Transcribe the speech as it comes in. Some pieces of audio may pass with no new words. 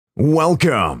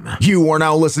Welcome. You are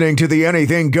now listening to the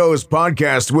Anything Goes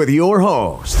podcast with your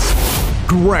hosts,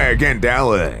 Greg and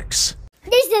Alex.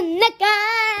 This is Mecca,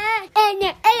 and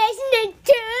you're listening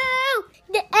to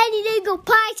the Anything Goes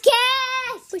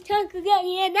podcast. We're talking about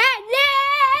it now.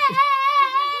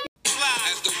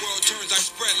 As the world turns, I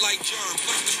spread like germ.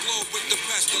 Bless the globe with the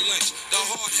pestilence. The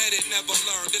hard-headed never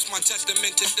learn. This my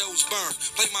testament to those burned.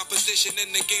 Play my position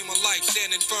in the game of life,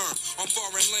 standing firm. On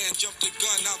foreign land, jump the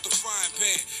gun out the frying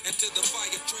pan. Into the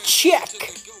fire train.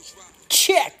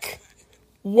 Check.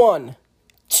 1,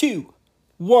 2,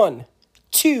 1,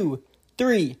 2,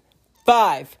 3,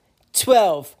 5,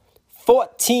 12,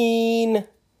 14,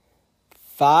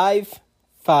 5,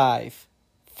 5,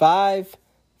 5,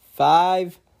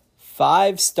 5,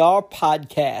 5-star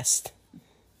podcast.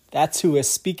 That's who we're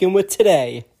speaking with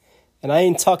today. And I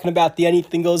ain't talking about the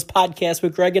Anything Goes podcast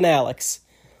with Greg and Alex.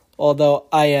 Although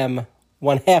I am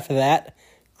one half of that.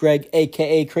 Greg,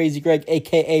 a.k.a. Crazy Greg,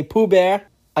 a.k.a. Pooh Bear.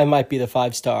 I might be the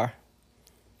 5-star.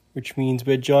 Which means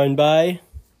we're joined by...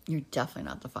 You're definitely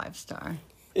not the 5-star.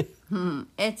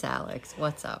 It's Alex.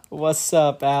 What's up? What's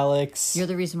up, Alex? You're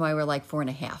the reason why we're like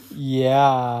 4.5.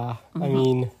 Yeah. I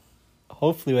mean,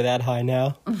 hopefully we're that high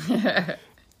now.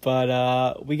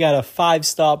 But we got a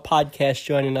 5-star podcast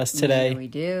joining us today. Yeah, we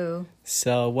do.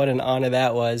 So what an honor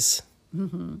that was.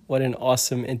 What an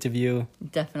awesome interview.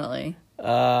 Definitely.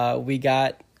 We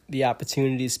got the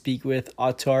opportunity to speak with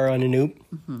Arturo and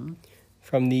Anoop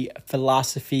from the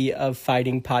Philosophy of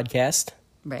Fighting podcast.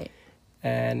 Right.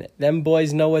 And them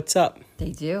boys know what's up.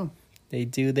 They do. They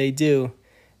do.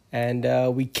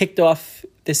 And we kicked off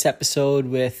this episode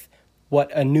with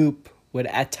what Anoop would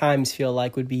at times feel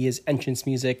like would be his entrance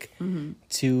music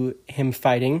to him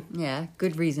fighting. Yeah,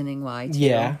 good reasoning why, too.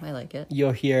 Yeah. I like it.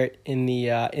 You'll hear it in the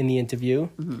interview.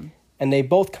 And they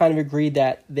both kind of agreed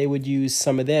that they would use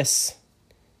some of this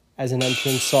as an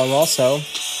entrance song also.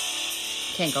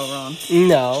 Can't go wrong.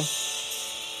 No.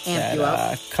 Amp you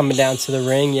up. Coming down to the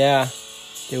ring, yeah.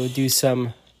 They would do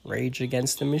some Rage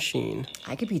Against the Machine.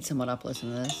 I could beat someone up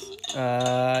listening to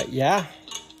this. Yeah.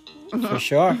 For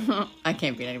sure. I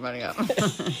can't beat anybody up.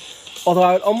 Although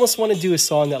I would almost want to do a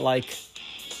song that, like,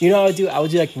 you know what I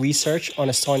would do like research on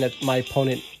a song that my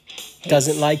opponent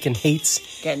doesn't like and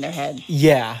hates. Get in their head.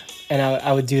 Yeah, and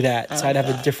I would do that. So like I'd have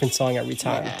that. a different song every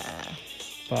time. Yeah.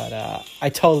 But I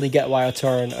totally get why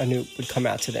Arturo and Anoop would come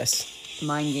out to this.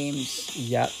 Mind games.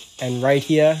 Yep. And right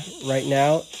here, right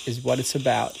now, is what it's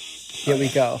about. Here we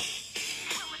go.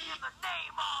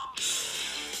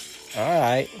 All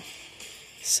right.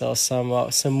 So some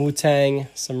Wu-Tang,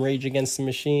 some Rage Against the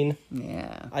Machine.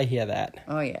 Yeah. I hear that.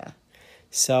 Oh, yeah.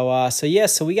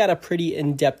 So we got a pretty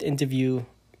in-depth interview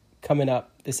coming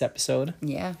up this episode.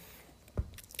 Yeah.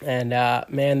 And,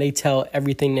 man, they tell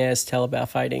everything there is to tell about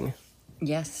fighting.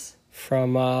 Yes.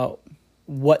 From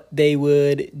what they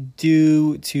would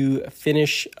do to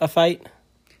finish a fight.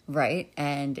 Right.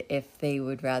 And if they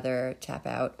would rather tap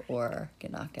out or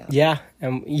get knocked out. Yeah,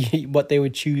 and what they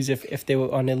would choose if they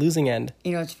were on the losing end.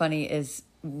 You know what's funny is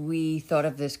we thought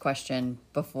of this question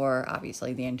before,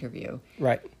 obviously, the interview.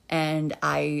 Right. And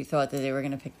I thought that they were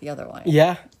going to pick the other one.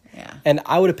 Yeah. Yeah. And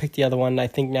I would have picked the other one. I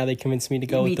think now they convinced me to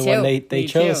go Me with the too. one they Me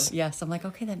chose. Too. Yes. I'm like,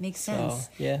 okay, that makes sense.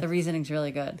 yeah. The reasoning's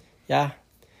really good. Yeah.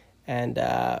 And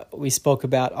we spoke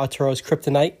about Arturo's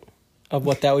kryptonite of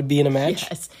what that would be in a match.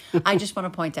 Yes. I just want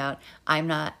to point out, I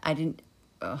didn't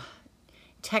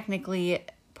technically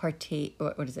partake,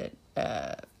 what is it?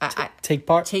 Take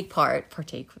part?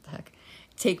 Partake, what the heck?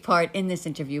 Take part in this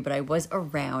interview, but I was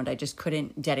around. I just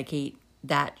couldn't dedicate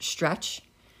that stretch.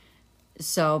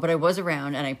 So, but I was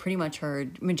around and I pretty much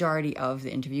heard majority of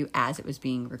the interview as it was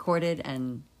being recorded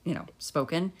and,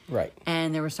 spoken. Right.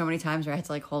 And there were so many times where I had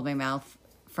to hold my mouth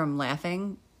from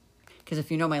laughing. Because if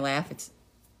you know my laugh, it's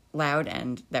loud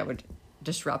and that would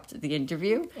disrupt the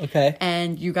interview. Okay.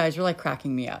 And you guys were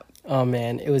cracking me up. Oh,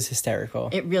 man, it was hysterical.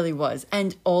 It really was.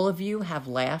 And all of you have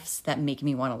laughs that make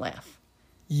me want to laugh.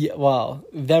 Yeah, well,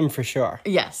 them for sure.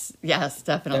 Yes,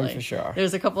 definitely. Them for sure.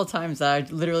 There's a couple of times that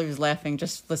I literally was laughing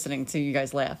just listening to you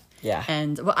guys laugh. Yeah.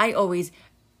 And I always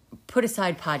put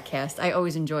aside podcasts. I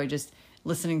always enjoy just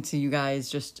listening to you guys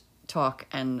just talk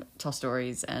and tell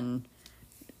stories and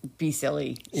be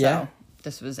silly. So Yeah.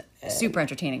 this was super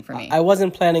entertaining for me. I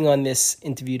wasn't planning on this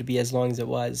interview to be as long as it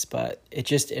was, but it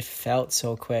felt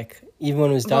so quick. Even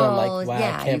when it was done, I'm like, wow, I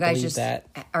can't you guys believe just that.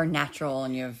 are natural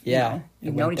and you've it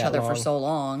you've went known each that other for long. so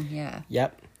long. Yeah.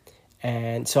 Yep.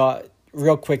 And so,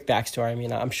 real quick backstory. I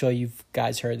mean, I'm sure you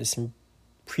guys heard this in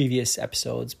previous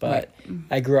episodes, but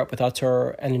I grew up with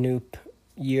Arturo and Anoop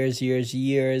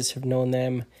years, have known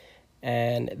them.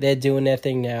 And they're doing their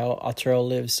thing now. Arturo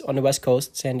lives on the West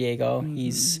Coast, San Diego.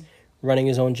 He's running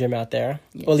his own gym out there,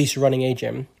 Yes. or at least running a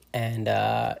gym. And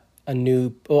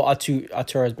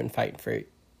Arturo has been fighting for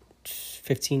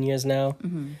 15 years now,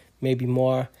 maybe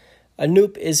more.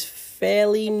 Anoop is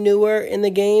fairly newer in the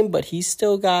game, but he's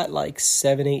still got like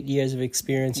 7-8 years of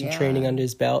experience and Yeah. training under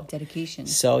his belt. Dedication.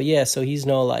 So he's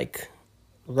no like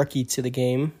rookie to the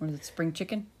game. What is it, spring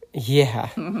chicken? Yeah,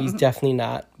 he's definitely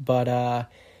not. But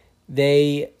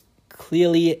they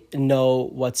clearly know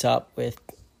what's up with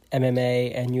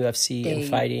MMA and UFC and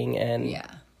fighting and Yeah,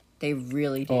 they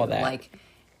really do. All that. Like,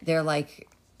 they're like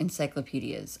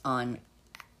encyclopedias on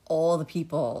all the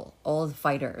people, all the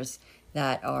fighters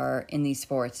that are in these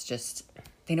sports. Just,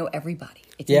 they know everybody.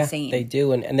 It's insane. they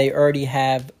do. And they already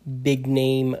have big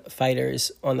name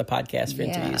fighters on the podcast for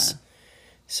interviews.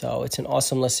 So it's an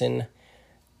awesome listen.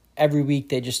 Every week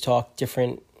they just talk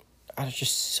different,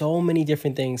 just so many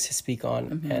different things to speak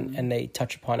on, and they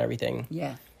touch upon everything.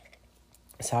 Yeah.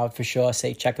 So I would for sure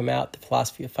say check them out, The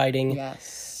Philosophy of Fighting.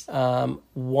 Yes.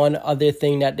 One other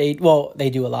thing that they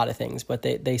do a lot of things, but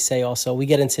they say also, we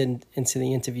get into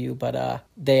the interview, but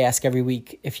they ask every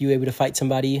week, if you're able to fight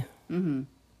somebody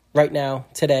right now,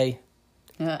 today,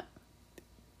 Yeah.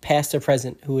 past or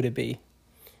present, who would it be?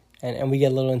 And we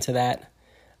get a little into that.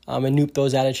 And Noop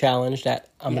throws out a challenge that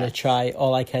I'm going to try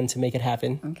all I can to make it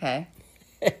happen. Okay.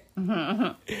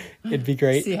 It'd be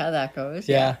great. See how that goes.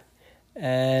 Yeah.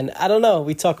 And I don't know,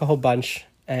 we talk a whole bunch,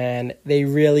 and they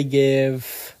really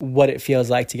give what it feels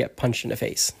like to get punched in the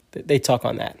face. They talk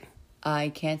on that. I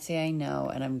can't say I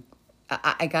know, and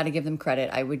I got to give them credit.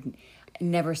 I would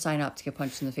never sign up to get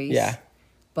punched in the face. Yeah.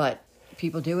 But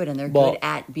people do it, and they're Well- good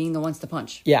at being the ones to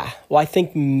punch. Yeah. Well, I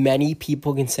think many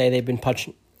people can say they've been punched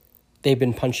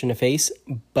in the face,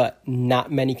 but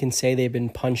not many can say they've been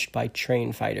punched by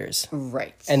trained fighters.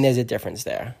 Right. And there's a difference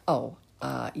there. Oh,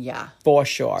 yeah. For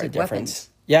sure, a like difference.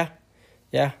 weapons.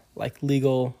 Yeah. Like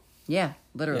legal. Yeah,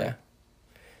 literally. Yeah.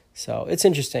 So it's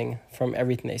interesting from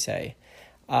everything they say.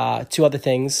 Two other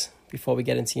things before we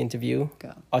get into the interview.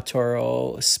 Go.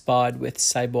 Arturo sparred with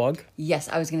Cyborg. Yes,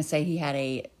 I was going to say he had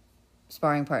a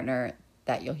sparring partner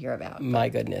that you'll hear about. My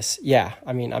goodness. Yeah.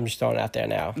 I mean, I'm just throwing it out there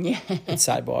now. Yeah. It's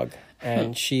Cyborg.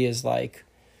 And she is like...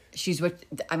 She's what,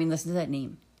 I mean, listen to that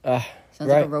name. Sounds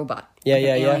Sounds like a robot. Yeah, like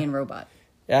yeah, an yeah. alien robot.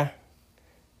 Yeah.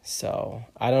 So,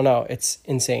 I don't know. It's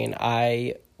insane.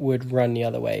 I would run the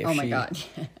other way if Oh my she God.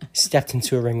 stepped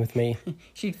into a ring with me.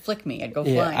 She'd flick me. I'd go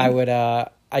Yeah, flying. I would,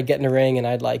 I'd get in the ring and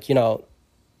I'd like,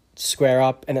 square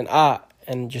up and then,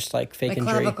 and just like fake My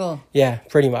injury. clavicle. Yeah,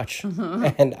 pretty much.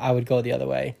 And I would go the other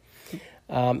way.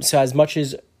 So as much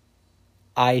as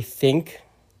I think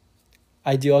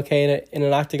I do okay in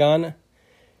an octagon,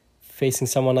 facing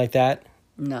someone like that,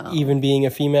 No. even being a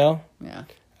female, Yeah.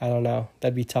 I don't know.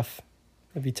 That'd be tough.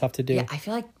 That'd be tough to do. Yeah, I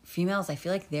feel like females,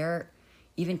 they're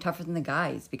even tougher than the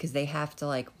guys because they have to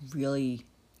like really,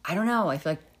 I don't know. I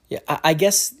feel like, Yeah, I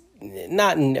guess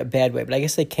not in a bad way, but I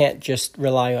guess they can't just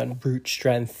rely on brute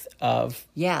strength of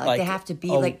yeah, like they have to be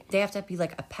they have to be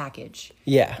like a package.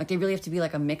 Yeah. Like they really have to be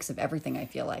like a mix of everything, I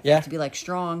feel like. They Yeah. have to be like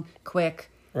strong, quick,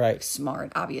 Right.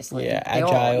 smart, obviously. Yeah, They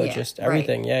all- agile, just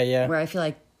everything. Yeah, yeah. Where I feel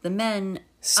like the men,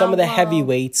 Some of the well,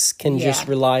 heavyweights can just yeah.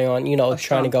 rely on, trying to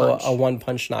strong go punch. a one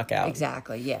punch knockout.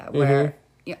 Exactly, yeah. Mm-hmm. Where,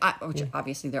 which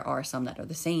obviously there are some that are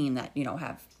the same that,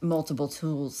 have multiple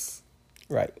tools,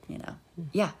 Right.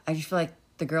 Yeah, I just feel like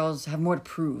the girls have more to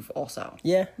prove also.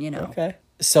 Yeah. Okay.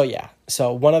 So yeah.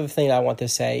 So one other thing I want to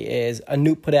say is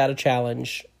Anoop put out a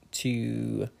challenge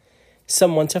to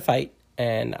someone to fight,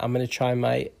 and I'm gonna try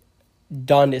my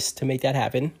darndest to make that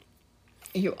happen.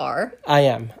 You are? I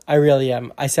am. I really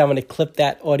am. I said I'm gonna clip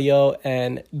that audio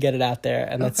and get it out there,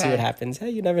 and let's see Okay. what happens. Hey,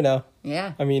 you never know.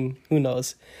 Yeah. I mean, who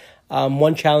knows?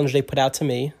 One challenge they put out to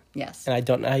me, Yes. and I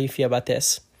don't know how you feel about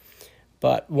this,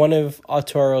 but one of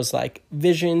Arturo's like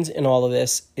visions in all of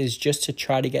this is just to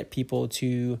try to get people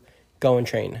to go and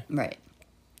train. Right.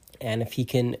 And if he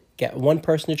can get one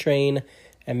person to train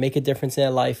and make a difference in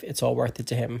their life, it's all worth it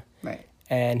to him. Right.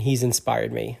 And he's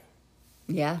inspired me.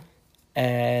 Yeah.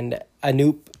 And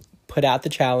Anoop put out the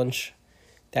challenge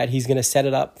that he's going to set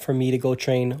it up for me to go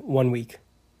train 1 week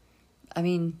I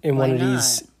mean, in why one of not?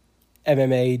 these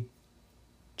MMA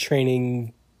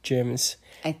training gyms.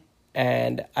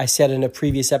 And I said in a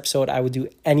previous episode I would do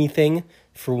anything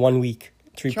for 1 week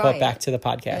to Try report it. back to the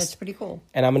Yeah, podcast. it's pretty cool.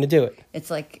 And I'm going to do it. It's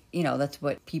like, that's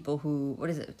what people who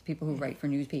write for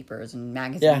newspapers and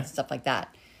magazines Yeah. and stuff like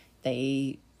that.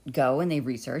 They go and they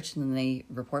research and then they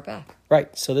report back.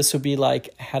 Right. So this would be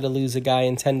like how to lose a guy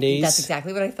in 10 days. That's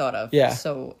exactly what I thought of. Yeah.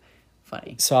 So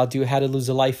funny. So I'll do how to lose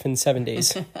a life in 7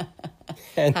 days.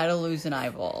 How to lose an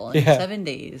eyeball in Yeah. 7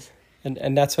 days.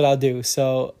 And that's what I'll do.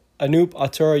 So Anoop,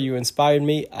 Arturo, you inspired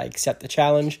me. I accept the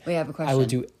challenge. Wait, I have a I will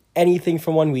question. do anything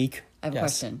for 1 week. I have a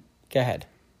question. Go ahead.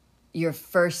 Your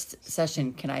first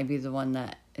session, can I be the one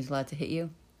that is allowed to hit you?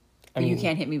 But you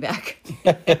can't hit me back.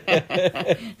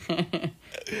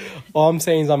 All I'm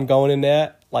saying is I'm going in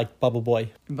there like Bubble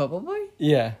Boy. Bubble boy?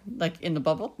 Yeah. Like in the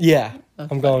bubble? Yeah.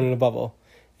 That's I'm going in a bubble.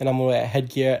 And I'm going to wear a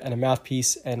headgear and a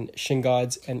mouthpiece and shin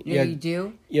guards and You know what you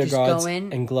do? ear Just guards go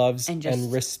in and gloves and and,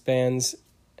 just- wristbands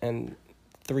and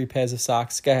 3 pairs of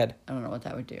socks. Go ahead. I don't know what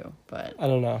that would do, but I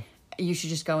don't know. you should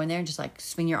just go in there and just like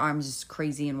swing your arms as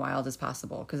crazy and wild as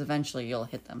possible because eventually you'll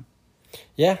hit them.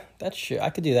 Yeah, that's true. I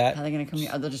could do that. How are they going to come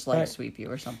here? They'll just leg Right. sweep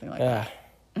you or something like that.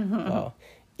 Well,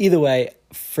 either way,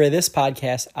 for this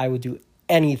podcast, I would do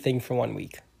anything for 1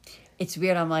 week. It's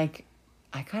weird. I'm like,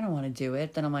 I kind of want to do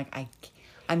it. Then I'm like,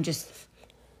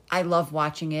 I love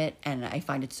watching it and I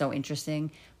find it so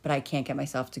interesting, but I can't get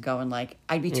myself to go and like,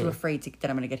 I'd be too afraid that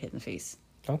I'm going to get hit in the face.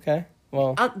 Okay.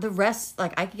 Well, The rest,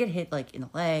 like I could get hit like in the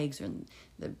legs or in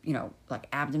the, like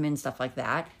abdomen, stuff like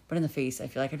that. But in the face, I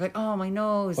feel like I'd be like, oh, my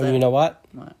nose. well, you know what?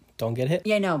 What? Don't get hit.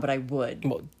 Yeah, no, but I would.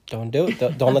 Well, don't do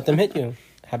it. Don't let them hit you.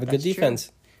 Have a good That's true.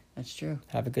 defense. That's true.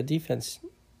 Have a good defense.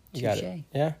 You got it. Touche.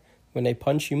 Yeah. When they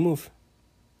punch, you move.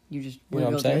 You just You know what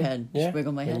I'm wiggled your saying? head. Yeah. Just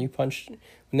wiggle my when head.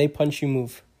 when they punch, you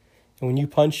move. And when you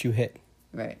punch, you hit.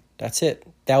 Right. That's it.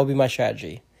 That would be my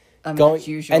strategy. I mean, that's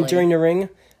usually, Entering the ring,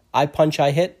 I punch,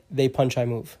 I hit. They punch, I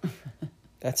move.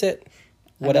 That's it. I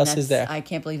What mean, else is there? I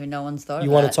can't believe no one's thought You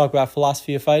of want that. to talk about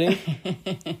philosophy of fighting?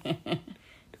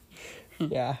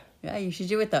 Yeah. Yeah, you should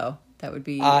do it though. That would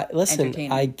be Listen,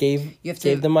 entertaining. I gave You have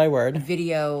to- them my word.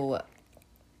 Video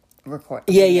record.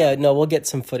 Yeah. No, we'll get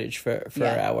some footage for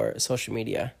Yeah. our social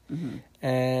media.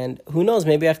 And who knows?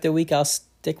 Maybe after a week, I'll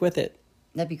stick with it.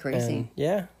 That'd be crazy. And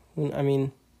yeah. I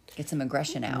mean, Get some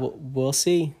aggression out. we'll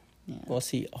see. Yeah. We'll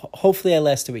see. Hopefully, I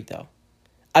last a week though.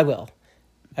 I will.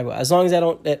 As long as I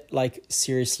don't like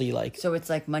seriously like. So it's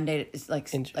like Monday. It's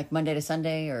like Monday to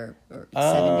Sunday or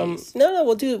 7 days. No,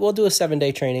 we'll do a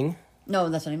 7-day training. No,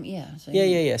 that's what I mean. Yeah. that's what I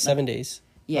mean. Yeah. 7 days.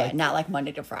 Yeah, not like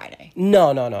Monday to Friday.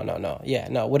 No. Yeah,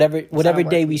 no. Whatever work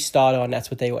day we week. start on, that's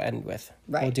what they will end with.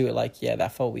 Right. We'll do it like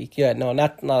that full week. Yeah, no,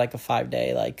 not like a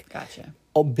 5-day like. Gotcha.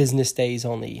 Oh, business days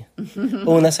only.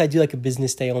 Oh, unless I do like a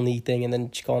business day only thing, and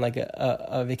then just go on like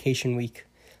a vacation week,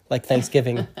 like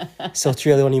Thanksgiving. So it's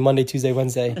really only Monday, Tuesday,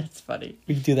 Wednesday. That's funny.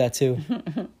 We could do that too.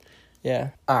 Yeah.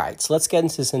 All right. So let's get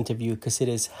into this interview because it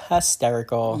is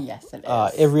hysterical. Yes, it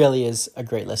is. It really is a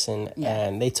great listen, Yeah.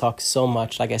 and they talk so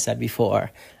much. Like I said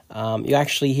before, you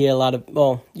actually hear a lot of.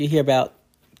 Well, you hear about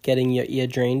getting your ear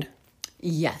drained.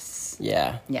 Yes.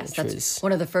 Yeah. Yes, which that's was-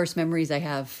 one of the first memories I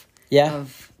have. Yeah.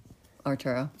 Of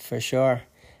Arturo. for sure.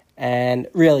 And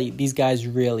really, these guys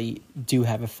really do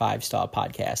have a 5-star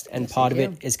podcast, and Yes, part of they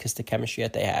it do. is because the chemistry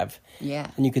that they have. Yeah.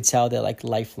 And you could tell they're like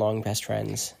lifelong best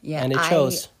friends. Yeah, and it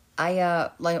shows. I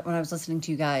like when I was listening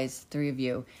to you guys, 3 of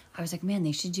you, I was like, man,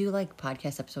 they should do like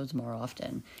podcast episodes more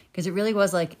often because it really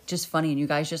was like just funny, and you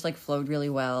guys just like flowed really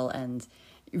well, and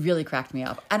it really cracked me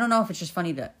up. I don't know if it's just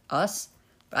funny to us,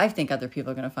 but I think other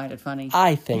people are gonna find it funny.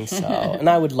 I think so, and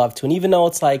I would love to. And even though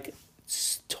it's like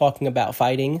talking about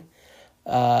fighting,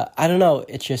 I don't know,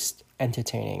 it's just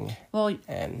entertaining. Well,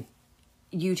 And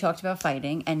you talked about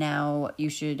fighting, and now you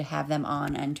should have them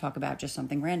on and talk about just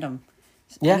something random.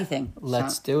 yeah, Anything.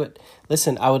 let's do it.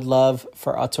 Listen, I would love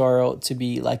for Arturo to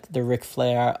be like the Ric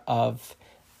Flair of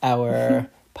our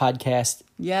podcast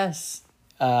Yes.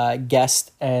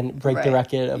 guest and break the Right.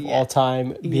 record of Yeah. all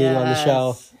time being on the show.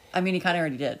 Yes. I mean, he kind of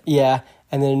already did. Yeah,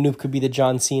 and then Anoop could be the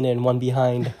John Cena and one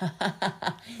behind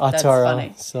Arturo.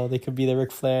 funny. So they could be the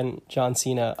Ric Flair and John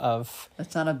Cena of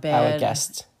That's not a bad. our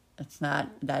guests.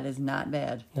 That is not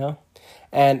bad. No?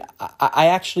 And I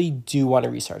actually do want to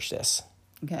research this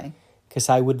Okay. because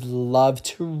I would love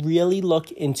to really look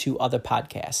into other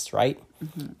podcasts, right?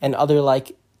 And other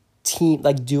like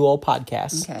duo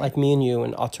podcasts, Okay. like me and you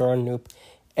and Arturo and Noop,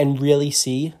 and really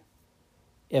see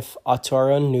if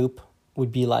Arturo and Noop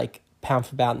would be like pound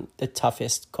for pound the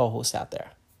toughest co-hosts out there.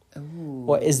 Ooh.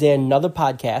 Or is there another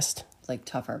podcast It's like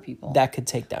tougher people. that could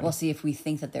take them? We'll see if we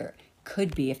think that there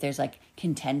could be. If there's like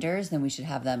contenders, then we should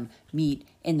have them meet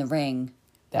in the ring,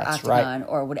 That's octagon,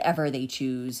 or whatever they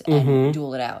choose, and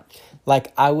duel it out.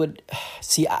 Like I would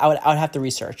see, I would have to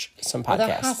research some Well, there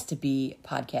has podcasts. to be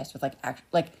podcasts with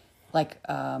like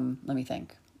let me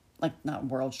think, like not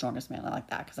World's Strongest Man, not like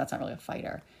that because that's not really a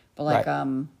fighter, but like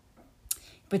Right.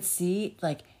 but see,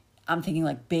 like I'm thinking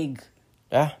like big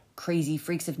Yeah. crazy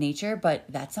freaks of nature, but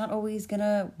that's not always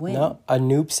gonna win. No,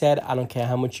 Anoop said, I don't care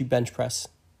how much you bench press.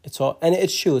 It's all, and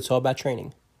it's true. It's all about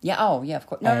training. Yeah. Oh, yeah. Of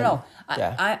course. No.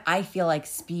 Yeah. I feel like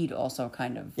speed also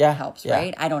kind of Yeah, helps, yeah.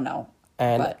 right? I don't know.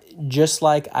 And But just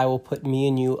like I will put me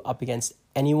and you up against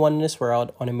anyone in this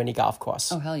world on a mini golf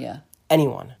course. oh hell yeah!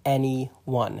 Anyone.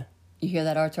 You hear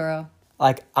that, Arturo?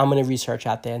 Like, I'm going to research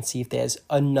out there and see if there's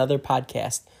another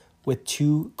podcast with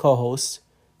 2 co-hosts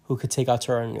who could take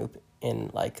Arturo and Noop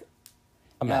in, like,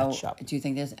 a matchup. Do you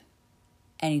think there's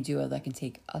any duo that can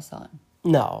take us on?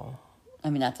 No.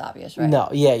 I mean, that's obvious, right? No.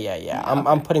 Yeah.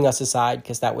 I'm putting us aside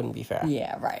because that wouldn't be fair.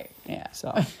 Yeah. Right. Yeah.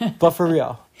 So, but for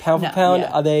real, pound for No, pound,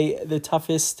 yeah. are they the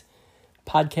toughest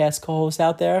podcast co-hosts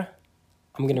out there?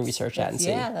 I'm going to research that and see.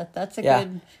 Yeah. That's a Yeah,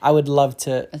 good. I would love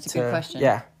to. That's a good question.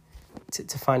 Yeah,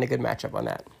 to find a good matchup on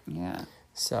that. Yeah.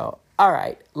 So, all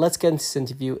right, let's get into this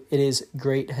interview. It is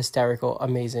great, hysterical,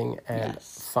 amazing, and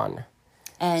Yes. fun.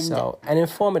 And And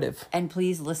informative. And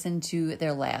please listen to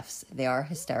their laughs. They are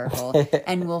hysterical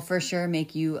and will for sure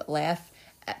make you laugh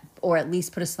or at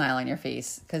least put a smile on your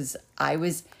face. Because I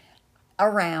was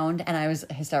around and I was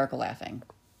hysterical laughing.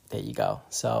 There you go.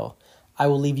 So I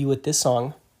will leave you with this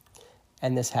song,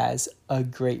 and this has a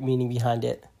great meaning behind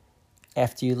it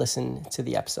after you listen to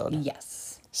the episode.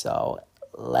 Yes. So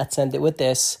let's end it with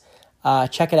this.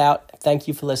 Check it out. Thank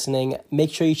you for listening. Make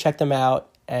sure you check them out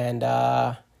and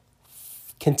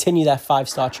continue that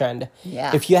 5-star trend.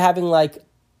 Yeah. If you're having like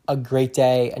a great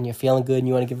day and you're feeling good and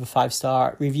you want to give a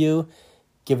 5-star review,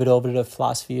 give it over to the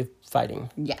Philosophy of Fighting.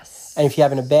 Yes. And if you're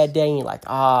having a bad day and you're like,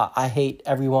 I hate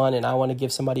everyone and I want to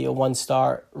give somebody a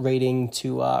 1-star rating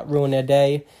to ruin their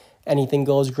day, anything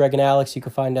goes. Greg and Alex, you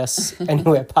can find us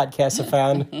anywhere podcasts are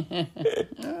found.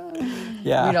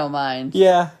 Yeah. We don't mind.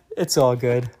 Yeah, it's all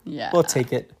good. Yeah. We'll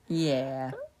take it.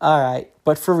 Yeah. All right.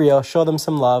 But for real, show them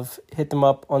some love. Hit them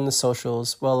up on the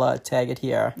socials. We'll tag it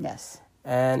here. Yes.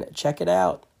 And check it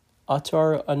out.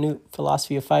 Arturo Anoop,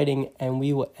 Philosophy of Fighting. And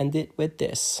we will end it with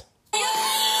this.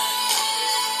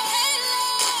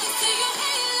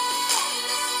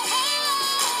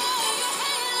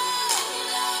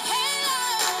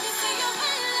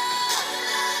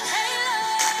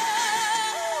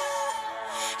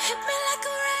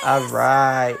 All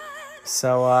right.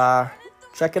 So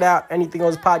check it out. Anything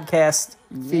Goes podcast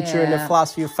featuring the Yeah.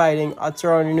 Philosophy of Fighting.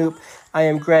 Arturo Anoop. I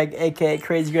am Greg, a.k.a.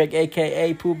 Crazy Greg,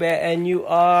 a.k.a. Pooh Bear. And you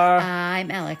are... I'm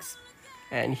Alex.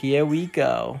 And here we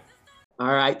go.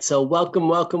 All right. So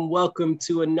welcome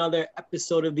to another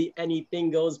episode of the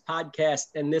Anything Goes podcast.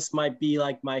 And this might be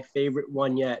like my favorite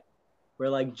one yet. We're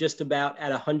like just about at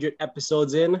 100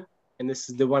 episodes in. And this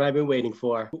is the one I've been waiting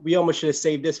for. We almost should have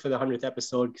saved this for the 100th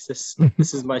episode because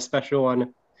this is my special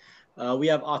one. We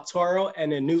have Arturo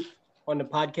and Anoop on the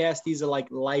podcast. These are like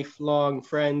lifelong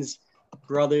friends,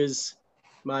 brothers,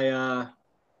 my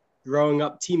growing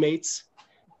up teammates.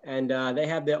 And they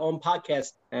have their own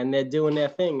podcast and they're doing their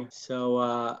thing.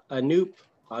 So Anoop,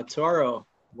 Arturo,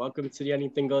 welcome to the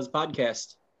Anything Goes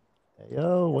podcast.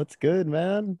 Yo, what's good,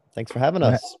 man? Thanks for having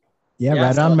us. Yeah, Yeah,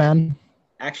 right so- on, man.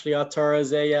 Actually, Arturo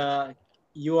is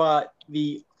you are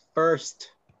the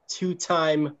first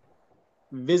 2-time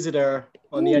visitor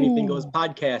on the Anything Goes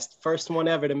podcast. First one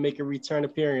ever to make a return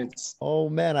appearance. Oh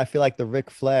man, I feel like the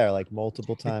Ric Flair, like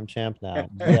multiple time champ now.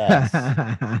 Yes.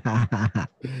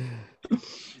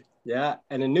 Yeah,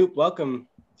 and Anoop, welcome.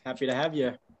 Happy to have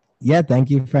you. Yeah, thank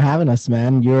you for having us,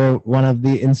 man. You're one of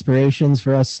the inspirations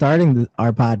for us starting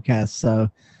our podcast. So,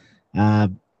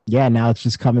 yeah, now it's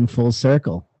just coming full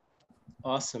circle.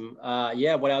 Awesome.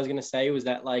 Yeah, what I was gonna say was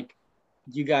that like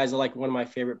you guys are like one of my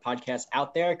favorite podcasts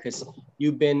out there because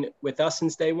you've been with us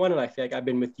since day one, and I feel like I've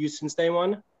been with you since day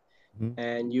one. Mhm.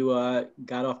 And you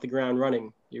got off the ground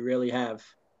running. You really have.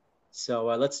 So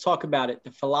let's talk about it.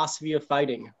 The Philosophy of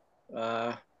Fighting.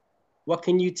 What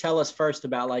can you tell us first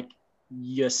about like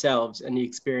yourselves and the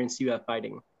experience you have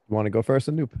fighting? You want to go first,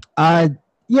 Anoop?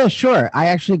 Yeah, sure. I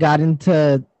actually got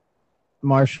into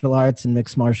martial arts and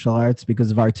mixed martial arts because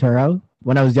of Arturo.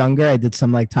 When I was younger, I did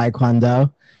some like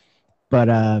Taekwondo, but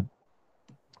I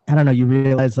don't know. You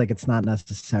realize like it's not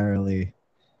necessarily.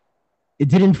 It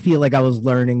didn't feel like I was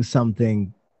learning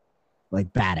something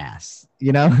like badass.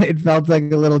 You know, it felt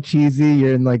like a little cheesy.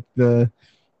 You're in like the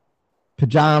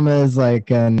pajamas,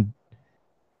 like, and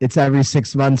it's every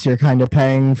 6 months you're kind of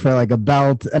paying for like a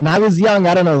belt. And I was young,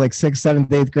 I don't know, like 6th, 7th,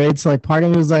 8th grade. So like part of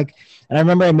me was like, and I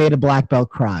remember I made a black belt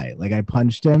cry. Like I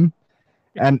punched him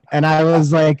and I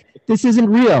was like, this isn't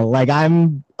real. Like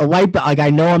I'm a white belt. Like I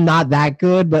know I'm not that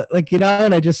good, but like, you know,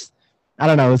 and I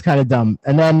don't know, it was kind of dumb.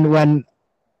 And then when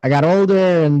I got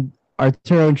older and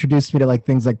Arturo introduced me to like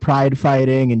things like pride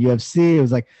fighting and UFC, it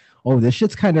was like, oh, this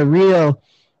shit's kind of real.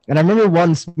 And I remember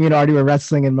once me and Artie were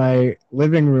wrestling in my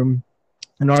living room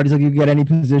and Artie's like, you can get any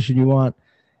position you want.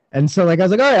 And so like, I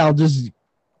was like, all right, I'll just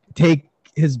take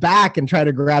his back and try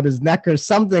to grab his neck or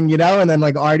something, you know, and then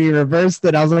like Artie reversed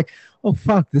it. I was like, oh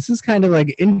fuck, this is kind of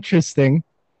like interesting.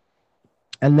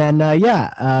 And then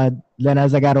then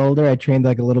as I got older, I trained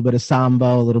like a little bit of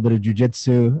sambo, a little bit of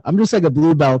jujitsu. I'm just like a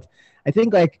blue belt. I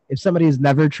think like if somebody has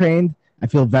never trained, I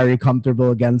feel very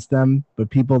comfortable against them, but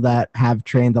people that have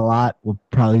trained a lot will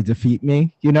probably defeat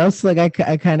me, you know? So like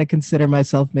I kind of consider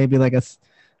myself maybe like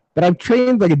but I've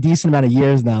trained like a decent amount of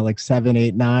years now, like 7,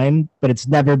 8, 9, but it's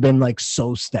never been like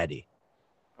so steady.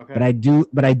 Okay.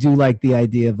 But I do like the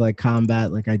idea of like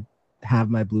combat. Like I have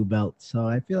my blue belt. So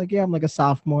I feel like, yeah, I'm like a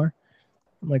sophomore.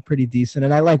 I'm like pretty decent.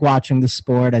 And I like watching the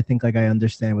sport. I think like I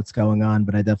understand what's going on,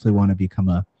 but I definitely want to become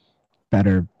a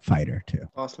better fighter too.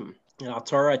 Awesome. And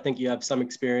Arturo, I think you have some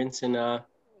experience in the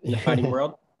fighting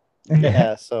world.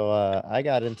 Yeah, so I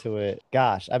got into it.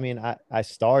 Gosh, I mean, I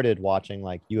started watching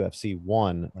like UFC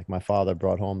 1. Like my father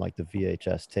brought home like the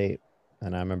VHS tape,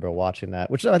 and I remember watching that.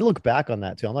 Which I look back on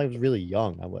that too. I'm like, I was really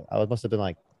young. I must have been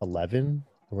like 11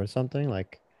 or something,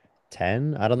 like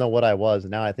 10. I don't know what I was.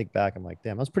 And now I think back, I'm like,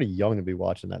 damn, I was pretty young to be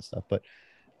watching that stuff. But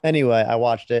anyway, I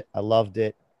watched it. I loved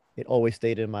it. It always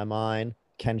stayed in my mind.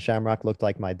 Ken Shamrock looked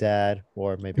like my dad,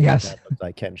 or maybe my dad looked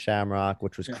like Ken Shamrock,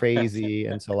 which was crazy.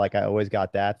 And so like I always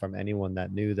got that from anyone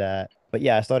that knew that. But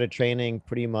yeah, I started training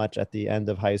pretty much at the end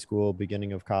of high school,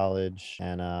 beginning of college.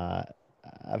 And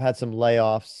I've had some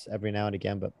layoffs every now and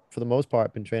again, but for the most part,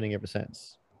 I've been training ever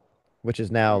since, which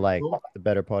is now like the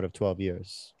better part of 12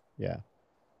 years. Yeah.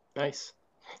 Nice.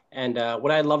 And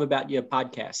what I love about your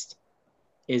podcast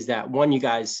is that, one, you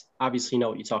guys obviously know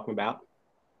what you're talking about.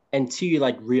 And two, you're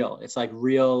like real. It's like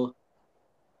real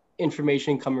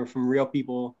information coming from real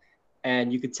people.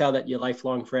 And you could tell that you're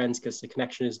lifelong friends because the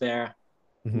connection is there.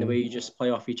 Mm-hmm. And the way you just play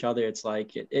off each other, it's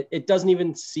like, it doesn't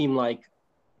even seem like,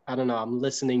 I don't know, I'm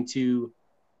listening to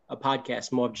a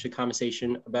podcast, more of just a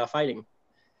conversation about fighting.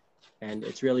 And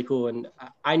it's really cool. And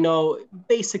I know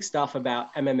basic stuff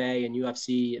about MMA and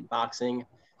UFC and boxing,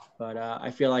 but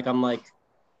I feel like I'm like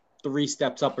 3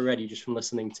 steps up already just from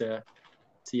listening to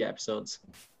your episodes.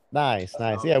 Nice.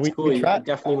 Yeah, we try,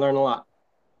 definitely learn a lot.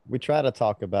 We try to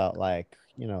talk about like,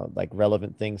 you know, like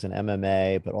relevant things in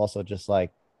MMA, but also just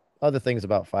like other things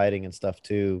about fighting and stuff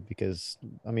too. Because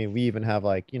I mean, we even have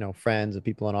like, you know, friends and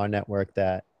people on our network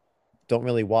that don't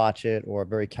really watch it or are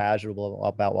very casual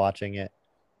about watching it.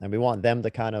 And we want them to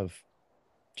kind of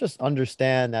just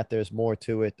understand that there's more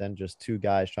to it than just 2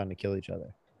 guys trying to kill each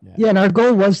other. Yeah, and our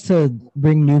goal was to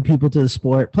bring new people to the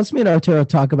sport. Plus, me and Arturo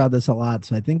talk about this a lot.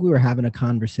 So I think we were having a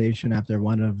conversation after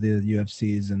one of the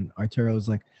UFCs, and Arturo was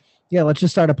like, yeah, let's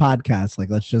just start a podcast.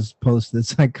 Like, let's just post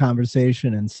this like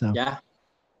conversation. And so,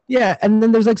 yeah. And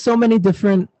then there's like so many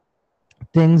different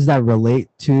things that relate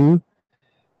to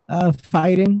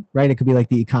fighting, right? It could be like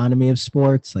the economy of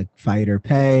sports, like fighter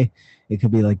pay. It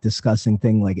could be like discussing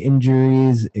things like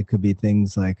injuries. It could be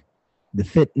things like the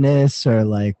fitness or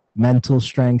like mental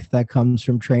strength that comes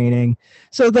from training.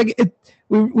 So like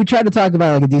we try to talk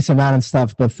about like a decent amount of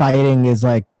stuff, but fighting is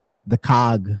like the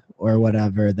cog or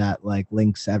whatever that like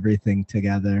links everything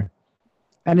together.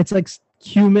 And it's like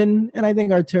human. And I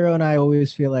think Arturo and I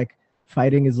always feel like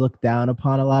fighting is looked down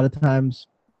upon a lot of times,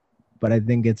 but I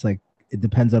think it's like, it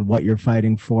depends on what you're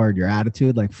fighting for, your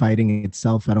attitude. Like fighting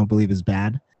itself, I don't believe is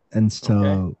bad. And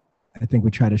so I think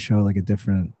we try to show like a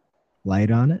different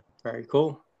light on it. Very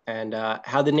cool. And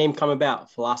how'd the name come about,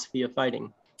 Philosophy of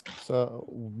Fighting?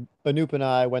 So Anoop and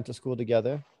I went to school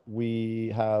together.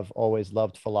 We have always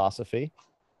loved philosophy.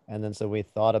 And then so we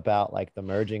thought about like the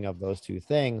merging of those 2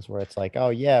 things where it's like, oh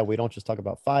yeah, we don't just talk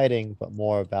about fighting, but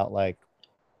more about like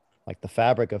the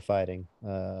fabric of fighting,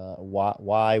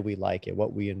 why we like it,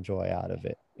 what we enjoy out of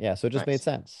it. Yeah, so it just made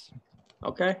sense.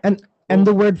 Okay. And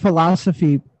the word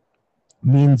philosophy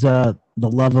means the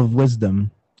love of wisdom.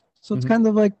 So it's kind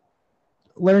of like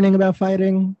learning about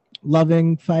fighting,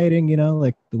 loving fighting, you know,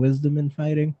 like the wisdom in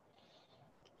fighting.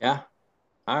 Yeah.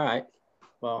 All right.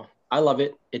 Well, I love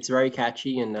it. It's very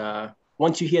catchy. And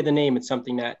once you hear the name, it's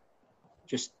something that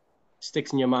just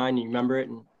sticks in your mind. And you remember it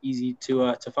and easy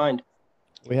to find.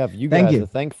 We have you guys to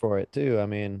thank for it too. I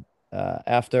mean,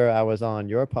 after I was on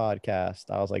your podcast,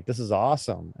 I was like, this is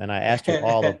awesome. And I asked you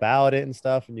all about it and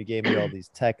stuff. And you gave me all these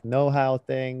tech know-how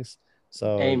things.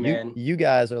 So you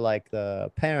guys are like the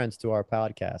parents to our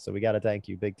podcast. So we got to thank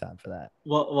you big time for that.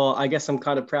 Well, I guess I'm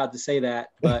kind of proud to say that,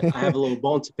 but I have a little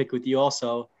bone to pick with you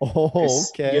also. Oh,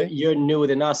 okay. You're newer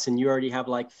than us and you already have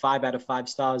like 5 out of 5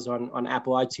 stars on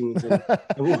Apple iTunes.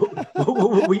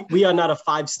 And we are not a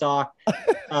 5-star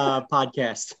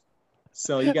podcast.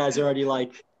 So you guys are already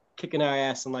like kicking our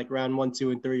ass in like round 1,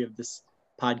 2, and 3 of this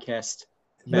podcast.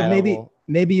 But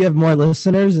maybe you have more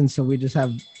listeners. And so we just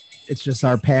have it's just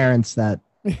our parents that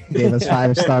gave us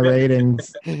 5-star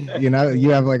ratings. You know, you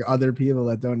have like other people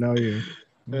that don't know you.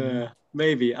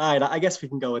 Maybe. All right, I guess we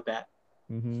can go with that.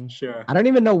 Mm-hmm. Sure. I don't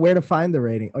even know where to find the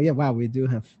rating. Oh yeah, wow, we do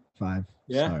have 5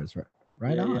 stars.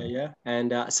 Right yeah, on. Yeah.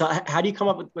 And so how do you come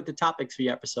up with the topics for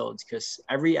your episodes? Because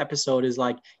every episode is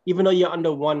like, even though you're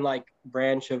under one like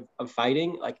branch of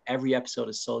fighting, like every episode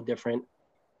is so different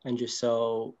and just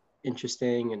so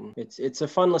interesting, and it's a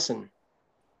fun listen.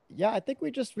 Yeah, I think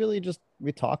we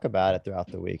talk about it throughout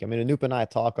the week. I mean, Anoop and I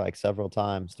talk like several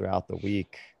times throughout the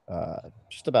week,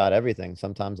 just about everything.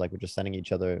 Sometimes like we're just sending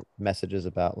each other messages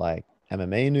about like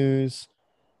MMA news,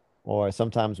 or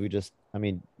sometimes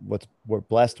what we're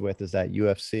blessed with is that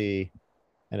UFC,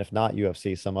 and if not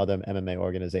UFC, some other MMA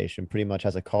organization pretty much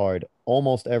has a card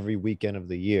almost every weekend of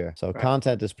the year. So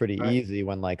content is pretty easy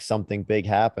when like something big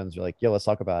happens. You're like, yo, let's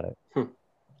talk about it.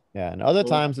 Yeah. And other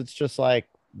times it's just like,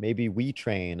 maybe we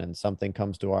train and something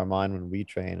comes to our mind when we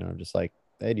train, and I'm just like,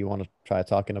 hey, do you want to try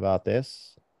talking about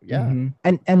this? Yeah.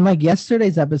 Mm-hmm. And like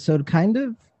yesterday's episode kind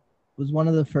of was one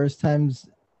of the first times,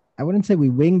 I wouldn't say we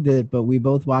winged it, but we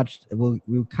both watched,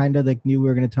 we kind of like knew we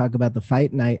were going to talk about the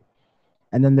fight night.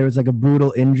 And then there was like a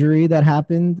brutal injury that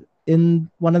happened in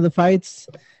one of the fights.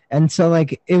 And so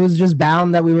like, it was just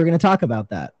bound that we were going to talk about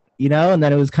that, you know? And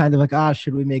then it was kind of like,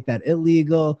 should we make that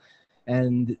illegal?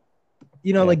 And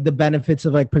you know, like the benefits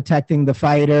of like protecting the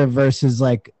fighter versus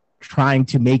like trying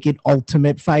to make it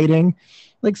ultimate fighting.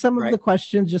 Like some of the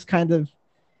questions just kind of,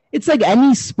 it's like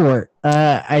any sport.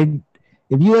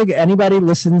 If you like anybody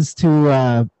listens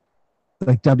to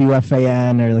like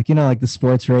WFAN or like, you know, like the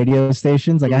sports radio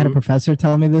stations, like I had a professor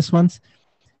tell me this once,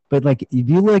 but like if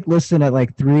you like listen at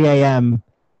like 3 a.m.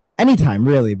 anytime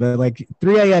really, but like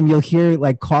 3 a.m. you'll hear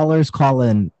like callers call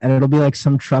in and it'll be like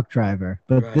some truck driver,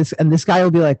 but this guy will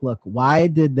be like, look, why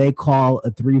did they call a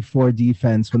 3-4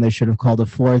 defense when they should have called a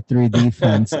 4-3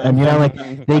 defense? And you know,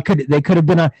 like they could have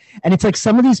been and it's like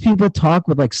some of these people talk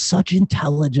with like such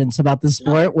intelligence about the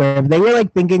sport where if they were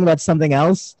like thinking about something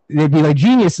else, they'd be like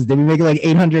geniuses. They'd be making like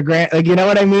 800 grand. Like, you know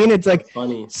what I mean? It's like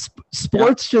funny.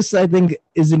 Sports just, I think,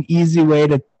 is an easy way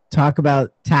to talk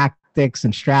about tactics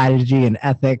and strategy and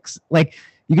ethics. Like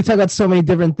you can talk about so many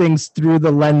different things through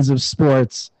the lens of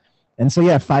sports. And so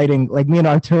yeah, fighting, like me and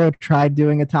Arturo tried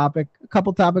doing a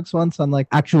couple topics once on like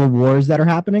actual wars that are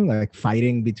happening, like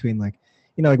fighting between like,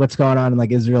 you know, like what's going on in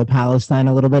like Israel, Palestine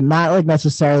a little bit, not like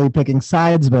necessarily picking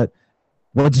sides, but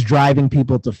what's driving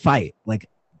people to fight, like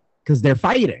because they're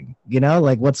fighting, you know,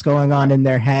 like what's going on in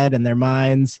their head and their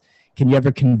minds. Can you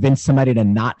ever convince somebody to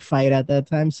not fight at that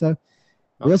time? So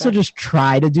we also just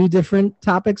try to do different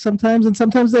topics sometimes, and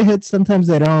sometimes they hit, sometimes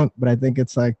they don't. But I think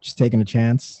it's like just taking a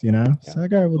chance, you know? Yeah. So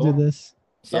like, all right, we'll do this.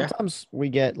 Sometimes we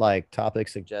get like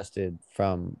topics suggested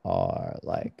from our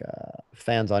like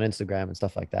fans on Instagram and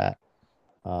stuff like that.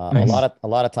 Nice. A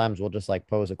lot of times we'll just like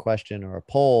pose a question or a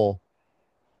poll,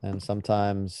 and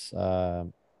sometimes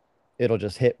it'll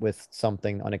just hit with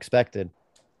something unexpected,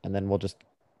 and then we'll just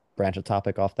branch a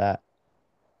topic off that.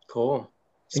 Cool.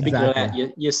 Speaking of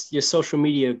that, your social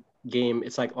media game,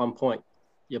 it's like on point.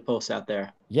 Your posts out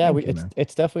there. Yeah,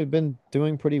 it's definitely been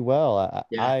doing pretty well.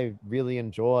 I really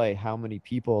enjoy how many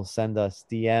people send us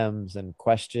DMs and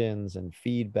questions and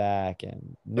feedback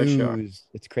and news. Sure.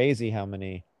 It's crazy how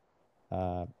many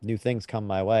new things come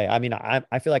my way. I mean,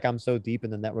 I feel like I'm so deep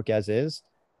in the network as is,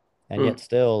 and yet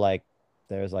still like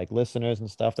there's like listeners and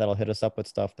stuff that'll hit us up with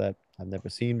stuff that I've never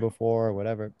seen before or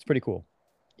whatever. It's pretty cool.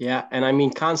 Yeah, and I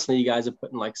mean, constantly you guys are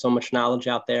putting like so much knowledge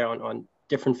out there on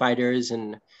different fighters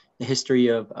and the history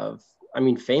of I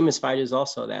mean, famous fighters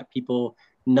also that people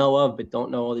know of but don't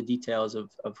know all the details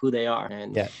of who they are.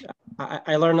 And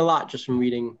I learned a lot just from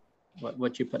reading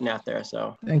what you're putting out there.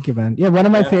 So thank you, man. Yeah, one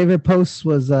of my favorite posts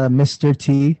was Mr.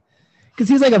 T, because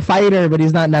he's like a fighter, but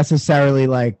he's not necessarily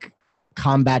like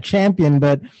combat champion.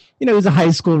 But you know, he's a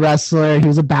high school wrestler. He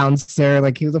was a bouncer.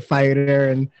 Like he was a fighter,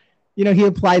 and you know, he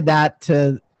applied that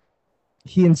to.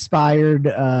 He inspired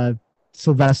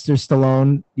Sylvester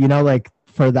Stallone, you know, like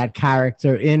for that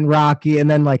character in Rocky. And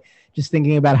then like just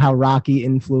thinking about how Rocky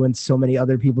influenced so many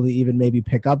other people to even maybe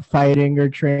pick up fighting or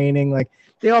training. Like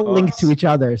they all link to each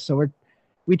other. So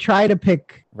we try to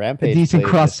pick Rampage a decent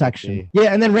cross section.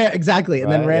 Yeah. And then exactly.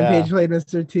 And then Rampage played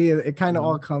Mr. T. It kind of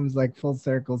all comes like full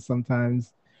circle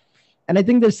sometimes. And I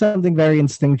think there's something very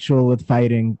instinctual with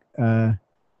fighting. I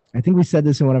think we said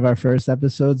this in one of our first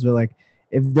episodes, but like,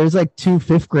 if there's like 2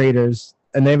 fifth graders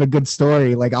and they have a good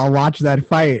story, like I'll watch that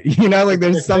fight, you know, like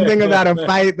there's something about a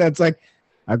fight that's like,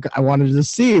 I wanted to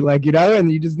see, like, you know,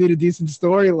 and you just need a decent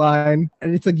storyline.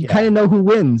 And it's like you kind of know who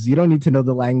wins. You don't need to know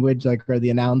the language, like, or the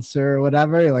announcer or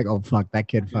whatever. You're like, oh, fuck that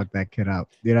kid up,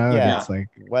 you know? Yeah. And it's like,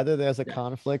 whether there's a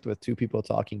conflict with two people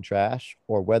talking trash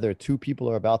or whether two people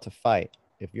are about to fight,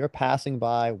 if you're passing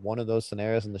by one of those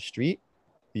scenarios in the street,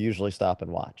 you usually stop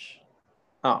and watch.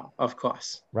 Oh, of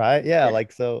course. Right? Yeah.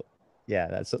 Like, so,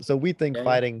 yeah. So we think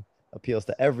fighting appeals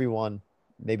to everyone.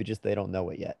 Maybe just they don't know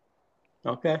it yet.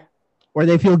 Okay. or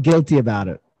they feel guilty about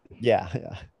it. Yeah,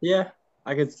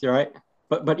 I could see, right.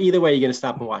 But either way, you're gonna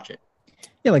stop and watch it.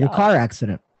 Yeah, like a car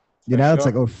accident. You know, it's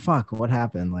sure. like, oh fuck, what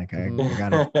happened? Like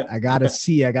I gotta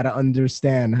see, I gotta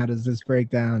understand, how does this break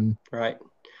down? Right.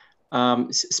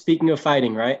 Speaking of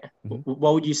fighting, right?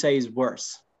 What would you say is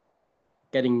worse?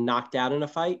 Getting knocked out in a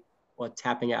fight or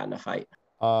tapping out in a fight?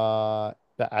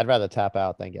 I'd rather tap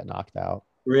out than get knocked out.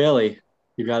 Really?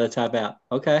 You'd rather tap out?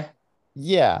 Okay.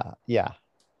 Yeah.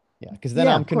 Because then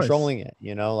I'm controlling it,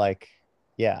 you know, like,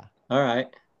 yeah. All right.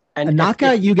 And a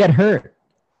knockout, you get hurt.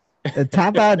 A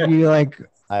tap out, you like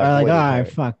are like, oh,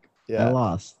 fuck, I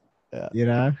lost. Yeah. You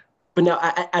know? But now,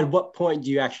 at what point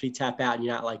do you actually tap out and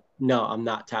you're not like, no, I'm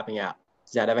not tapping out?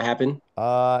 Does that ever happen?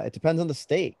 It depends on the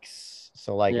stakes.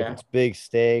 So, like, if it's big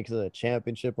stakes, a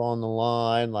championship on the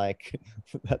line, like,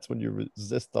 that's when you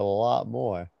resist a lot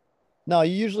more. No,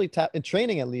 you usually tap in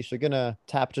training. At least you're gonna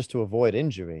tap just to avoid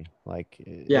injury. Like,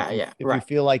 if you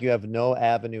feel like you have no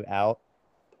avenue out,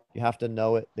 you have to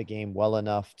know the game well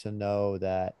enough to know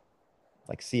that,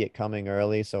 like, see it coming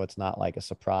early, so it's not like a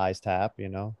surprise tap, you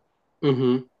know.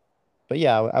 Mm-hmm. But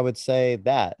yeah, I would say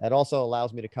that it also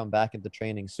allows me to come back into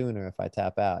training sooner if I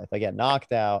tap out. If I get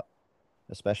knocked out,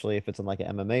 especially if it's in like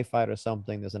an MMA fight or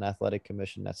something, there's an athletic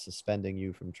commission that's suspending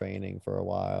you from training for a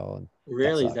while. And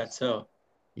really, is that so?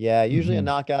 Yeah, usually a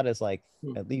knockout is like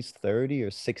at least 30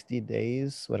 or 60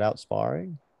 days without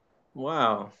sparring.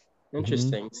 Wow,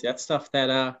 interesting. See, that's stuff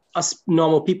that us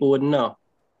normal people wouldn't know.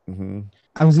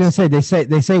 I was gonna say they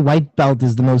say white belt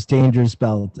is the most dangerous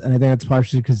belt, and I think it's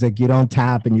partially because like you don't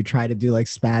tap and you try to do like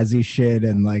spazzy shit,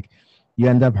 and like you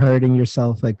end up hurting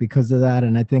yourself like because of that.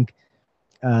 And I think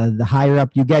the higher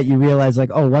up you get, you realize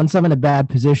like, oh, once I'm in a bad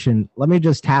position, let me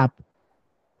just tap.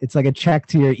 It's like a check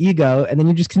to your ego, and then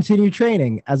you just continue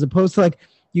training, as opposed to like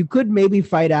you could maybe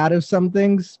fight out of some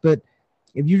things, but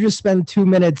if you just spend 2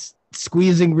 minutes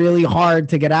squeezing really hard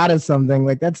to get out of something,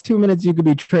 like that's 2 minutes you could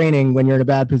be training when you're in a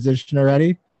bad position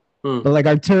already. But like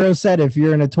Arturo said, if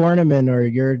you're in a tournament or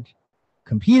you're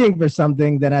competing for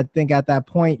something, then I think at that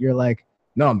point you're like,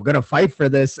 no, I'm gonna fight for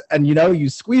this, and you know, you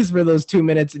squeeze for those 2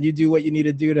 minutes and you do what you need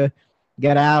to do to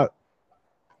get out.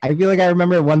 I feel like I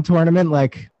remember one tournament,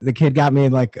 like the kid got me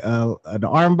like an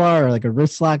arm bar or like a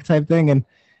wrist lock type thing, and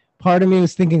part of me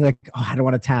was thinking like, oh, I don't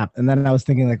want to tap, and then I was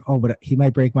thinking like, oh, but he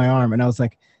might break my arm, and I was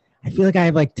like, I feel like I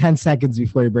have like 10 seconds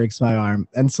before he breaks my arm.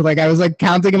 And so like I was like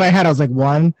counting in my head. I was like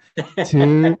 1,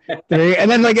 2, 3. And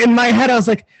then like in my head, I was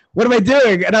like, what am I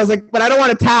doing? And I was like, but I don't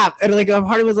want to tap. And like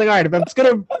part of me was like, all right,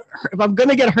 if I'm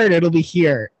gonna get hurt, it'll be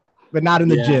here, but not in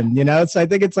the gym, you know? So I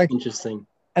think it's like interesting.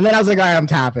 And then I was like, all right, I'm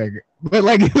tapping. But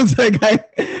like it was like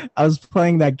I was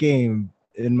playing that game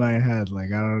in my head, like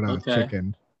I don't know,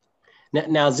 chicken.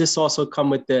 Now does this also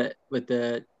come with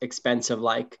the expense of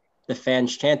like the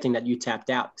fans chanting that you tapped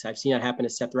out? Because I've seen that happen to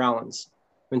Seth Rollins.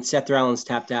 When Seth Rollins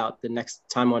tapped out, the next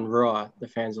time on Raw, the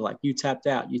fans were like, "You tapped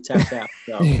out, you tapped out."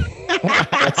 So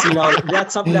that's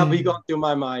that's something that will be going through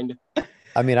my mind.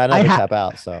 I mean, I never tap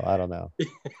out, so I don't know.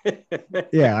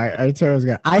 Yeah, I totally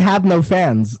got. I have no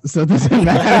fans, so it doesn't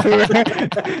matter.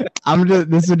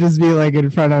 This would just be like in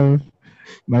front of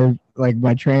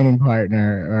my training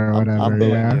partner or whatever. I'm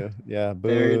booing you. Yeah,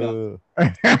 boo.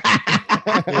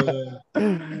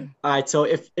 All right, so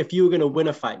if you were gonna win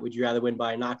a fight, would you rather win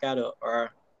by a knockout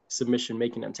or submission,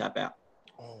 making them tap out?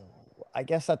 I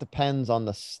guess that depends on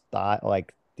the style,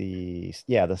 like the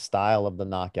style of the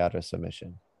knockout or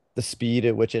submission, the speed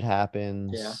at which it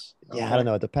happens. I don't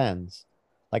know. It depends.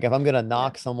 Like if I'm gonna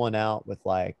knock someone out with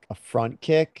like a front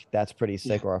kick, that's pretty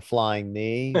sick, or a flying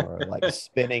knee, or like a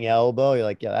spinning elbow, you're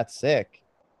like, yeah, that's sick,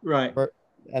 right?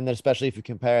 And then especially if you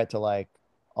compare it to like,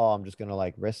 oh, I'm just gonna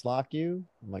like wrist lock you.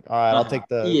 I'm like, all right, I'll take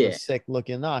the sick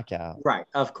looking knockout. Right,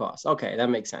 of course. Okay, that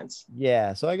makes sense.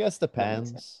 Yeah, so I guess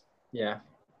depends. Yeah.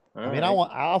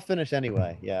 I'll finish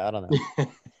anyway. Yeah, I don't know.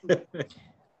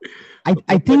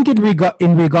 I think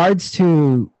in regards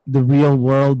to the real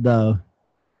world though,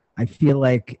 I feel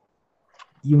like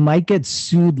you might get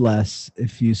sued less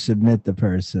if you submit the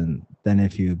person than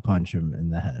if you punch them in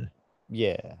the head.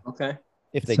 Yeah. Okay.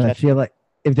 If they I feel like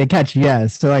if they catch,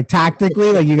 yes. So like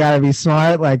tactically, like you gotta be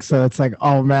smart. Like, so it's like,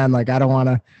 oh man, like I don't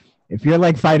wanna, if you're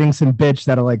like fighting some bitch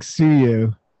that'll like sue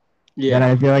you, then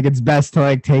I feel like it's best to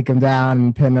like take them down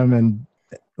and pin them and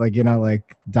like, you know,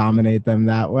 like dominate them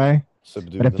that way.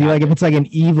 Subdue But I them. feel like if it's like an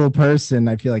evil person,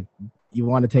 I feel like you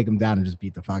want to take them down and just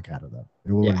beat the fuck out of them.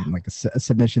 It wouldn't, like a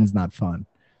submission's not fun.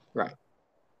 Right.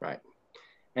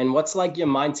 And what's like your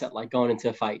mindset like going into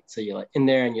a fight? So you're like in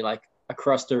there and you're like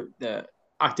across the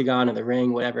octagon or the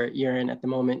ring, whatever you're in at the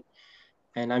moment.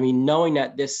 And I mean, knowing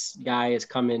that this guy is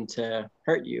coming to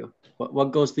hurt you,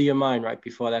 what goes through your mind right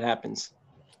before that happens?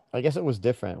 I guess it was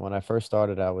different. When I first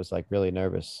started, I was like really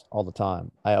nervous all the time.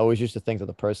 I always used to think that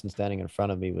the person standing in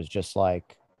front of me was just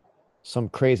like some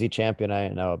crazy champion I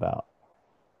didn't know about.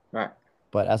 Right.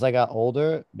 But as I got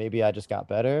older, maybe I just got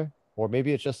better. Or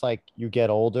maybe it's just like you get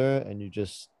older and you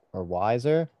just are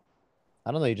wiser.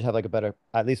 I don't know. You just have like a better,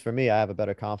 at least for me, I have a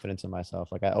better confidence in myself.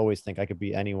 Like I always think I could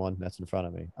beat anyone that's in front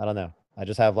of me. I don't know. I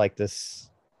just have like this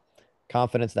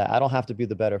confidence that I don't have to be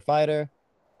the better fighter.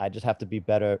 I just have to be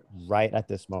better right at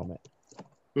this moment.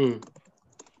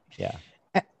 Yeah.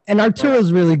 And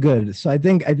Arturo's really good. So I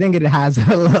think it has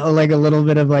like a little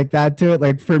bit of like that to it.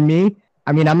 Like for me,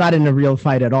 I mean, I'm not in a real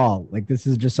fight at all. Like this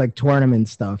is just like tournament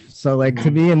stuff. So like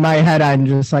to me in my head, I'm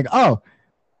just like, oh,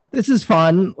 this is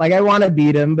fun. Like I want to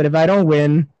beat him, but if I don't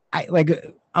win,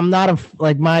 I'm not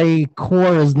like my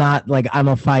core is not like I'm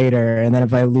a fighter. And then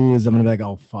if I lose, I'm gonna be like,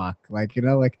 oh fuck. Like, you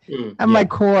know, like at my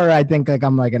core, I think like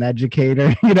I'm like an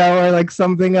educator, you know, or like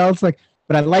something else. Like,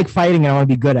 but I like fighting and I want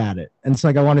to be good at it. And so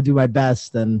like I want to do my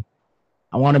best and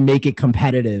I want to make it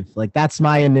competitive. Like that's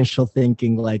my initial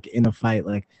thinking, like in a fight,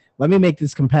 like let me make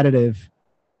this competitive.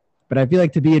 But I feel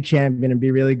like to be a champion and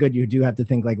be really good, you do have to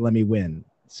think like, let me win.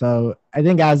 So I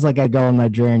think as like I go on my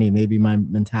journey, maybe my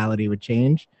mentality would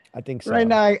change. I think so. Right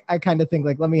now, I kind of think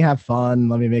like, let me have fun.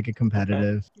 Let me make it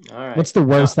competitive. All right. What's the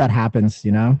worst that happens,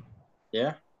 you know?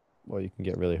 Yeah. Well, you can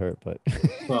get really hurt, but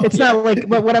It's not like,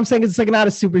 but what I'm saying is it's like not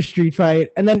a super street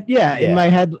fight. And then, in my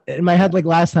head, like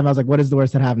last time I was like, what is the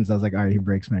worst that happens? I was like, all right, he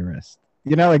breaks my wrist.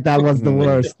 You know, like that was the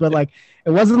worst, but like,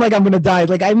 it wasn't like I'm going to die.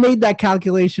 Like I made that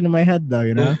calculation in my head though,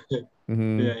 you know?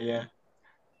 Yeah.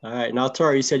 All right. Now,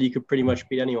 Toro, you said you could pretty much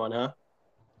beat anyone, huh?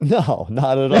 No,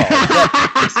 not at all.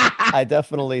 I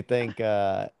definitely think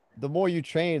the more you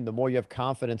train, the more you have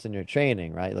confidence in your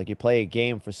training, right? Like you play a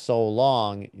game for so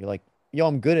long, you're like, yo,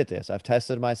 I'm good at this. I've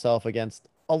tested myself against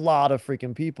a lot of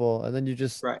freaking people. And then you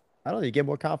just, I don't know, you get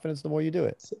more confidence the more you do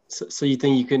it. So you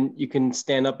think you can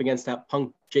stand up against that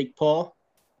punk Jake Paul?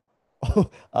 Come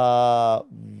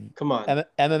on.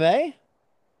 MMA?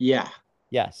 Yeah.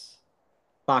 Yes.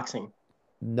 Boxing?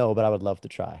 No, but I would love to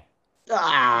try.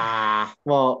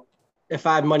 Well, if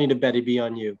I had money to bet, it'd be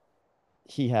on you.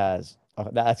 He has.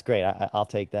 That's great. I'll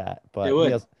take that. But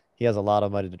he has a lot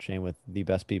of money to train with the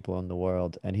best people in the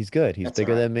world, and he's good. He's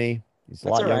bigger than me. He's a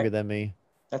lot younger than me.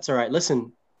 That's all right.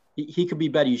 Listen, he could be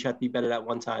better. You just have to be better that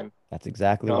one time. That's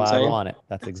exactly why I want it.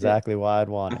 That's exactly why I'd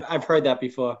want it. I've heard that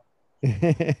before.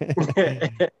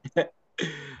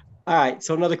 All right.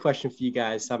 So another question for you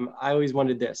guys. I always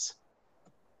wondered this.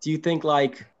 Do you think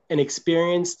like an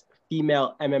experienced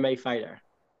female MMA fighter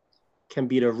can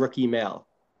beat a rookie male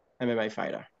MMA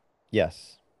fighter?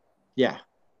 Yes. Yeah.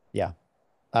 Yeah.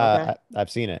 Okay.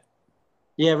 I've seen it.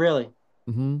 Yeah, really?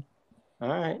 Mm-hmm. All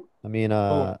right. I mean,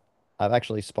 cool. I've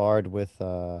actually sparred with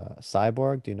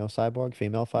Cyborg. Do you know Cyborg,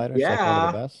 female fighter? Yeah. It's like one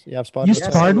of the best. Yeah, I've sparred You with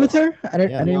her. sparred with her? I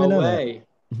didn't even know way.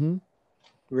 that. Mm-hmm.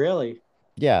 Really?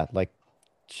 Yeah, like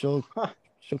she'll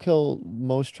kill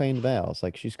most trained males.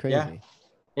 Like she's crazy. Yeah.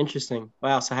 Interesting.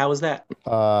 Wow. So how was that?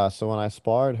 So when I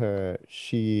sparred her,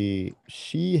 she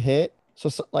hit.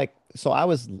 So I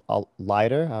was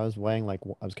lighter. I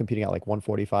was competing at like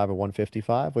 145 or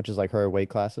 155, which is like her weight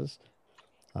classes.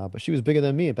 But she was bigger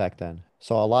than me back then.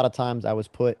 So a lot of times I was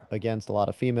put against a lot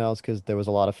of females because there was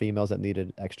a lot of females that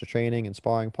needed extra training and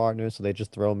sparring partners. So they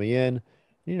just throw me in,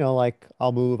 you know, like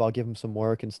I'll move, I'll give them some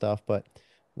work and stuff. But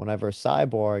whenever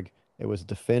Cyborg, it was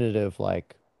definitive,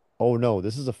 like, oh no,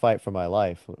 this is a fight for my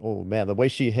life. Oh man, the way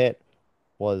she hit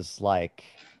was like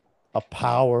a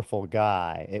powerful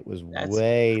guy. It was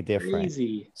way different.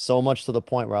 Crazy. So much to the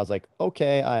point where I was like,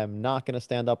 okay, I am not going to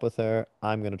stand up with her.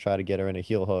 I'm going to try to get her in a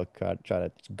heel hook, try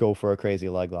to go for a crazy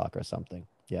leg lock or something.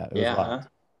 Yeah. It was wild.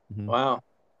 Mm-hmm. Wow.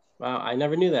 I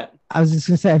never knew that. I was just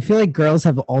going to say, I feel like girls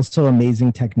have also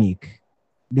amazing technique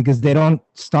because they don't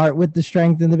start with the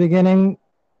strength in the beginning.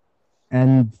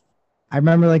 And I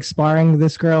remember like sparring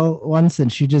this girl once and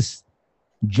she just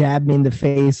jabbed me in the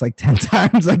face like 10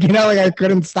 times. Like, you know, like I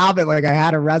couldn't stop it. Like I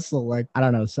had to wrestle. Like, I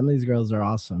don't know. Some of these girls are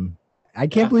awesome. I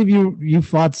can't believe you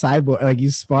fought Cyborg. Like you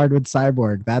sparred with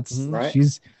Cyborg. That's right.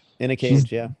 She's in a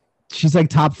cage. She's like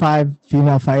top 5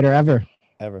 female fighter ever.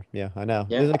 Yeah, I know.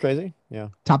 Yeah. Isn't it crazy? Yeah.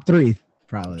 Top 3.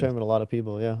 probably. Trained with a lot of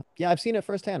people. Yeah. Yeah. I've seen it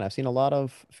firsthand. I've seen a lot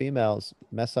of females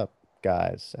mess up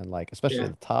guys, and like, especially Yeah.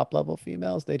 the top level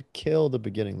females, they'd kill the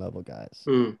beginning level guys.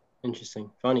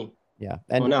 Interesting. Funny. Yeah.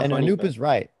 Well, And not funny, Anoop but- is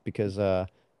right, because a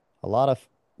lot of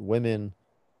women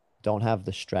don't have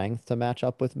the strength to match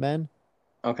up with men.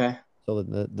 Okay. So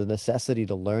the necessity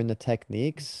to learn the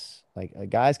techniques, like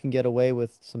guys can get away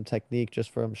with some technique just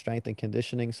from strength and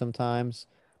conditioning sometimes,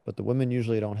 but the women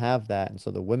usually don't have that. And so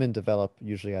the women develop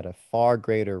usually at a far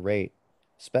greater rate,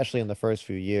 especially in the first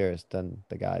few years, than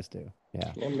the guys do.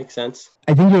 Yeah. Yeah, makes sense.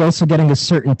 I think you're also getting a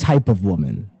certain type of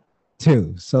woman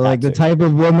too. So like the too. type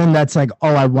of woman that's like,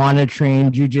 oh, I want to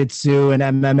train jujitsu and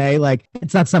MMA. Like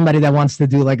it's not somebody that wants to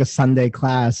do like a Sunday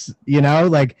class, you know,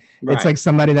 like it's Right. like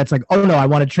somebody that's like, oh no, I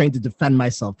want to train to defend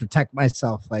myself, protect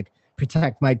myself, like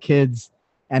protect my kids.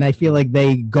 And I feel like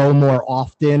they go more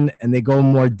often and they go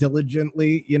more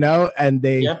diligently, you know, and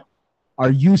they Yeah.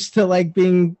 are used to like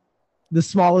being the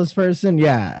smallest person.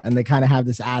 Yeah. And they kind of have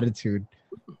this attitude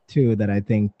too that I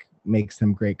think makes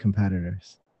them great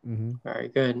competitors. Mm-hmm. Very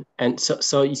good. And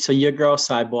so your girl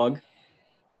Cyborg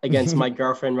against my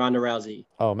girlfriend Ronda Rousey.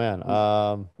 Oh man.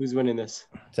 Who's winning this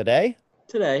Today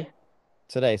today?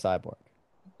 Cyborg.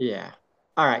 Yeah.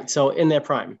 All right. So in their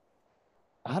prime.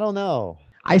 I don't know.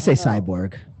 I say don't know.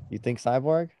 Cyborg. You think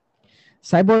Cyborg?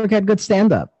 Cyborg had good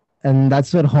stand up, and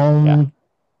that's what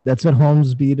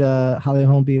Holmes beat Holly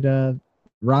Holm beat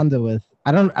Ronda with.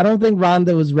 I don't think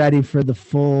Ronda was ready for the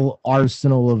full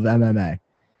arsenal of MMA.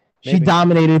 She Maybe.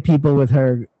 dominated people with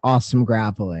her awesome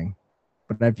grappling,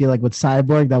 but I feel like with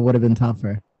Cyborg that would have been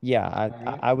tougher. Yeah,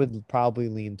 Alright. I would probably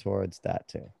lean towards that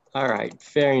too. All right.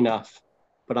 Fair enough.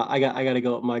 But I got to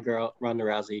go with my girl Ronda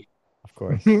Rousey. Of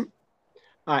course. All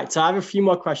right. So I have a few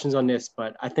more questions on this,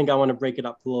 but I think I want to break it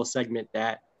up to a little segment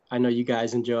that I know you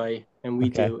guys enjoy and we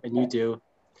Okay. do and you do.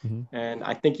 Mhm. And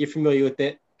I think you're familiar with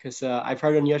it because I've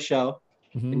heard on your show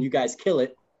Mhm. and you guys kill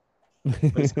it.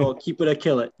 But it's called Keep It or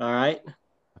Kill It. All right.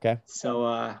 Okay.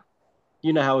 So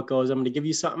you know how it goes. I'm going to give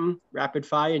you something rapid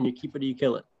fire and you keep it or you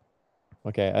kill it.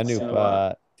 Okay, Anoop,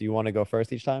 So, do you want to go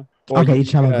first each time? Or Okay, you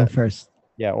each time I'll gonna- go first.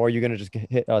 Yeah, or you're gonna just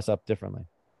hit us up differently.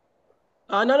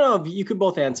 No. You could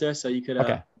both answer. So you could.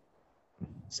 Okay.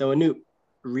 So Anoop,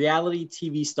 reality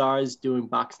TV stars doing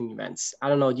boxing events. I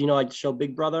don't know. Do you know like the show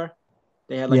Big Brother?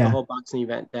 They had like a Yeah. whole boxing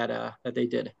event that they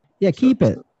did. Yeah, keep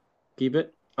it. Keep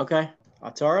it. Okay.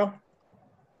 Arturo?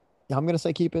 Yeah, I'm gonna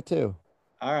say keep it too.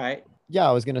 All right. Yeah,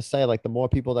 I was gonna say like the more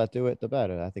people that do it, the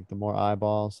better. I think the more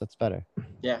eyeballs, that's better.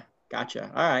 Yeah.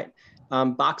 Gotcha. All right.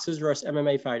 Boxers versus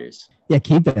MMA fighters. Yeah,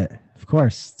 keep it. Of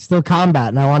course, still combat,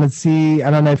 and I want to see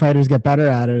MMA fighters get better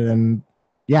at it. And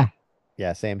yeah,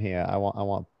 Yeah, same here. I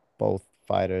want both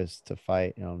fighters to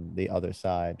fight on the other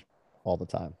side all the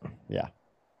time. Yeah.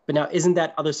 But now, isn't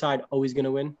that other side always going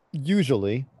to win?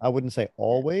 Usually, I wouldn't say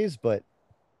always, but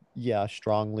yeah,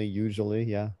 strongly usually,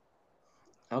 yeah.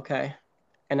 Okay.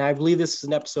 And I believe this is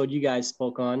an episode you guys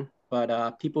spoke on,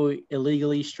 but people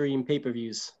illegally stream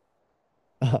pay-per-views.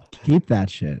 keep that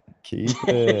shit. Keep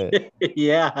it.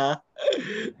 Yeah.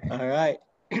 All right.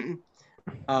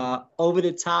 Over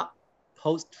the top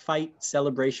post-fight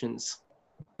celebrations.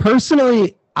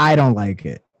 Personally, I don't like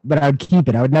it, but I would keep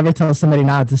it. I would never tell somebody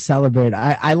not to celebrate.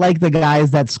 I like the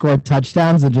guys that score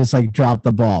touchdowns and just like drop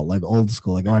the ball, like old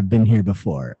school, like, oh, I've been here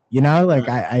before. You know, like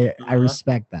I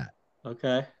respect that.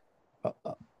 Okay.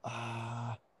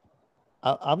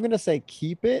 I'm gonna say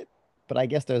keep it, but I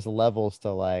guess there's levels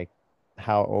to like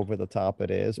how over the top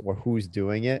it is or who's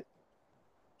doing it.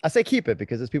 I say keep it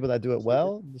because there's people that do it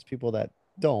well, there's people that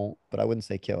don't, but I wouldn't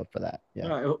say kill it for that. Yeah,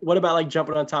 All right. What about like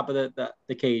jumping on top of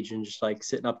the cage and just like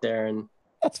sitting up there and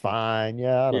that's fine.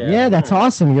 Yeah, I don't Yeah. know. Yeah, that's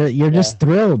awesome. You're just Yeah.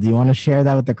 thrilled. You want to share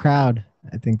that with the crowd.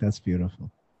 I think that's beautiful.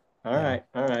 all Yeah.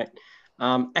 right.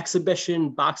 Exhibition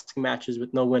boxing matches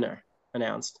with no winner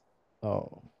announced.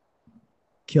 Oh,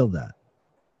 Kill that.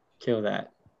 Kill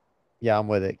that. yeah, I'm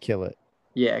with it. Kill it.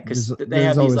 Yeah, because There's, they there's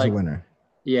have these always like a winner.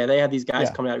 they have these guys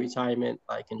Yeah. coming out of retirement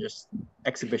like and just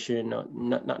exhibition,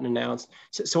 nothing announced.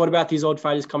 So what about these old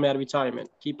fighters coming out of retirement?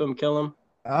 Keep them, kill them.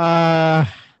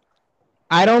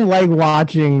 I don't like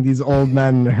watching these old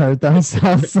men hurt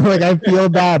themselves. So, like, I feel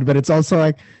bad, but it's also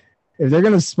like if they're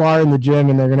gonna spar in the gym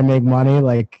and they're gonna make money,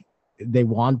 like they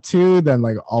want to, then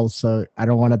like also I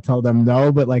don't want to tell them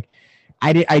no. But like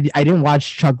I didn't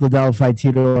watch Chuck Liddell fight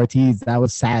Tito Ortiz. That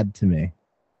was sad to me.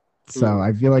 So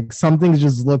I feel like some things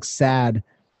just look sad,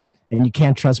 and you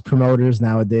can't trust promoters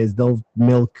nowadays. They'll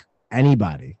milk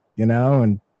anybody, you know,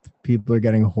 and people are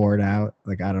getting whored out.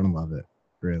 Like I don't love it,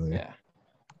 really. Yeah,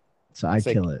 So I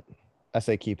Say- kill it. I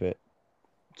say keep it.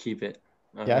 keep it.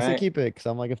 All Yeah, I say right. keep it because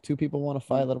I'm like, if two people want to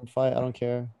fight, let them fight. I don't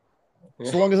care.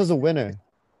 So long as there's a winner.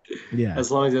 Yeah.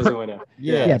 As long as there's a winner.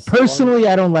 Yeah. Yeah. so long- Personally,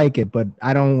 I don't like it, but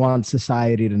I don't want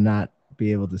society to not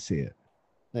be able to see it.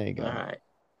 There you go. All right.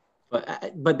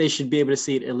 But they should be able to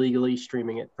see it illegally,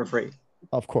 streaming it for free.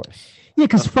 Of course. Yeah,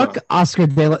 because Of fuck course. Oscar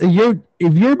De La.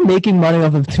 If you're making money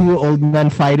off of two old men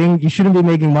fighting, you shouldn't be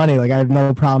making money. Like I have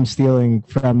no problem stealing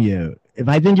from you. If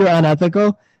I think you're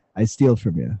unethical, I steal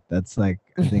from you. That's like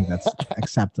I think that's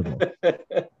acceptable.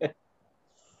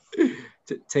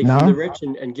 Take No? from the rich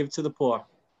and give to the poor.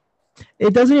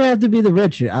 It doesn't even have to be the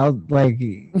rich. I'll like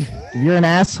if you're an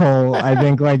asshole. I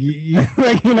think like you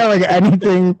like like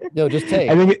anything. Yo, just take.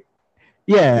 I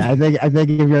think I think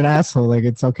if you're an asshole, like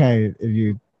it's okay if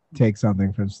you take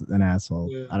something from an asshole.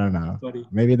 Yeah. I don't know. Funny.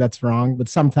 Maybe that's wrong, but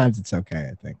sometimes it's okay.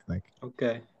 I think like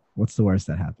Okay. what's the worst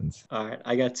that happens? All right.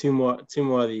 I got two more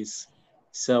of these.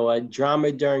 So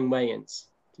drama during weigh-ins.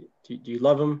 Do you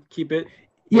love them? Keep it.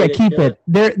 Yeah, Hate it, keep kill it.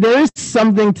 There is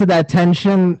something to that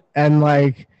tension and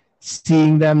like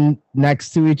seeing them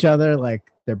next to each other, like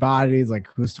their bodies, like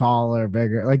who's taller,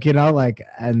 bigger, like like,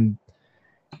 and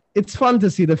it's fun to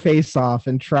see the face off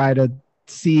and try to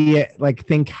see it, like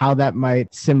think how that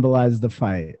might symbolize the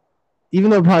fight. Even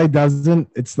though it probably doesn't,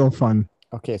 it's still fun.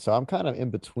 Okay, so I'm kind of in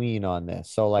between on this.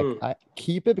 So like I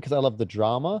keep it because I love the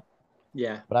drama,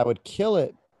 Yeah. but I would kill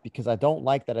it because I don't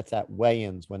like that it's at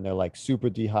weigh-ins when they're like super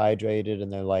dehydrated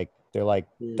and they're like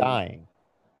dying.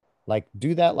 Like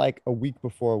do that like a week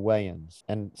before weigh-ins,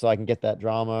 and so I can get that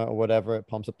drama or whatever. It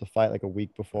pumps up the fight like a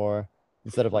week before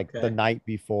instead of like the night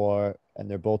before, and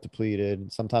they're both depleted.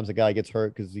 And sometimes a guy gets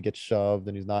hurt because he gets shoved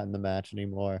and he's not in the match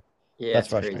anymore. Yeah. That's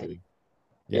it's crazy.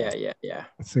 frustrating. Yeah.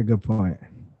 That's a good point.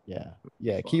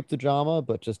 Yeah. Keep the drama,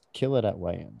 but just kill it at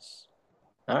weigh-ins.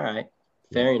 All right.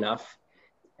 Fair enough.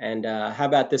 And how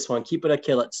about this one? Keep it or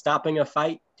kill it. Stopping a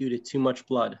fight due to too much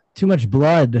blood. Too much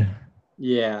blood.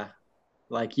 Yeah.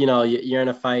 Like, you're in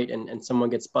a fight and someone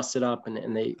gets busted up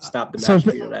and they stop the So match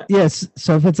if, due to that. yes,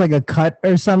 so if it's like a cut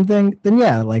or something, then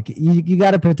yeah, like you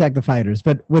got to protect the fighters.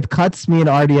 But with cuts, me and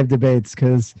Artie have debates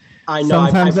because I know.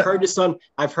 I've sometimes heard this on.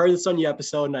 I've heard this on your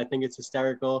episode, and I think it's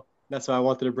hysterical. That's why I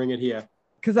wanted to bring it here.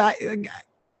 because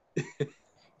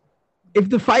if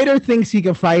the fighter thinks he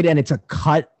can fight and it's a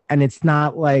cut and it's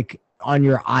not like on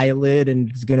your eyelid and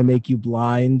it's gonna make you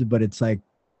blind, but it's like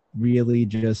really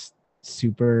just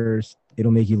super.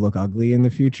 It'll make you look ugly in the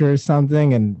future or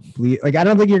something and bleed. Like I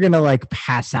don't think you're gonna like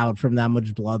pass out from that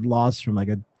much blood loss from like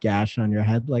a gash on your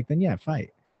head. Like then yeah,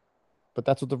 fight. But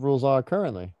that's what the rules are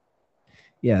currently.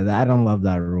 Yeah, I don't love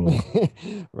that rule.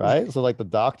 Right? So like the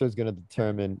doctor's going to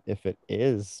determine if it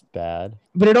is bad.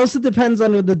 But it also depends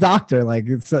on the doctor. Like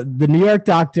it's the New York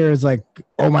doctor is like,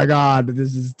 oh my God,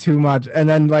 this is too much. And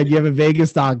then like you have a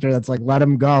Vegas doctor that's like, let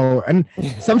him go. And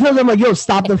sometimes I'm like, yo,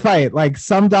 stop the fight. Like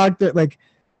some doctor, like,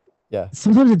 yeah,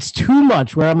 sometimes it's too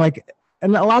much where I'm like,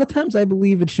 and a lot of times I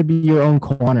believe it should be your own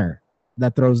corner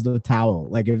that throws the towel.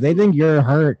 Like if they think you're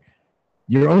hurt,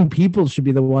 your own people should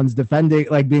be the ones defending,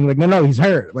 like being like, no, he's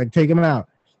hurt. Like take him out.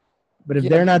 But if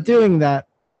they're not doing that,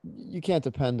 you can't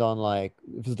depend on like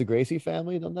if it's the Gracie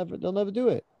family, they'll never do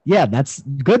it. yeah, that's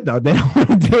good though. They don't want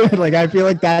to do it. Like I feel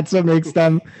like that's what makes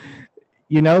them,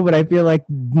 but I feel like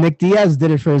Nick Diaz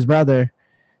did it for his brother.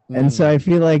 And so I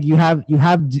feel like you have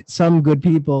some good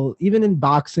people, even in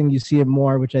boxing, you see it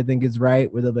more, which I think is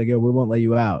right, where they're like, "Yo, we won't let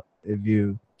you out if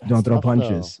you don't throw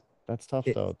punches." That's tough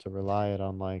though to rely it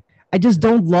on like. I just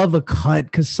don't love a cut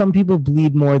because some people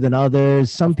bleed more than others.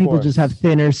 Some people just have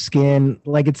thinner skin.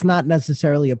 Like it's not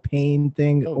necessarily a pain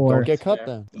thing, or don't get cut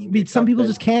then. But some people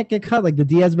just can't get cut. Like the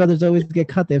Diaz brothers always get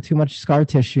cut. They have too much scar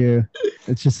tissue.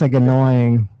 It's just like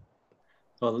annoying.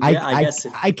 Well, yeah, I guess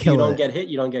if you kill don't it. get hit,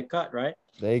 you don't get cut, right?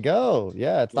 There you go.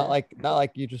 Yeah, it's not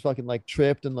like you just fucking like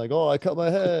tripped and like, oh, I cut my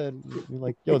head. You're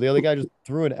like, yo, the other guy just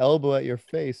threw an elbow at your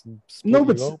face and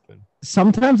split you open.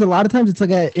 Sometimes, a lot of times, it's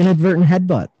like an inadvertent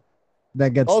headbutt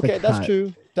that gets. Okay, the cut. that's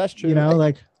true. That's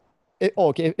true.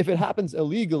 Okay, if it happens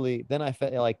illegally, then I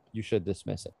feel like you should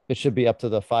dismiss it. It should be up to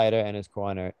the fighter and his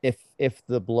corner if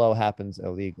the blow happens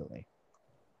illegally.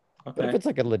 Okay. But if it's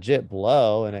like a legit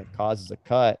blow and it causes a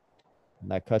cut,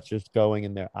 and that cut's just going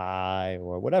in their eye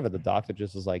or whatever, the doctor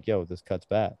just is like, yo, this cut's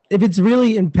bad. If it's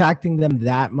really impacting them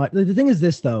that much, the thing is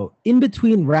this though, in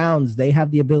between rounds, they have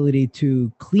the ability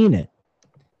to clean it.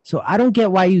 So I don't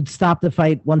get why you'd stop the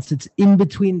fight once it's in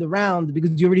between the rounds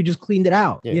because you already just cleaned it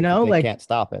out. Yeah, they can't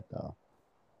stop it though.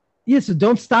 Yeah, so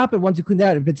don't stop it once you clean it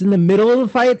out. If it's in the middle of the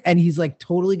fight and he's like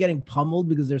totally getting pummeled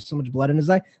because there's so much blood in his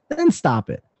eye, then stop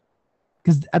it.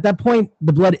 Because at that point,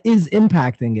 the blood is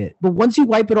impacting it. But once you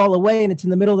wipe it all away and it's in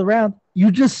the middle of the round,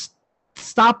 you just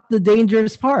stop the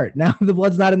dangerous part. Now the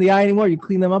blood's not in the eye anymore. You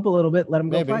clean them up a little bit, let them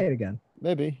go fight again.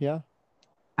 Maybe, yeah.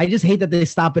 I just hate that they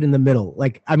stop it in the middle.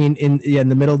 Like, I mean, in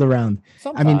the middle of the round.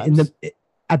 Sometimes. I mean,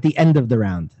 at the end of the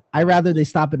round. I rather they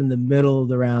stop it in the middle of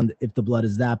the round if the blood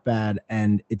is that bad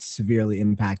and it's severely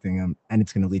impacting him and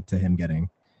it's going to lead to him getting.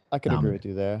 I could agree with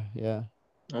you there. Yeah.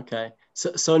 Okay.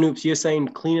 So Noops, you're saying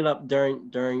clean it up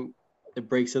during the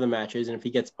breaks of the matches, and if he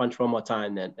gets punched one more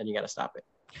time, then you got to stop it.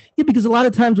 Yeah, because a lot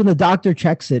of times when the doctor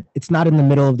checks it, it's not in the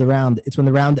middle of the round. It's when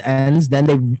the round ends, then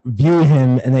they view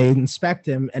him and they inspect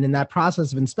him. And in that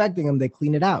process of inspecting him, they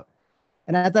clean it out.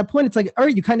 And at that point, it's like, all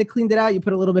right, you kind of cleaned it out. You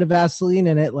put a little bit of Vaseline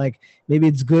in it. Like maybe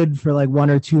it's good for like 1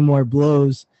 or 2 more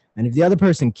blows. And if the other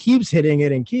person keeps hitting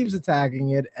it and keeps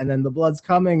attacking it, and then the blood's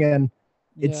coming and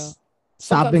it's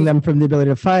stopping them from the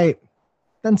ability to fight,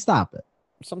 then stop it.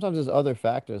 Sometimes there's other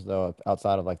factors though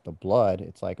outside of like the blood.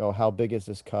 It's like, oh, how big is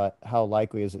this cut? How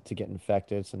likely is it to get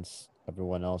infected since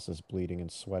everyone else is bleeding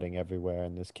and sweating everywhere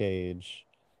in this cage?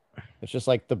 It's just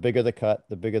like the bigger the cut,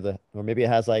 the bigger or maybe it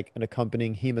has like an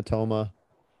accompanying hematoma.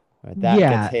 Right? That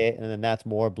gets hit and then that's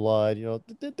more blood. You know,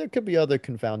 there could be other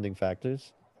confounding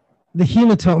factors. The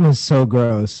hematoma is so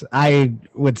gross. I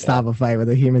would stop a fight with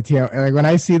a hematoma. Like when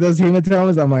I see those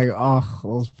hematomas, I'm like, oh,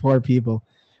 those poor people.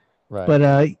 Right.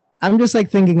 But I'm just like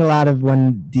thinking a lot of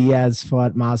when Diaz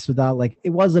fought Masvidal. Like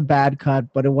it was a bad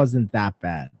cut, but it wasn't that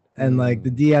bad. And like the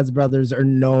Diaz brothers are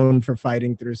known for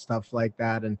fighting through stuff like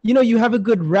that. And you know, you have a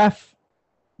good ref.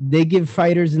 They give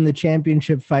fighters in the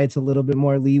championship fights a little bit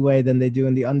more leeway than they do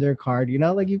in the undercard. You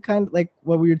know, like you kind of like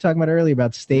what we were talking about earlier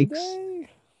about stakes.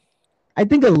 I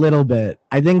think a little bit.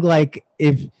 I think like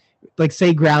if like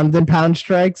say ground and pound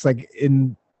strikes, like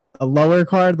in a lower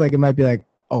card, like it might be like,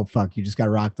 oh, fuck, you just got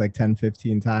rocked like 10,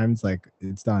 15 times. Like,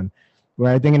 it's done.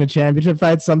 Where I think in a championship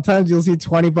fight, sometimes you'll see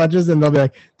 20 punches and they'll be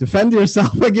like, defend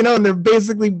yourself. Like, you know, and they're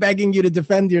basically begging you to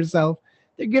defend yourself.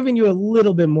 They're giving you a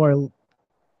little bit more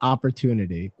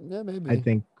opportunity, maybe. I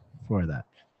think, for that.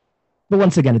 But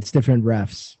once again, it's different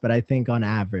refs. But I think on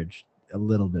average, a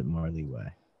little bit more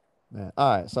leeway. Man. All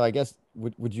right. So I guess,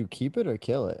 would you keep it or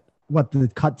kill it? What, the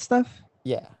cut stuff?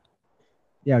 Yeah.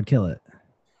 Yeah, I'd kill it.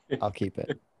 I'll keep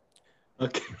it.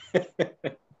 Okay.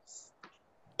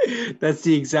 That's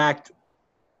the exact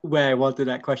way I wanted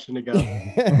that question to go.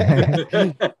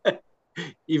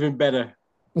 Even better.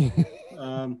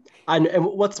 And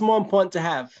what's more important to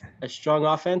have, a strong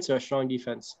offense or a strong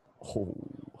defense?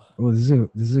 Well, this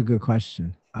is a good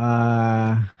question.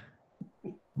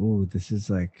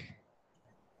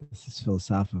 This is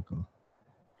philosophical.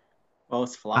 Well,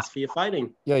 it's philosophy of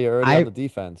fighting. Yeah, you're already on the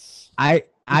defense. I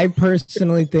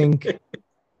personally think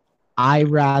I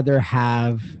rather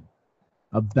have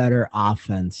a better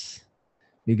offense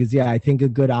because, I think a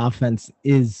good offense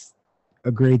is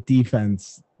a great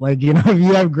defense. Like, you know, if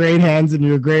you have great hands and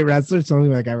you're a great wrestler,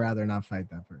 something like I'd rather not fight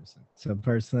that person. So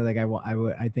personally, like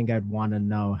I think I'd want to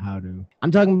know how to.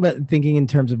 I'm talking about thinking in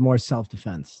terms of more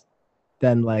self-defense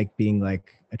than like being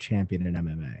like a champion in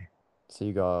MMA. So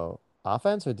you go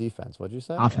offense or defense? What'd you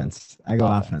say? Offense. I go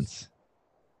offense.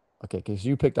 Okay, because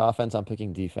you picked offense, I'm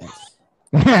picking defense.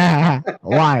 Why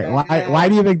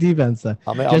do you pick defense?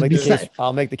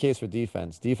 I'll make the case for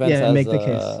defense. Defense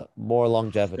has more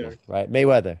longevity, right?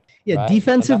 Mayweather. Yeah, right?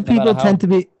 defensive people tend to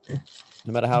be.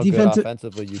 No matter how good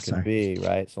offensively you can be,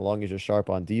 right? So long as you're sharp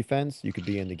on defense, you could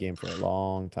be in the game for a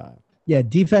long time. Yeah,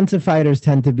 defensive fighters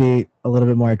tend to be a little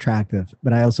bit more attractive,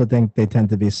 but I also think they tend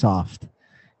to be soft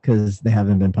because they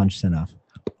haven't been punched enough.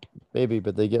 Maybe,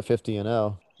 but they get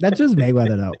 50-0. That's just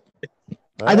Mayweather, though.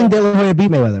 I think De La Hoya beat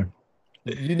Mayweather.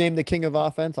 You name the king of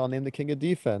offense, I'll name the king of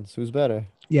defense. Who's better?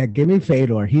 Yeah, give me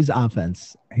Fedor. He's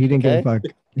offense. He didn't give a fuck.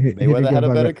 Mayweather had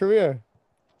a better career.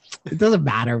 It doesn't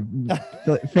matter.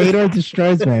 Fedor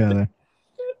destroys Mayweather.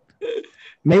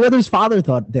 Mayweather's father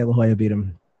thought De La Hoya beat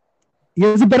him. He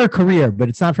has a better career, but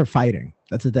it's not for fighting.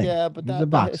 That's the thing. Yeah, but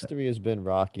that history has been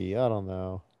rocky. I don't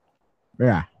know.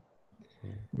 Yeah.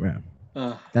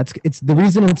 It's the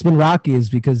reason it's been rocky is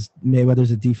because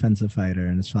Mayweather's a defensive fighter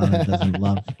and his father doesn't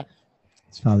love.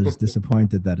 His father's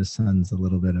disappointed that his son's a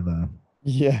little bit of a.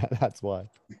 Yeah, that's why.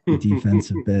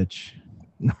 Defensive bitch.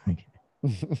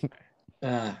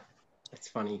 That's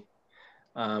funny.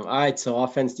 All right, so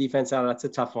offense, defense, that's a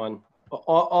tough one.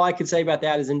 All I could say about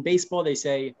that is in baseball they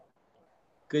say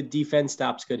good defense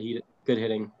stops good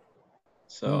hitting.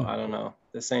 So I don't know.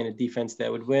 They're saying a defense that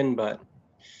would win, but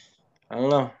I don't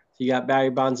know. If you got Barry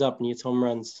Bonds up and he hits home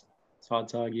runs, it's hard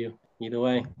to argue either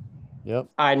way. Yep.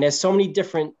 All right, and there's so many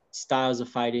different styles of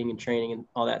fighting and training and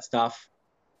all that stuff.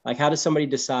 Like, how does somebody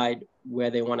decide where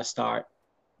they want to start,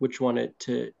 which one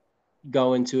to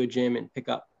go into a gym and pick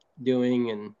up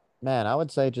doing? And man, I would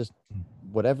say just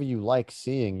whatever you like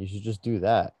seeing, you should just do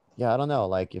that. Yeah, I don't know.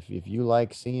 Like if you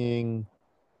like seeing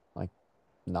like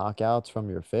knockouts from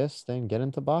your fists, then get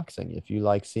into boxing. If you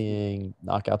like seeing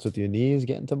knockouts with your knees,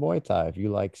 get into Muay Thai. If you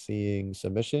like seeing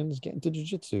submissions, get into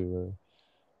Jiu-Jitsu. Or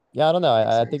yeah, I don't know.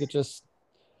 I think it just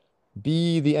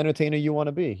be the entertainer you want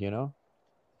to be, you know?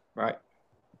 Right.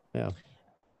 Yeah.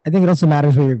 I think it also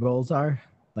matters what your goals are.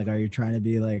 Like, are you trying to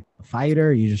be like a fighter?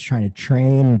 Are you just trying to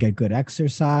train and get good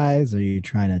exercise? Or are you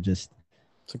trying to just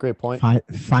It's a great point.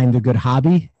 find a good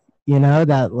hobby, you know,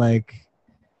 that like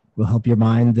will help your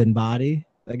mind and body?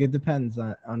 Like, it depends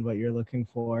on what you're looking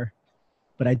for.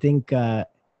 But I think in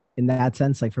that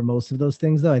sense, like for most of those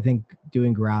things, though, I think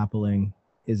doing grappling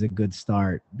is a good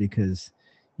start because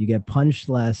you get punched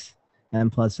less. And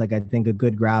plus, like, I think a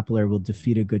good grappler will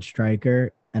defeat a good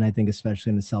striker. And I think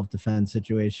especially in a self-defense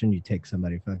situation, you take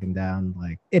somebody fucking down.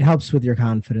 Like, it helps with your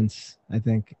confidence, I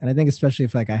think. And I think especially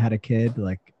if like I had a kid,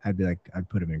 like I'd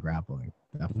put him in grappling,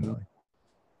 definitely.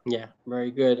 Yeah,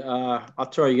 very good.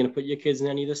 Arturo, are you gonna put your kids in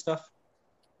any of this stuff?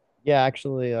 Yeah,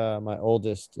 actually, my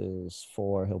oldest is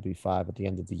 4. He'll be 5 at the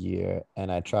end of the year.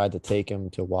 And I tried to take him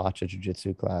to watch a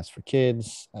jiu-jitsu class for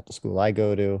kids at the school I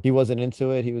go to. He wasn't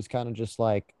into it. He was kind of just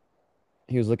like,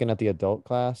 he was looking at the adult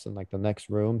class in like the next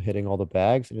room, hitting all the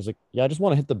bags. And he was like, yeah, I just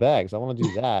want to hit the bags. I want to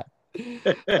do that.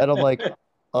 And I'm like,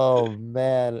 oh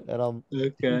man. And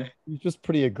Okay. he's just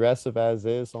pretty aggressive as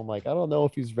is. So I'm like, I don't know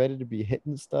if he's ready to be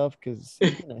hitting stuff because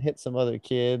he's going to hit some other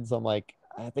kids. I'm like,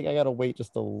 I think I got to wait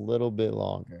just a little bit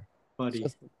longer. Buddy.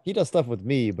 He does stuff with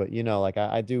me, but you know, like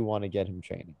I do want to get him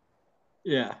training.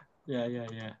 Yeah.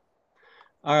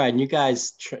 All right, and you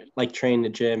guys train in the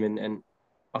gym, and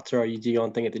Arturo, you do your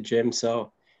own thing at the gym.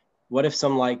 So what if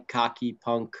some like cocky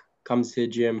punk comes to the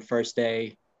gym first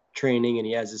day training and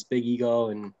he has this big ego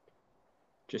and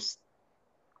just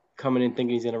coming in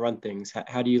thinking he's going to run things?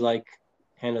 How do you like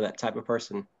handle that type of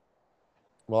person?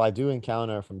 Well, I do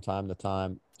encounter from time to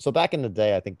time. So back in the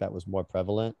day, I think that was more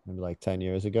prevalent, maybe like 10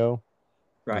 years ago.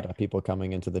 Right. You know, people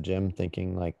coming into the gym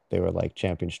thinking like they were like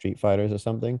champion street fighters or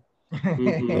something.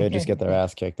 Mhm. They would just get their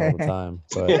ass kicked all the time.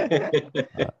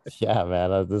 But yeah,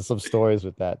 man, there's some stories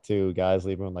with that too. Guys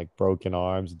leaving with like broken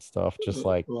arms and stuff, just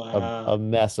like Wow. a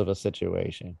mess of a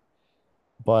situation.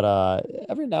 But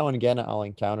every now and again, I'll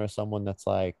encounter someone that's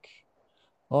like,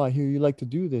 "Oh, I hear you like to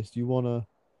do this. Do you wanna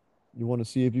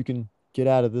see if you can get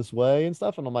out of this way and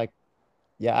stuff?" And I'm like,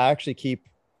 "Yeah, I actually keep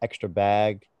extra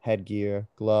bag, headgear,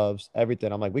 gloves,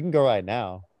 everything." I'm like, "We can go right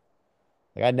now."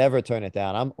 Like I never turn it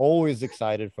down. I'm always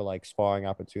excited for like sparring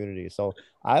opportunities. So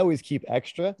I always keep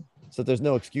extra. So there's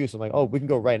no excuse. I'm like, "Oh, we can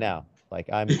go right now." Like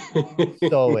I'm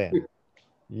so in.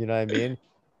 You know what I mean?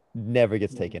 Never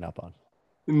gets taken up on.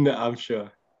 No, I'm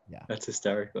sure. Yeah. That's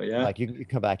hysterical. Yeah. Like you can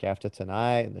come back after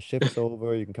tonight and the shift's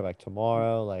over. You can come back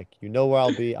tomorrow. Like you know where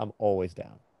I'll be. I'm always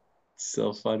down.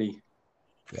 So funny.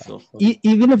 Yeah. So funny.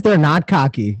 Even if they're not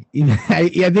cocky, I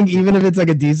think even if it's like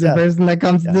a decent person that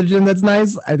comes to the gym that's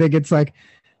nice, I think it's like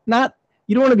not,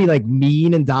 you don't want to be like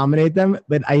mean and dominate them,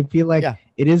 but I feel like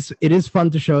it is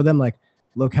fun to show them like,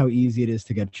 look how easy it is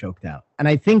to get choked out. And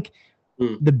I think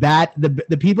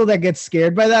the people that get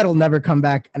scared by that will never come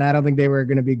back. And I don't think they were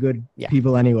going to be good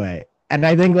people anyway. And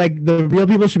I think like the real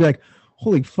people should be like,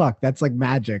 holy fuck, that's like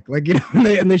magic. Like, you know,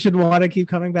 and they should want to keep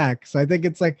coming back. So I think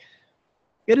it's like,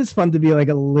 it is fun to be like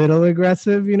a little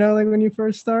aggressive, you know, like when you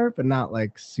first start, but not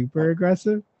like super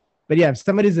aggressive. But yeah, if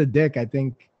somebody's a dick, I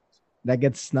think that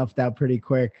gets snuffed out pretty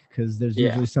quick because there's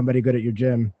usually somebody good at your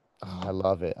gym. Oh, I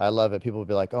love it. I love it. People will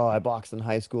be like, "Oh, I boxed in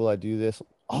high school. I do this."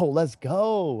 Oh, let's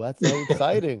go. That's so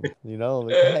exciting. You know,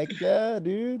 like, heck yeah,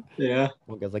 dude. Yeah.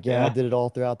 One guy's like, "Yeah, I did it all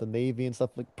throughout the Navy and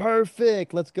stuff." Like,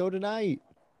 perfect. Let's go tonight.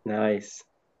 Nice.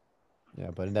 Yeah,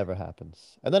 but it never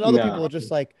happens. And then other people are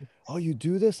just like, "Oh, you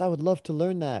do this? I would love to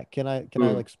learn that. Can I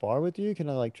like spar with you? Can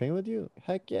I like train with you?"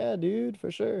 Heck yeah, dude, for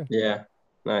sure. Yeah.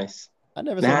 Nice. I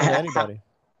never said no to anybody.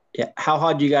 How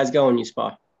hard do you guys go when you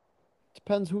spar?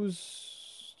 Depends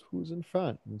who's in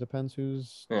front. It depends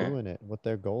who's doing it, what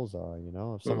their goals are. You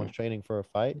know, if someone's training for a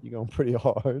fight, you're going pretty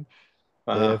hard.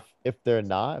 If they're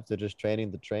not, if they're just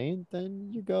training to train,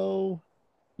 then you go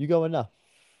enough.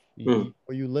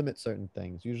 Or you limit certain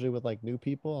things. Usually with like new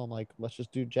people, I'm like, let's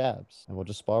just do jabs and we'll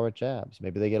just spar with jabs.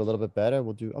 Maybe they get a little bit better.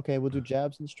 We'll do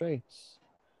jabs and straights.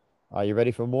 Are you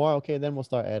ready for more? Okay, then we'll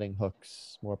start adding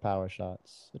hooks, more power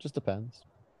shots. It just depends.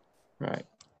 Right.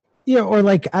 Yeah, or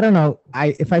like, I don't know.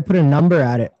 If I put a number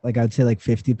at it, like I'd say like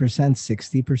 50%,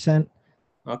 60%.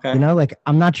 Okay. You know, like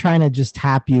I'm not trying to just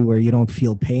tap you where you don't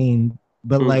feel pain,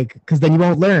 but like, because then you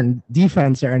won't learn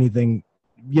defense or anything.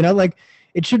 You know, like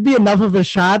it should be enough of a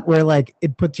shot where like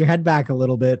it puts your head back a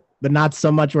little bit, but not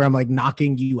so much where I'm like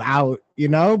knocking you out, you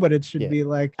know, but it should be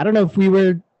like, I don't know, if we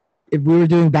were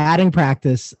doing batting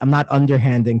practice, I'm not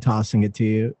underhanding tossing it to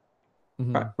you.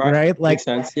 Mhm. Right? Like Makes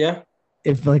sense. Yeah.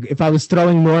 if I was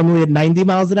throwing normally at 90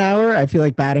 miles an hour, I feel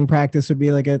like batting practice would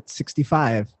be like at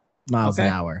 65 miles an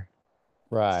Okay. hour.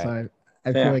 Right. So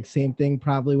I Fair. feel like same thing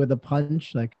probably with a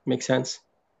punch. Like Makes sense.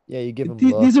 Yeah, you give them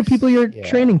these are people you're Yeah.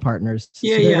 training partners.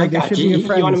 Yeah, So they're yeah, I like, they got should you. be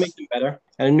your You want to friends. make them better.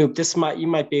 And Anoop, you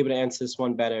might be able to answer this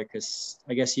one better because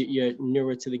I guess you're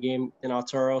newer to the game than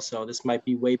Arturo, so this might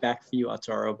be way back for you,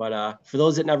 Arturo. But for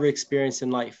those that never experienced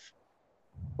in life,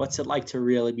 what's it like to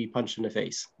really be punched in the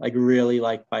face? Like really,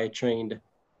 like by a trained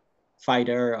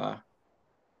fighter?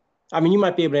 I mean, you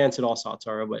might be able to answer it also,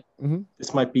 Arturo, but Mhm.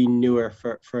 this might be newer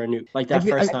for Anoop. Like that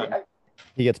first time.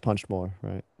 He gets punched more,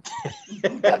 right?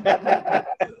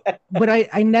 But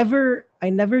I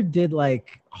never did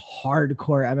like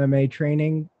hardcore MMA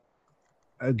training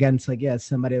against like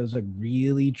somebody that was like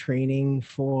really training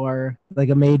for like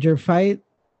a major fight.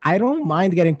 I don't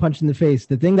mind getting punched in the face.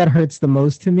 The thing that hurts the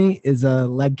most to me is a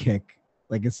leg kick.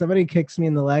 Like if somebody kicks me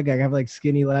in the leg, I have like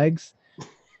skinny legs.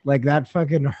 Like that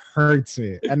fucking hurts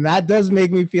me. And that does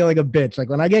make me feel like a bitch. Like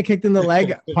when I get kicked in the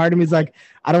leg, part of me is like,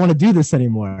 I don't want to do this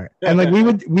anymore. And like we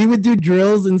would do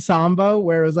drills in Sambo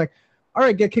where it was like, all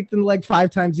right, get kicked in the leg 5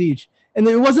 times each. And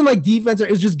it wasn't like defense, it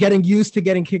was just getting used to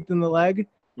getting kicked in the leg.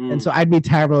 And so I'd be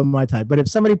terrible in my type. But if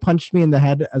somebody punched me in the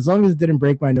head, as long as it didn't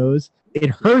break my nose,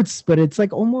 it hurts, but it's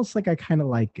like almost like I kind of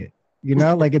like it. You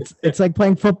know, like it's like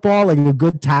playing football, like a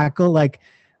good tackle. Like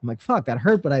I'm like, fuck, that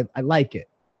hurt, but I like it.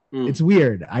 It's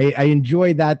weird. I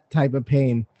enjoy that type of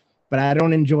pain, but I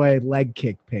don't enjoy leg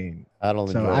kick pain. I don't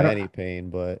enjoy any pain,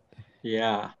 but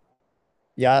Yeah.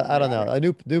 yeah, I don't know.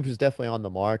 Noob is definitely on the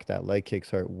mark. That leg kicks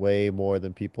hurt way more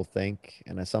than people think,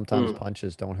 and sometimes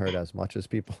punches don't hurt as much as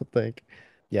people think.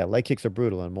 Yeah, leg kicks are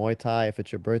brutal. In Muay Thai, if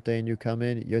it's your birthday and you come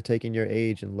in, you're taking your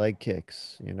age in leg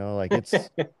kicks. You know, like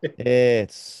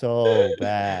it's so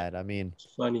bad. I mean,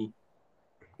 funny.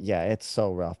 Yeah, it's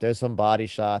so rough. There's some body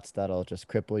shots that'll just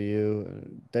cripple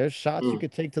you. There's shots you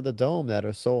could take to the dome that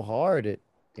are so hard it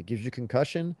gives you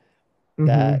concussion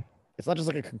that it's not just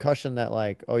like a concussion that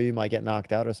like, oh, you might get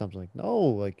knocked out or something. Like, no,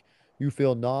 like you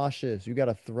feel nauseous, you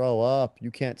gotta throw up, you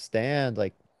can't stand.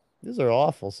 Like these are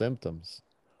awful symptoms.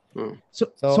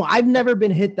 So I've never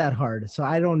been hit that hard. So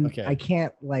I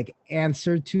can't like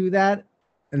answer to that.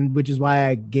 And which is why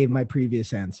I gave my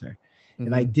previous answer.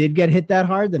 If I did get hit that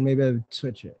hard, then maybe I would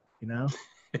switch it, you know?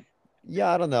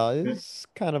 Yeah, I don't know. It's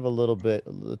kind of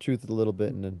the truth a little bit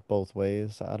in both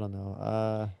ways. I don't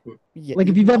know. Yeah, like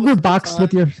if you've ever boxed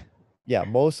with your... Yeah,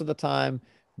 most of the time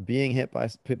being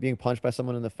punched by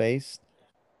someone in the face,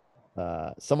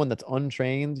 someone that's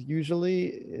untrained, usually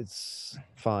it's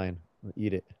fine.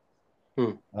 Eat it.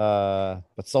 But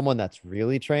someone that's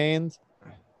really trained,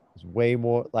 is way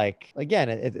more like,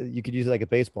 again, you could use it like a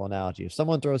baseball analogy. If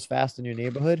someone throws fast in your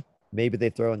neighborhood, maybe they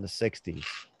throw in the 60s. You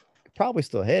could probably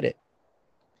still hit it,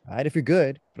 right? If you're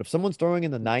good. But if someone's throwing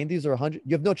in the 90s or 100,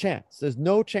 you have no chance. There's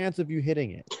no chance of you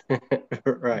hitting it.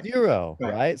 Right. Zero,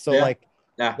 right? So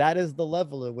that is the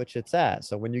level at which it's at.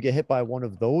 So when you get hit by one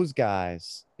of those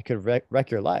guys, it could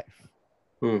wreck your life.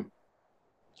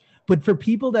 But for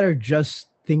people that are just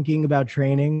thinking about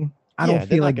training, I don't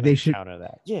feel like they should counter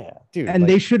that. Yeah, dude. And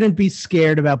they shouldn't be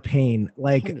scared about pain.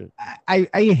 Like I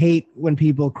hate when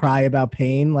people cry about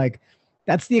pain. Like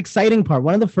that's the exciting part.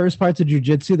 One of the first parts of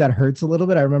jujitsu that hurts a little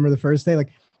bit. I remember the first day,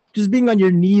 like just being on your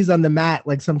knees on the mat.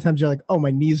 Like sometimes you're like, oh, my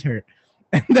knees hurt.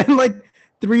 And then like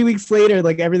 3 weeks later,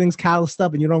 like everything's calloused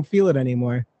up and you don't feel it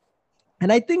anymore.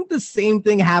 And I think the same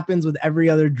thing happens with every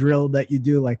other drill that you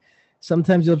do. Like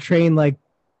sometimes you'll train like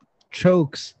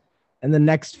chokes and the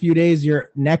next few days your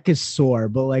neck is sore,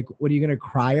 but like, what are you going to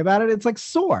cry about it? It's like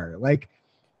sore. Like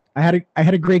I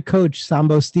had a great coach,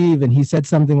 Sambo Steve, and he said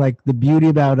something like the beauty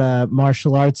about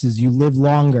martial arts is you live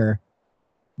longer,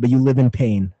 but you live in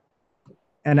pain.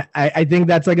 And I think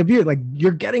that's like a beauty. Like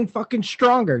you're getting fucking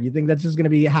stronger. You think that's just going to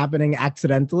be happening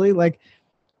accidentally? Like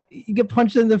you get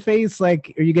punched in the face,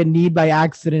 like, or you get kneed by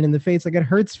accident in the face. Like it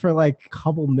hurts for like a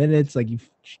couple minutes. Like you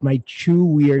might chew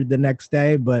weird the next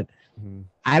day, but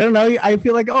I don't know. I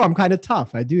feel like, oh, I'm kind of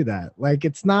tough. I do that. Like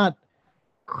it's not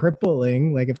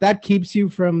crippling. Like if that keeps you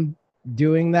from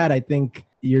doing that, I think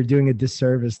you're doing a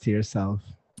disservice to yourself.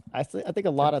 I think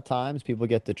a lot of times people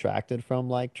get detracted from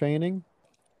like training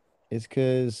is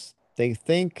because they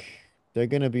think they're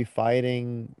going to be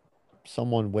fighting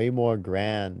someone way more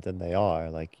grand than they are.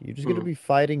 Like you're just going to be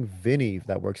fighting Vinny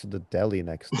that works at the deli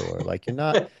next door. Like you're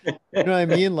not, you know what I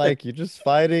mean? Like you're just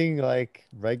fighting like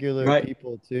regular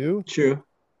people too. True.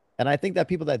 And I think that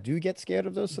people that do get scared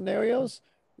of those scenarios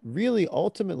really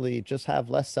ultimately just have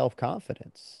less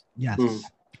self-confidence. Yes.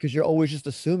 because you're always just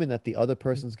assuming that the other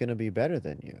person's going to be better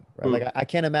than you, right? Like I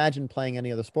can't imagine playing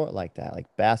any other sport like that, like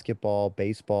basketball,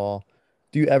 baseball.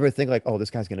 Do you ever think like, oh, this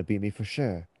guy's going to beat me for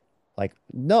sure? Like,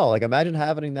 no, like imagine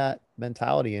having that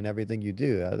mentality in everything you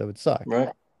do. That would suck. Right.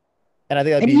 And I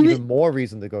think that'd And be even- even more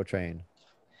reason to go train.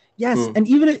 Yes, and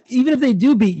even if they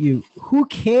do beat you, who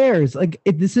cares? Like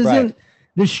this isn't Right.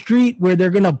 the street where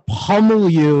they're gonna pummel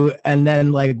you and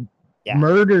then like Yeah.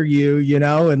 murder you, you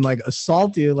know, and like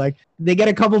assault you. Like they get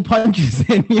a couple punches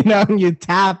in, you know, and you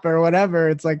tap or whatever.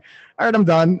 It's like, all right, I'm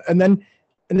done, and then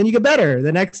you get better.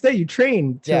 The next day you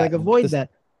train to Yeah, like avoid this- that.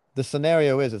 The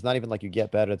scenario is, it's not even like you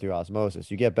get better through osmosis.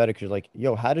 You get better because you're like,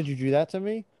 yo, how did you do that to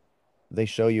me? They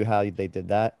show you how they did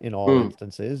that in all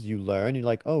instances. You learn, you're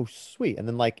like, oh, sweet. And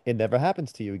then like it never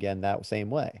happens to you again that same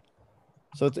way.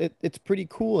 So it's pretty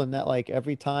cool in that like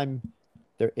every time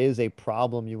there is a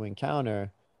problem you encounter,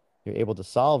 you're able to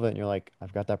solve it and you're like,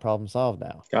 I've got that problem solved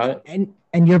now. Got it.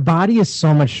 And your body is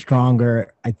so much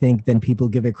stronger, I think, than people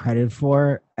give it credit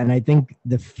for. And I think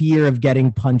the fear of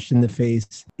getting punched in the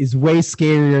face is way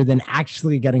scarier than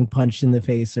actually getting punched in the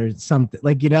face or something.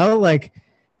 Like, you know, like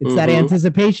it's that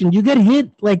anticipation. You get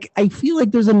hit. Like, I feel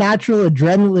like there's a natural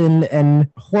adrenaline and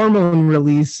hormone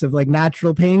release of like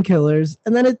natural painkillers.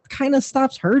 And then it kind of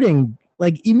stops hurting.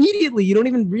 Like immediately, you don't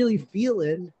even really feel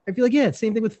it. I feel like, yeah,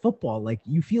 same thing with football. Like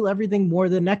you feel everything more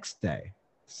the next day.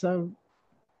 So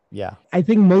Yeah. I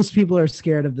think most people are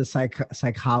scared of the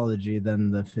psychology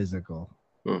than the physical.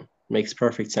 Makes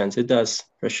perfect sense. It does,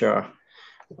 for sure.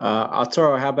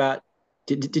 Arturo, how about,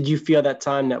 did you feel that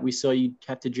time that we saw you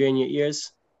have to drain your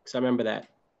ears? Because I remember that.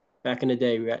 Back in the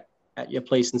day, we were at your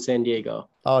place in San Diego.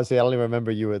 Oh, see, I don't even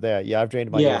remember you were there. Yeah, I've drained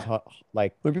my Yeah. ears.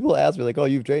 Like when people ask me, like, "Oh,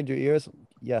 you've drained your ears?"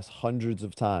 Yes, hundreds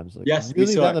of times. Like, Yes, we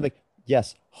really? saw That? it. And I'm like,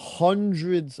 yes,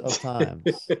 hundreds of times.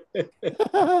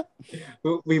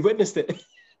 We witnessed it.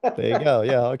 There you go.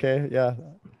 Yeah. Okay. Yeah.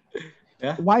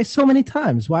 Why so many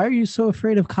times? Why are you so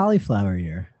afraid of cauliflower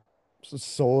ear?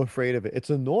 So afraid of it.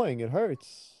 It's annoying. It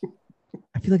hurts.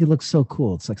 I feel like it looks so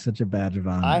cool. It's like such a badge of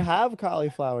honor. I have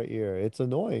cauliflower ear. It's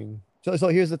annoying. So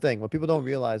here's the thing. What people don't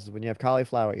realize is when you have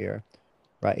cauliflower ear,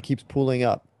 right? It keeps pooling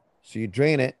up. So you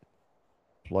drain it,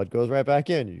 blood goes right back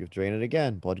in. You drain it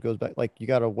again, blood goes back. Like you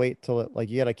gotta wait till it. Like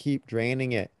you gotta keep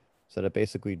draining it so that it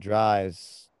basically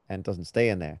dries and doesn't stay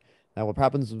in there. Now, what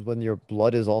happens is when your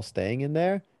blood is all staying in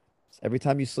there, is every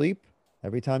time you sleep,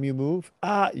 every time you move,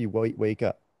 you wake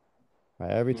up.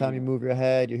 Right? Every time you move your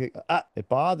head, you hear, it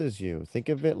bothers you. Think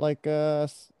of it like, I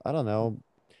don't know,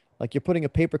 like you're putting a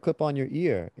paper clip on your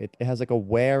ear. It has like a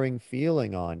wearing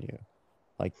feeling on you.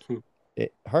 Like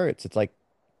it hurts. It's like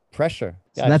pressure.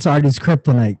 So that's Artie's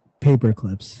kryptonite, paper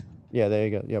clips. Yeah, there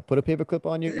you go. Yeah, put a paper clip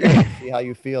on your ear and see how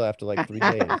you feel after like 3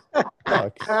 days.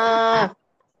 Sucks.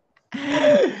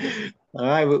 All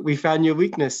right, we found your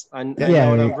weakness. I know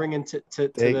what I'm bringing to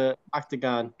the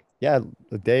octagon. Yeah,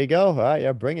 there you go. All right,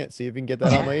 yeah, bring it. See if you can get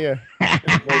that on my ear.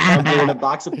 I'm bringing a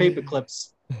box of paper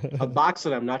clips. A box of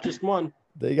them, not just one.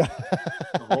 There you go.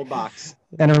 A whole box.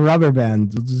 And a rubber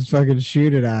band. We'll just fucking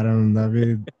shoot it at him. That'd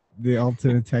be the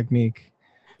ultimate technique.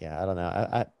 Yeah, I don't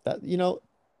know.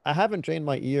 I haven't drained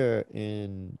my ear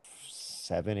in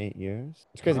 7-8 years.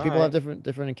 It's crazy. People have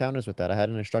different encounters with that. I had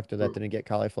an instructor that didn't get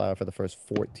cauliflower for the first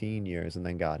 14 years and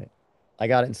then got it. I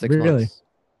got it in 6 Really? months.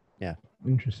 Yeah.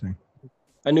 Interesting.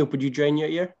 Anoop, would you drain your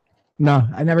ear? No,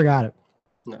 I never got it.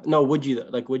 No, would you?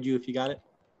 Like, would you if you got it?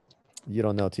 You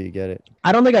don't know till you get it.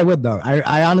 I don't think I would though.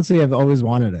 I honestly have always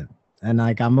wanted it, and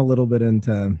like I'm a little bit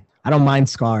into. I don't mind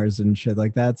scars and shit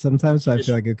like that sometimes. So I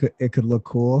feel like it could look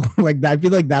cool. Like I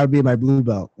feel like that would be my blue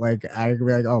belt. Like I could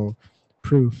be like, oh,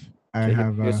 proof. I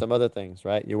have. Here's some other things,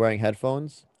 right? You're wearing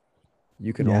headphones.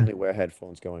 You can only wear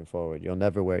headphones going forward. You'll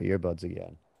never wear earbuds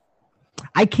again.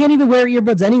 I can't even wear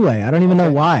earbuds anyway. I don't even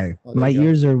know why. Oh, My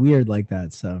ears are weird like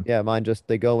that. So yeah, mine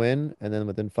they go in and then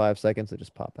within 5 seconds they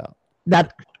just pop out.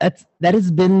 that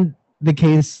has been the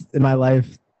case in my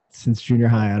life since junior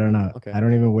high. I don't know. Okay. I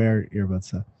don't even wear earbuds.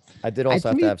 So I did also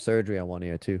have to have surgery on one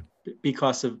ear too.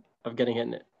 Because of getting hit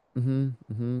in it.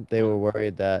 They were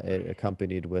worried that it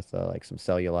accompanied with like some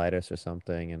cellulitis or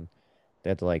something, and they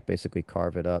had to like basically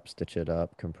carve it up, stitch it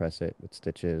up, compress it with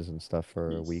stitches and stuff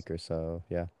for a week or so.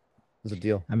 Yeah, it was a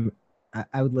deal.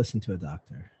 I would listen to a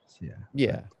doctor. So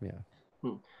Yeah.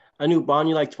 I knew bond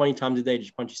you like 20 times a day.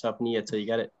 Just punch yourself in the ear till you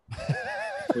get it.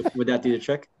 Would that do the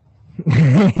trick?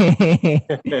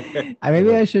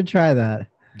 Maybe I should try that.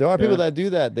 There are people that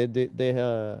do that.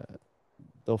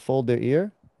 They'll fold their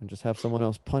ear and just have someone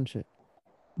else punch it.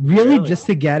 Really? Just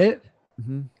to get it?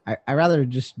 Mm-hmm. I rather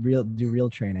just do real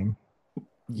training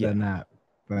than that.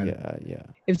 But yeah.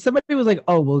 if somebody was like,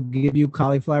 "Oh, we'll give you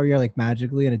cauliflower ear like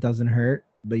magically and it doesn't hurt,"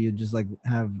 but you just like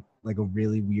have like a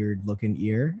really weird looking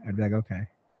ear, I'd be like, okay,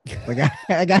 like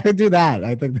I gotta do that.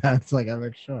 I think that's like, I'm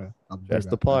like, sure, I'll do That's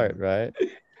the that. part, right?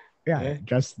 Yeah,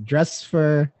 dress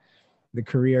for the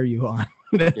career you want.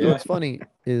 Yeah. What's funny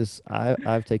is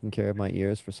I've taken care of my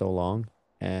ears for so long,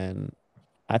 and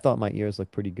I thought my ears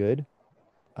looked pretty good.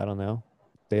 I don't know.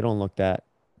 They don't look that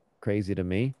crazy to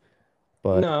me,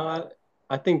 but No,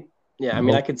 I think, yeah, I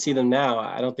mean, I could see them now.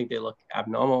 I don't think they look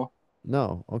abnormal.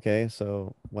 no. Okay,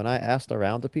 so when I asked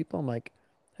around to people, I'm like,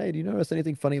 "Hey, do you notice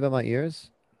anything funny about my ears?"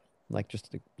 Like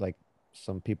just like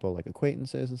some people, like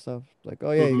acquaintances and stuff, like,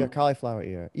 "Oh yeah, you got cauliflower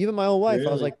ear." Even my old wife, I was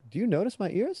Really? like, "Do you notice my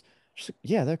ears?" She's like,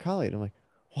 "Yeah, they're cauli." And I'm like,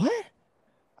 "What?"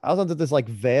 I was under this like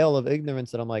veil of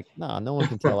ignorance that I'm like, nah, no one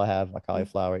can tell I have like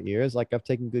cauliflower ears. Like I've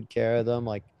taken good care of them.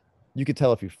 Like you could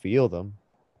tell if you feel them.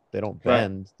 They don't Right.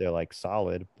 bend. They're like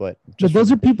solid. But But just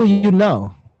those are from people you visual-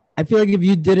 know. I feel like if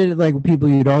you did it like with people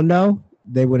you don't know,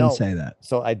 they wouldn't No. say that.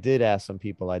 So I did ask some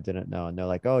people I didn't know, and they're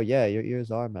like, "Oh yeah, your ears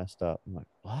are messed up." I'm like,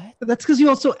 "What?" But that's because you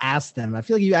also ask them. I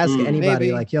feel like you ask anybody,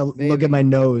 Maybe, like, yo, look maybe. at my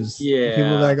nose. Yeah.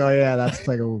 People are like, oh yeah, that's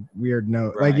like a weird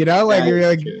nose. Like, you Right. know, like That you're is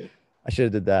like, true. I should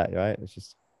have did that, right? It's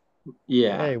just,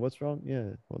 Yeah. hey, what's wrong? Yeah,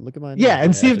 well, look at my yeah, nose.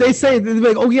 and see if they I say, should've-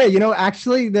 they're like, oh yeah, you know,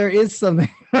 actually there is something.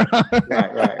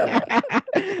 Right.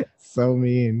 So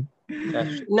mean.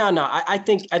 No. I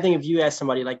think if you ask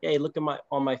somebody like, hey, look at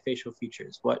all my facial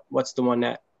features, what's the one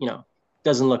that,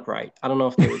 doesn't look right? I don't know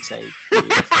if they would say.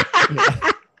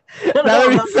 No, That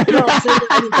would I'm be saying to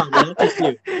anybody, not just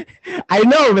you. I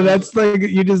know, but that's like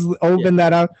you just open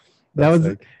that up. That That's was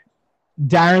like-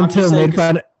 Darren I'm just Till saying, made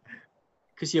fun.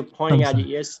 Because you're pointing I'm out sorry.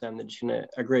 your ears to them, that you're gonna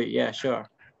agree. Yeah, sure.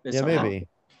 There's Yeah, something wrong. maybe.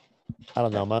 I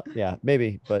don't know. Yeah,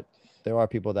 maybe. But there are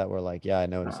people that were like, "Yeah, I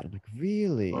noticed." I'm like,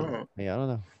 "Really?" Alright. Yeah, I don't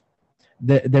know.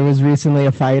 There was recently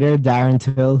a fighter, Darren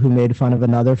Till, who made fun of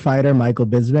another fighter, Michael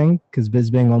Bisping, because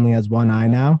Bisping only has one eye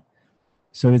now.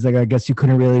 So he's like, I guess you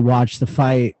couldn't really watch the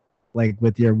fight like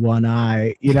with your one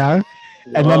eye, you know?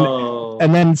 And then- Whoa.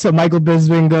 And then so Michael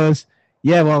Bisping goes,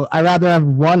 yeah, well, I'd rather have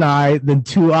one eye than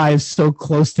two eyes so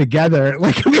close together.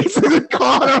 Like basically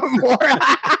calling him more.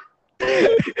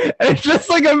 It's just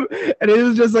like it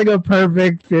is just like a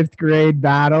perfect fifth grade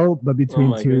battle, but Oh between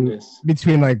my two goodness.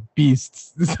 between like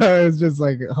beasts. So it's just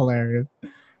like hilarious.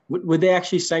 Would they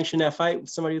actually sanction that fight with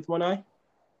somebody with one eye?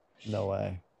 No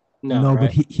way. No, But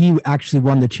right? he actually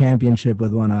won the championship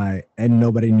with one eye and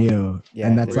nobody knew. Yeah,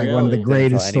 and that's like one of the really?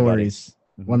 greatest Didn't tell anybody. stories.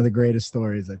 One of the greatest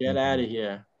stories. I Get think. out of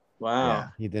here. Wow. Yeah.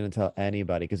 He didn't tell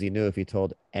anybody because he knew if he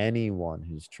told anyone,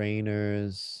 his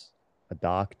trainers, a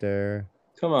doctor,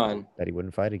 Come on. that he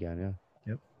wouldn't fight again.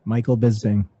 Yeah. Michael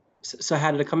Bisping. So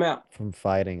how did it come out? From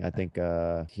fighting, I think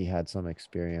he had some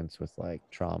experience with like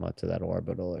trauma to that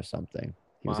orbital or something.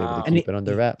 He was able Wow. to And keep it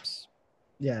under wraps.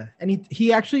 Yeah. And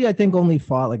he actually I think only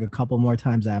fought like a couple more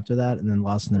times after that and then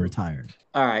lost and then retired.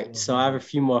 All right. So I have a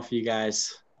few more for you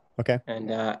guys. Okay. And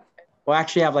we'll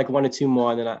actually have like one or two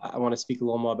more, and then I want to speak a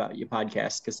little more about your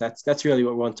podcast, because that's really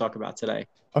what we want to talk about today.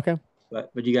 Okay.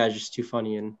 But you guys are just too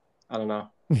funny, and I don't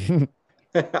know.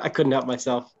 I couldn't help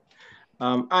myself.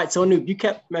 All right, so Anoop, you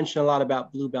kept mentioning a lot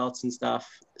about blue belts and stuff.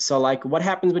 So like, what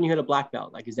happens when you hit a black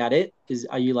belt? Like, is that it?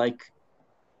 Are you like,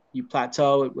 you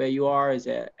plateau at where you are? Is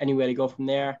there anywhere to go from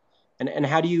there? And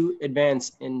how do you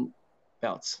advance in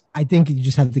belts? I think you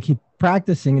just have to keep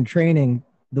practicing and training.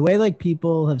 The way like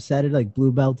people have said it, like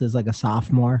blue belt is like a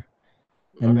sophomore,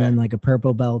 and Okay. then like a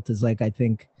purple belt is like I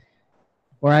think,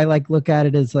 or I like look at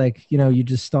it as like you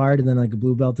just start, and then like a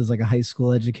blue belt is like a high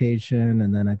school education,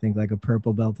 and then I think like a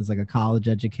purple belt is like a college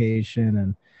education,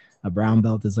 and a brown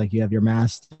belt is like you have your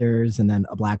master's, and then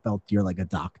a black belt you're like a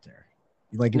doctor.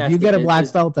 Like And if I you think get a it black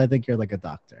is- belt, I think you're like a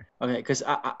doctor. Okay, because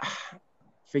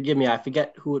forgive me, I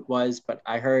forget who it was, but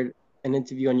I heard an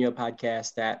interview on your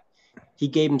podcast that he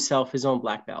gave himself his own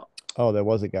black belt. Oh, there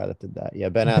was a guy that did that. Yeah,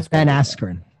 Ben Askren. Ben did that.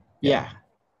 Askren. Yeah.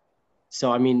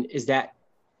 So I mean, is that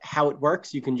how it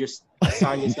works? You can just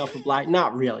assign yourself a black?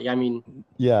 Not really. I mean,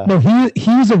 Yeah. No, he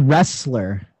was a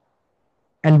wrestler,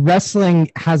 and wrestling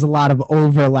has a lot of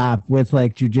overlap with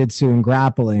like jujitsu and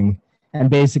grappling. And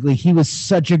basically, he was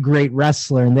such a great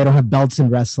wrestler, and they don't have belts in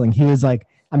wrestling. He was like,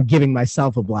 I'm giving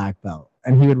myself a black belt,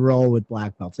 and he would roll with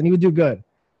black belts, and he would do good.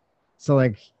 So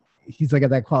like, he's like at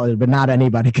that quality, but not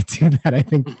anybody could do that. I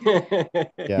think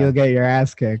Yeah. you'll get your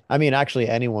ass kicked. I mean, actually,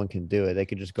 anyone can do it. They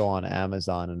could just go on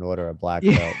Amazon and order a black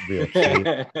belt real cheap.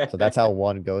 So that's how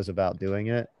one goes about doing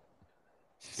it.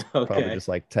 Probably okay. just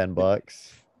like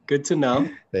 $10. Good to know.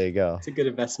 There you go. It's a good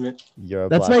investment. You're a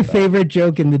That's black my belt. favorite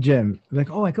joke in the gym. Like,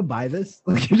 oh, I could buy this.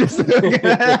 Like, you just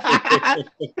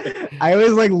I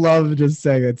always like love just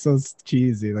saying it. It's so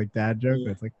cheesy, like dad joke.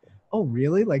 But it's like, oh,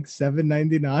 really? Like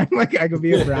 $7.99? Like I could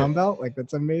be a brown belt? Like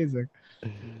that's amazing.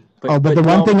 But the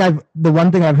no,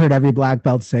 one thing I've heard every black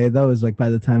belt say though is like by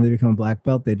the time they become a black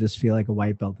belt, they just feel like a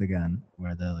white belt again,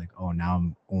 where they're like, oh, now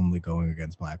I'm only going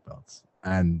against black belts,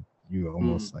 and you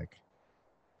almost like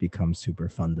become super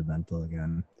fundamental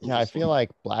again. Yeah, I feel like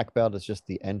black belt is just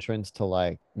the entrance to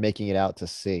like making it out to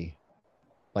C.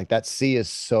 Like that C is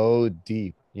so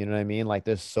deep. You know what I mean? Like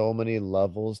there's so many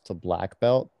levels to black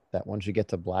belt that once you get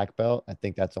to black belt, I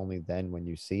think that's only then when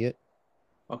you see it.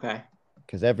 Okay.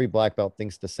 Because every black belt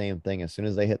thinks the same thing. As soon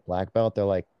as they hit black belt, they're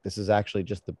like, this is actually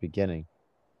just the beginning.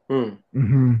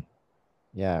 Mm-hmm.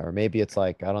 Yeah, or maybe it's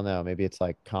like, I don't know, maybe it's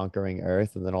like conquering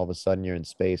Earth, and then all of a sudden you're in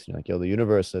space, and you're like, yo, the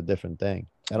universe is a different thing.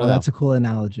 I don't know. That's a cool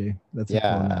analogy. That's a cool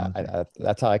yeah, analogy.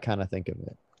 that's how I kind of think of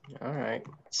it. All right.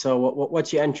 So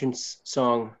what's your entrance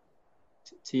song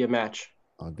to your match?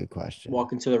 Oh, good question.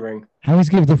 Walk into the ring. I always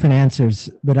give different answers,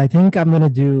 but I think I'm gonna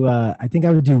do. I think I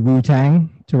would do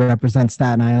Wu-Tang to represent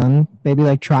Staten Island. Maybe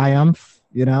like Triumph,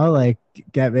 you know, like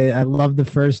get me. I love the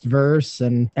first verse,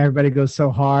 and everybody goes so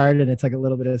hard, and it's like a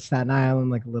little bit of Staten Island,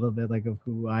 like a little bit like of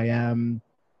who I am,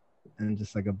 and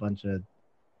just like a bunch of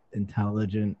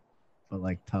intelligent but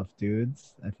like tough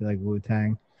dudes. I feel like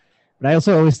Wu-Tang, but I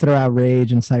also always throw out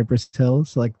Rage and Cypress Hill.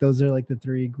 So like those are like the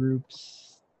three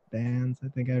bands I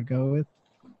think I'd go with.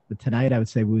 But tonight I would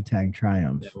say Wu-Tang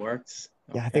Triumph. That works.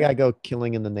 Yeah, I think I go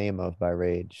Killing in the Name of by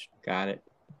Rage. Got it.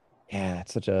 Yeah,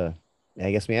 it's such a. Yeah,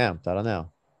 I guess me amped. I don't know.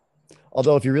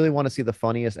 Although, if you really want to see the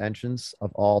funniest entrance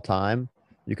of all time,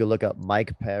 you could look up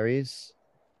Mike Perry's.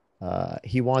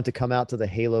 He wanted to come out to the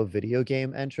Halo video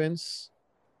game entrance.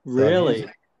 Really?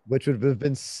 Which would have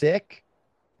been sick,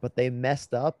 but they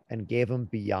messed up and gave him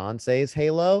Beyonce's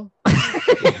Halo.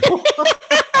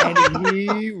 And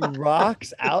he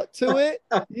rocks out to it.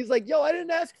 He's like, yo, I didn't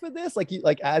ask for this. Like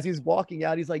as he's walking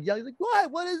out, he's like, yeah, he's like,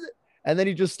 what is it? And then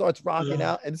he just starts rocking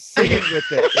out and singing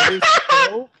with it. It is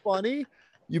so funny.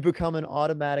 You become an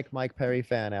automatic Mike Perry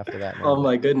fan after that moment. Oh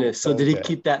my goodness. So did he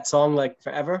keep that song like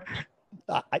forever?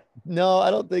 No,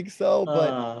 I don't think so,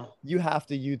 but you have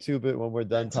to YouTube it when we're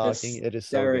done talking. It is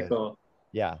so good. Cool.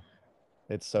 Yeah.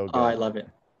 It's so good. Oh, I love it.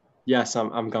 Yes,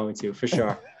 I'm going to, for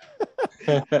sure.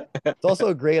 It's also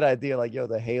a great idea, like, yo,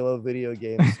 the Halo video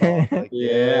game song. Like,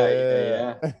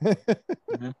 yeah.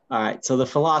 All right, so the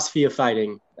philosophy of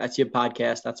fighting, that's your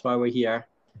podcast, that's why we're here.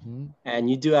 Mm-hmm. And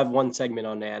you do have one segment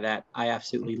on there that I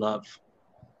absolutely love.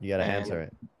 You gotta answer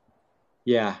it.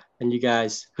 Yeah, and you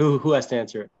guys, who has to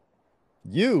answer it?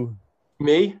 You.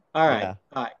 Me? All right. Yeah.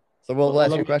 All right. So we'll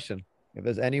ask you a question. If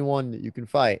there's anyone that you can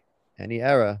fight, any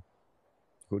era,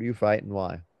 who do you fight and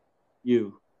why?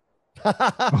 You. You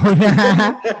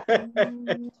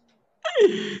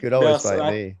could always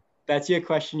fight me. That's your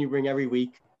question you bring every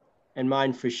week. And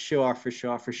mine for sure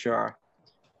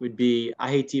would be, I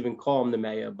hate to even call him the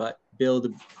mayor, but Bill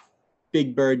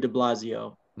Big Bird de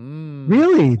Blasio.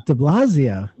 Really? De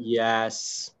Blasio?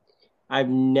 Yes. I've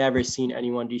never seen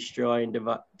anyone destroy and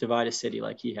divide a city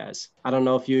like he has. I don't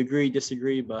know if you agree,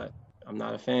 disagree, but I'm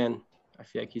not a fan. I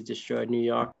feel like he's destroyed New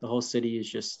York. The whole city is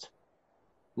just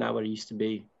not what it used to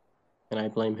be. And I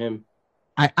blame him.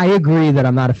 I agree that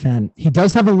I'm not a fan. He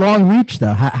does have a long reach,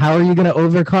 though. How are you going to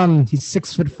overcome? He's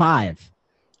 6'5".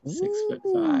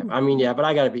 6'5". I mean, yeah, but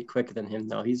I got to be quicker than him,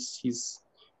 though. He's a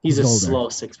older. slow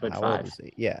 6'5". How old is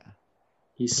he? Yeah.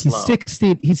 He's slow. He's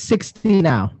 60. He's 60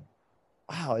 now.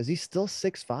 Wow, is he still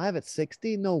 6'5" at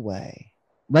 60? No way.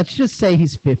 Let's just say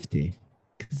he's 50.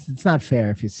 'Cause it's not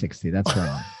fair if he's 60. That's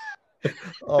wrong.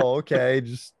 Oh, okay.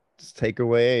 Just take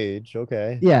away age.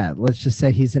 Okay. Yeah, let's just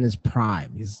say he's in his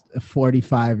prime. He's a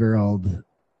 45-year-old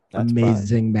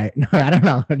amazing man. No, I don't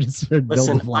know.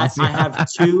 Listen,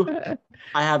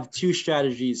 I have two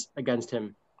strategies against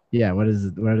him. Yeah, what are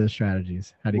the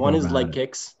strategies? How do you One go is about leg it?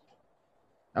 kicks.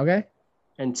 Okay.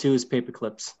 And two is paper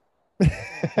clips.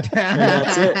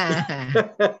 That's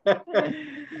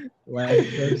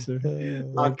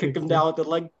I'll kick him down with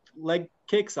the leg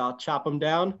kicks. I'll chop him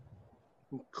down,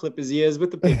 and clip his ears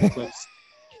with the paper clips.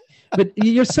 But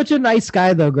you're such a nice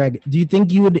guy, though, Greg. Do you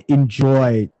think you would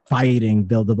enjoy fighting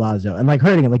Bill de Blasio and like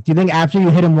hurting him? Like, do you think after you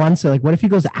hit him once, or like, what if he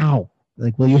goes, ow?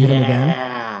 Like, will you hit him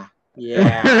again?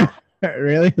 Yeah.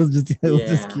 Really? He'll just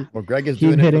keep. Well, Greg is keep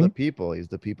doing hitting. it for the people. He's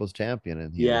the people's champion.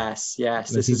 And Yes. The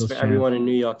This is people's for champ. everyone in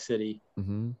New York City.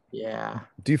 Mm-hmm. Yeah.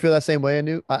 Do you feel that same way,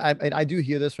 Anu? I do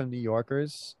hear this from New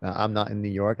Yorkers. I'm not in New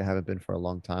York. I haven't been for a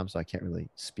long time, so I can't really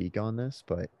speak on this.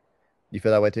 But you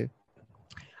feel that way too?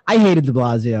 I hated de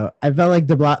Blasio. I felt like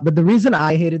but the reason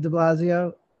I hated de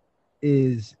Blasio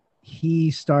is he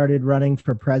started running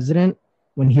for president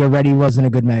when he already wasn't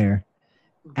a good mayor.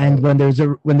 And when there's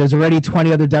already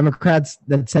 20 other Democrats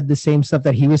that said the same stuff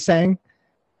that he was saying,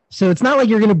 so it's not like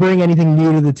you're going to bring anything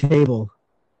new to the table,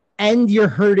 and you're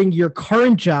hurting your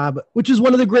current job, which is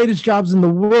one of the greatest jobs in the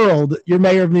world. You're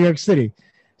mayor of New York City,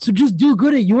 so just do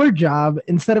good at your job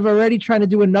instead of already trying to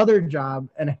do another job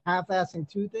and half-assing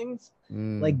two things.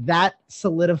 Like that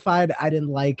solidified. I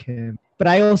didn't like him. But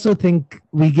I also think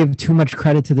we give too much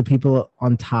credit to the people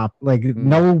on top. Like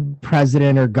no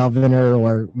president or governor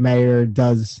or mayor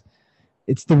does.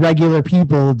 It's the regular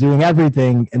people doing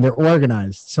everything, and they're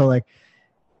organized. So like,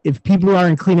 if people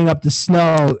aren't cleaning up the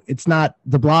snow, it's not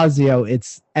de Blasio.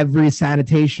 It's every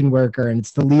sanitation worker, and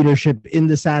it's the leadership in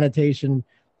the sanitation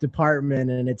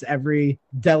department, and it's every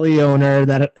deli owner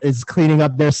that is cleaning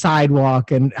up their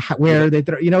sidewalk and where they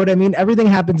throw. You know what I mean? Everything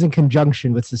happens in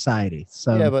conjunction with society.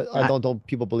 So yeah, but don't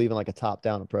people believe in like a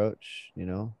top-down approach? You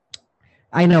know,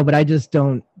 I know, but I just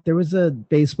don't. There was a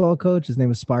baseball coach. His name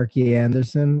was Sparky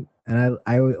Anderson, and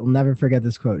I will never forget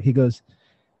this quote. He goes,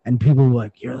 and people were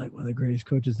like, "You're like one of the greatest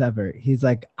coaches ever." He's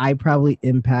like, "I probably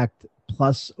impact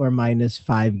plus or minus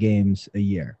 5 games a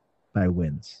year by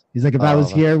wins." He's like, if I was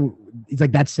here, he's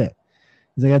like, that's it.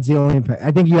 He's like, that's the only impact.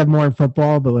 I think you have more in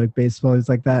football, but like baseball is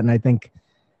like that. And I think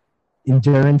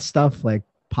endurance stuff, like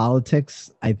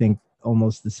politics, I think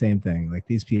almost the same thing. Like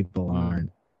these people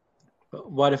aren't.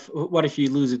 What if you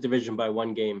lose a division by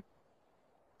 1 game?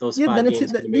 Those yeah, 5 then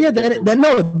games.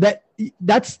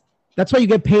 That's why you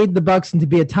get paid the bucks and to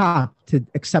be a top to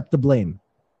accept the blame.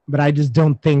 But I just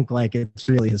don't think like it's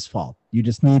really his fault. You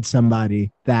just need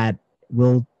somebody that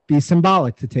will be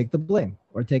symbolic to take the blame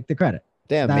or take the credit.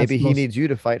 Damn, maybe he needs you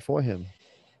to fight for him.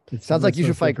 It sounds like you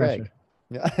should fight Greg.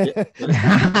 Yeah.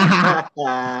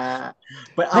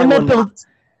 But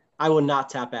I will not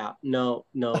tap out. No.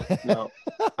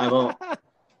 I won't.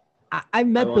 I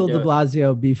met Bill de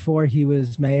Blasio before he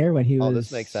was mayor, when he was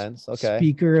this makes sense. Okay.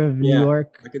 Speaker of New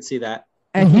York. I could see that.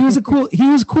 And he was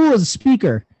cool as a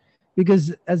speaker,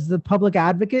 because as the public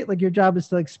advocate, like your job is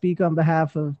to like speak on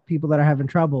behalf of people that are having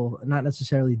trouble and not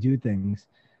necessarily do things.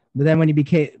 But then when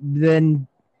then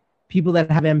people that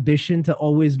have ambition to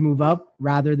always move up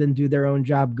rather than do their own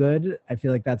job good, I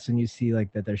feel like that's when you see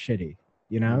like that they're shitty,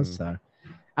 you know? So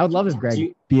I would love if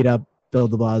Greg beat up Bill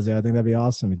de Blasio. I think that'd be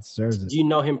awesome. He deserves it. Do you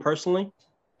know him personally?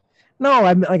 No,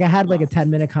 I had like a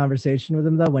 10-minute conversation with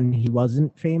him though when he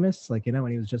wasn't famous, like, you know,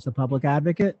 when he was just a public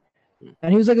advocate.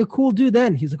 And he was like a cool dude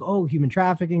then. He's like, oh, human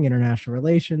trafficking, international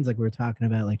relations. Like we were talking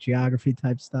about like geography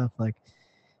type stuff. Like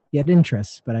he had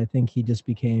interests, but I think he just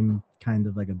became kind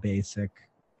of like a basic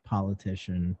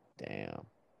politician. Damn.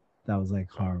 That was like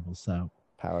horrible. So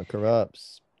power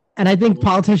corrupts. And I think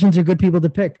politicians are good people to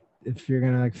pick if you're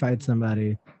going to like fight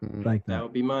somebody like that. That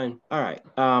would be mine. All right.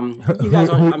 You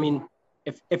guys, I mean,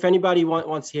 if anybody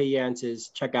wants to hear your answers,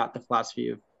 check out the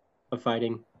philosophy of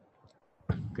fighting.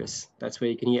 Because that's where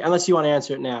you can hear, unless you want to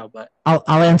answer it now. But I'll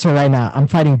answer right now. I'm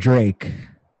fighting Drake.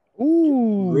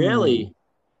 Ooh, really?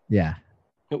 Yeah.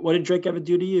 What did Drake ever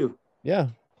do to you? Yeah,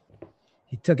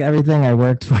 he took everything I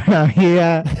worked for.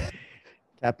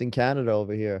 Captain Canada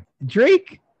over here.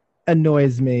 Drake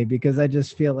annoys me because I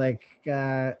just feel like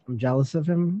I'm jealous of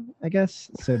him, I guess.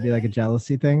 So it'd be like a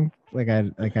jealousy thing.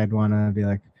 I'd want to be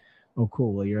like, oh,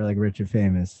 cool. Well, you're like rich and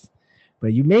famous.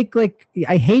 But you make like,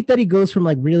 I hate that he goes from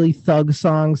like really thug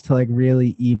songs to like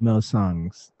really emo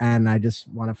songs. And I just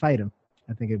want to fight him.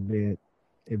 I think it'd be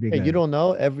good. You don't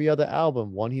know, every other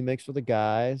album, one he makes for the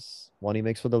guys, one he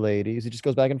makes for the ladies. He just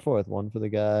goes back and forth. One for the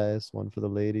guys, one for the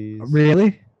ladies.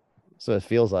 Really? So it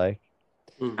feels like.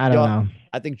 I don't know.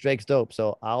 I think Drake's dope.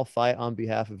 So I'll fight on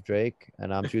behalf of Drake,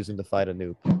 and I'm choosing to fight a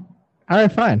noob. All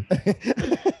right, fine.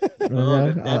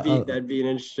 That'd be an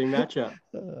interesting matchup.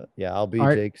 Yeah, I'll be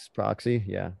Jake's proxy.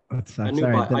 Yeah.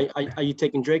 Are you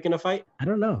taking Drake in a fight? I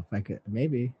don't know if I could.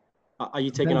 Maybe. Are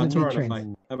you taking Arturo in a fight?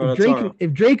 How about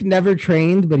if Drake never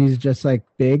trained, but he's just like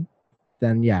big,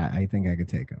 then yeah, I think I could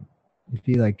take him. If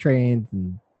he like trained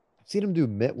and I've seen him do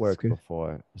mitt work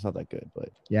before. It's not that good, but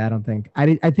yeah, I don't think.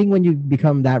 I think when you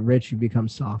become that rich, you become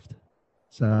soft.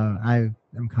 So I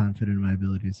am confident in my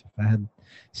abilities. If I had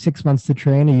 6 months to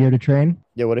train, a year to train.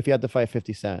 Yeah, what if you had to fight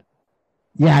 50 Cent?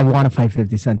 Yeah, I want to fight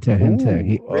 50 Cent too. Him too.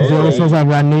 He says I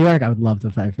run New York. I would love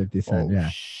to fight 50 Cent. Yeah.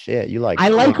 Shit, you like? I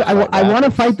want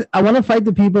to fight. I want to fight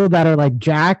the people that are like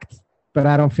jacked, but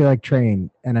I don't feel like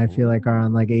trained, and I feel like are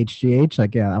on like HGH.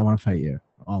 Like, yeah, I want to fight you,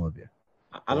 all of you.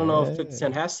 I don't know if 50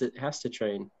 Cent has to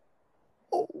train.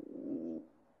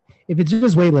 If it's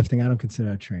just weightlifting, I don't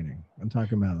consider that training. I'm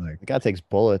talking about like the guy takes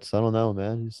bullets. I don't know,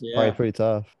 man. He's probably pretty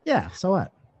tough. Yeah. So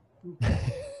what?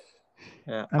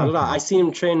 Yeah, I don't know. I seen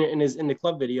him train in the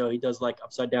club video. He does like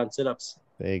upside down sit-ups.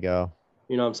 There you go.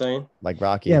 You know what I'm saying? Like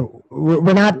Rocky. Yeah,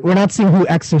 we're not seeing who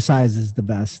exercises the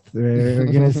best. We're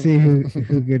gonna see who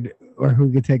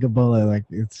could take a bullet. Like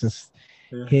it's just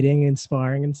Yeah. hitting and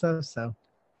sparring and stuff. So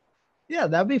yeah,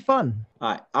 that'd be fun.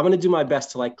 All right, I'm gonna do my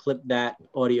best to like clip that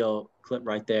audio clip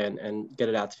right there and get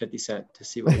it out to 50 Cent to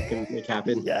see what we can make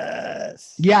happen.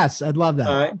 Yes, I'd love that.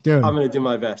 All right, Dude, I'm gonna do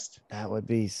my best. That would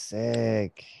be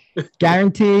sick.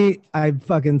 guarantee I'd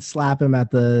fucking slap him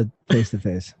at the face to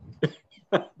face.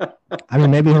 I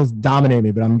mean, maybe he'll dominate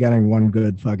me, but I'm getting one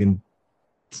good fucking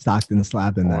Stockton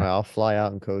slap in Or there. I'll fly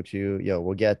out and coach you. Yo,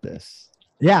 we'll get this.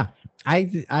 Yeah,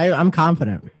 I'm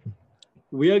confident.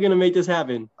 We are gonna make this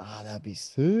happen. Ah, that'd be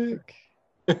sick.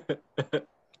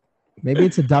 Maybe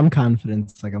it's a dumb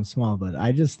confidence, like I'm small, but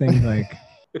I just think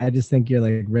you're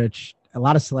like rich. A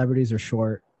lot of celebrities are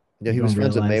short. Yeah, he You was don't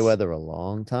friends with realize. Mayweather a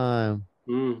long time.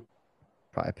 Mm.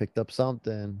 Probably picked up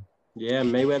something. Yeah,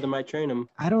 Mayweather might train him.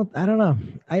 I don't know.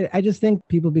 I just think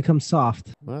people become soft.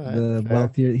 All right, The fair.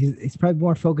 wealthier, he's probably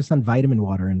more focused on vitamin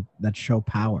water and that show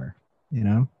power. You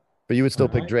know? But you would still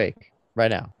pick Alright. Drake right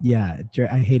now. Yeah,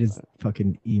 I hate his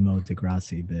fucking emo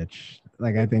Degrassi bitch.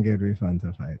 Like I think it would be fun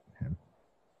to fight him.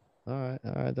 All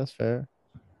right, that's fair.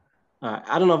 All right,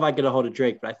 I don't know if I get a hold of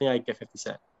Drake, but I think I get 50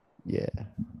 Cent. Yeah.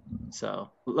 So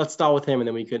let's start with him, and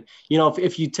then we could,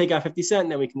 if you take out 50 Cent,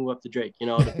 then we can move up to Drake.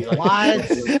 It'll be like,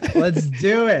 What? Let's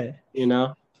do it. It's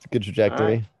a good trajectory.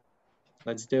 Alright.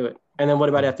 Let's do it. And then what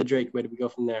about after Drake? Where do we go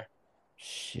from there?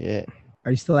 Shit.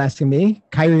 Are you still asking me?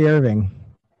 Kyrie Irving.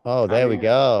 Oh, there we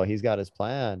go. He's got his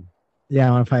plan. Yeah,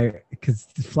 I want to fight because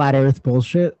flat Earth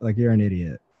bullshit. Like you're an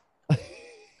idiot.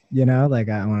 You know, like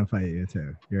I want to fight you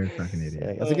too. You're a fucking idiot.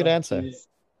 Yeah, that's a good answer. Jeez.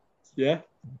 Yeah.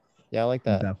 Yeah, I like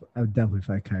that. I would definitely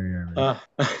fight Kyrie Irving.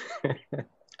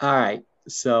 All right.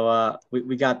 So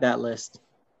we got that list.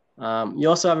 You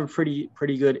also have a pretty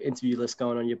good interview list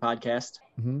going on your podcast.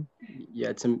 Mhm. You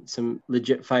had some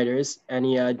legit fighters.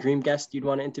 Any dream guest you'd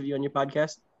want to interview on your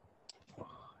podcast?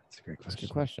 That's a great That's a question.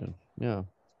 good question. Yeah.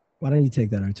 Why don't you take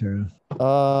that, Arturo?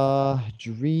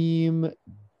 Dream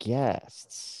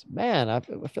guests. Man, I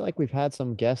feel like we've had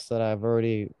some guests that I've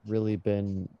already really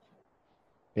been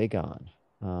big on.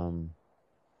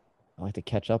 I like to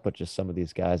catch up with just some of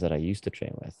these guys that I used to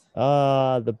train with.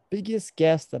 The biggest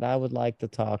guest that I would like to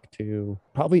talk to,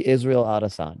 probably Israel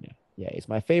Adesanya. Yeah, he's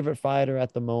my favorite fighter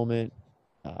at the moment.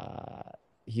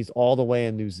 He's all the way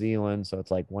in New Zealand, so it's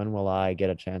like, when will I get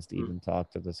a chance to even talk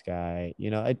to this guy?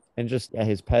 And just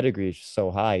his pedigree is just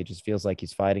so high. He just feels like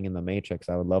he's fighting in the Matrix.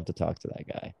 I would love to talk to that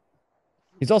guy.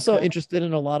 He's also interested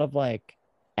in a lot of like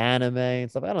anime and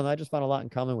stuff. I don't know. I just found a lot in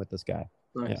common with this guy.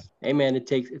 Nice. Yeah. Hey man, it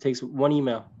takes one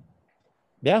email.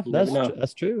 Yeah, You that's never know.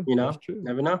 that's true. That's true.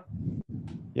 Never know.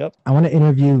 Yep. I want to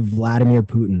interview Vladimir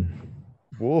Putin.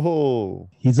 Whoa.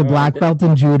 He's a black belt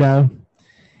in judo,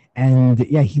 and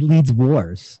yeah, he leads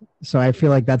wars. So I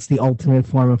feel like that's the ultimate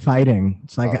form of fighting.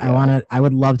 It's like I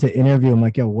would love to interview him.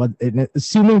 Like, yo, what?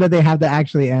 Assuming that they have to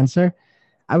actually answer,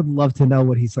 I would love to know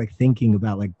what he's like thinking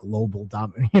about, like global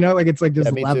dominance. Like it's like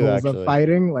just me too, levels actually. of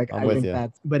fighting. Like I'm I with think you.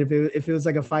 that's. But if it was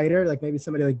like a fighter, like maybe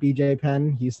somebody like BJ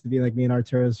Penn, he used to be like me and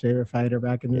Arturo's favorite fighter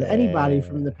back in the. Anybody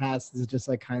from the past is just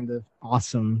like kind of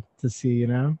awesome to see,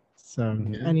 So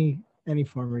Mhm. any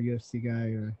former UFC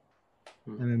guy or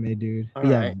MMA dude. All But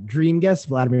yeah, right. dream guest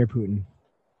Vladimir Putin.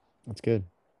 That's good.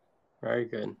 Very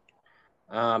good.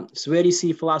 So where do you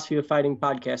see Philosophy of Fighting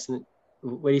podcast, and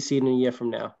where do you see it in a year from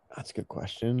now? That's a good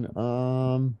question.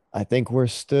 I think we're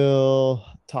still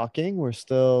talking. We're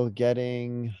still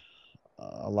getting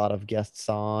a lot of guests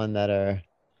on that are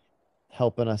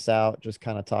helping us out, just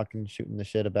kind of talking, shooting the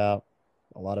shit about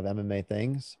a lot of MMA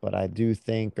things. But I do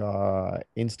think our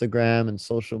Instagram and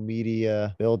social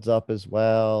media builds up as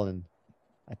well. And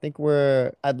I think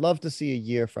I'd love to see a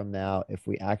year from now if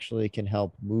we actually can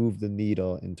help move the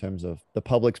needle in terms of the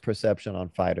public's perception on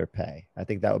fighter pay. I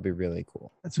think that would be really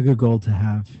cool. That's a good goal to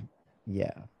have.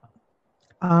 Yeah.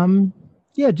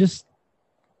 Yeah, just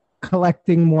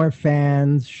collecting more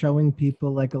fans, showing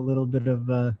people like a little bit of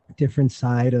a different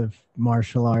side of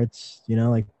martial arts,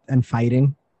 like and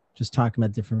fighting, just talking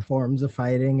about different forms of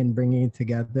fighting and bringing it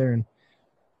together and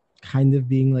kind of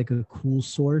being like a cool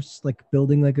source, like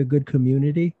building like a good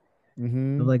community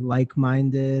of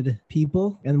like-minded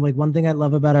people. And like one thing I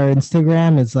love about our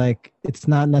Instagram is like it's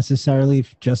not necessarily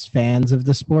just fans of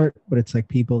the sport, but it's like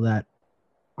people that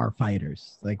are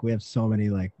fighters. Like we have so many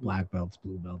like black belts,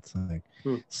 blue belts, like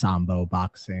sambo,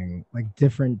 boxing, like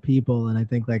different people. And I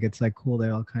think like it's like cool they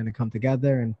all kind of come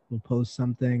together and we'll post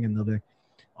something and they'll be like,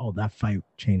 oh, that fight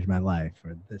changed my life,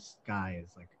 or this guy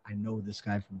is like, I know this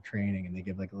guy from training, and they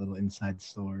give like a little inside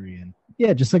story. And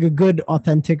yeah, just like a good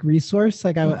authentic resource.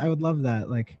 Like I would love that.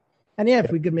 Like And yeah,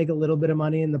 if we could make a little bit of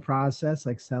money in the process,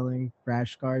 like selling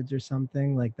rash guards or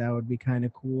something, like that would be kind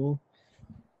of cool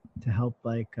to help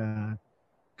like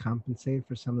compensate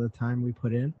for some of the time we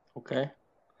put in. Okay.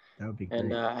 That would be great.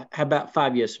 And how about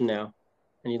 5 years from now?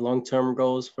 Any long-term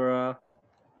goals for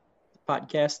the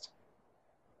podcast?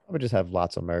 I would just have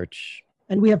lots of merch.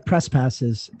 And we have press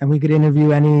passes, and we could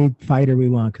interview any fighter we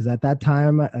want. Because at that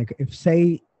time, like if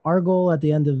say our goal at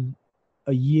the end of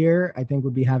a year, I think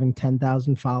would be having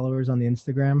 10,000 followers on the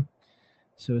Instagram.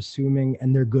 So assuming,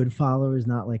 and they're good followers,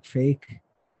 not like fake.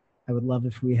 I would love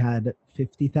if we had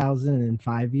 50,000 in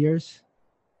 5 years.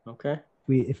 Okay.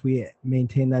 If we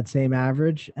maintain that same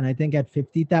average, and I think at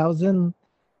 50,000,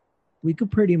 we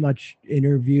could pretty much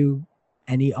interview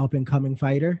any up and coming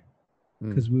fighter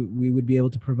because we would be able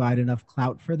to provide enough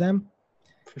clout for them.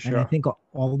 For sure. And I think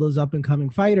all those up and coming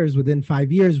fighters within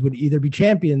 5 years would either be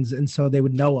champions, and so they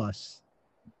would know us.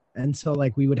 And so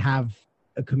like we would have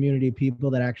a community of people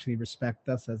that actually respect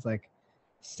us as like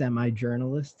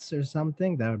semi-journalists or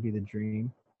something. That would be the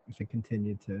dream if it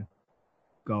continued to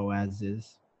go as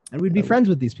is. And we'd be friends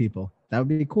with these people. That would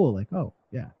be cool. Like, oh,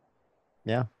 yeah.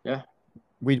 Yeah. Yeah.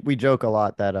 We joke a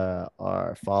lot that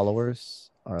our followers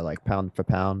are like pound for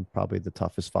pound probably the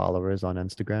toughest followers on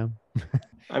Instagram.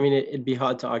 I mean, it'd be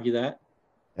hard to argue that.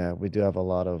 Yeah, we do have a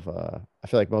lot of I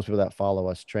feel like most people that follow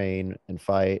us train and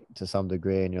fight to some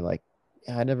degree, and you're like,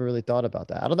 yeah, I never really thought about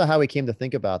that. I don't know how we came to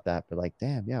think about that, but like,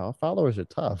 damn, yeah, our followers are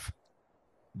tough.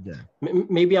 Yeah.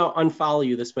 Maybe I'll unfollow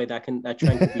you this way. That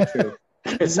trend could be true.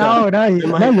 No,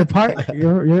 you're part.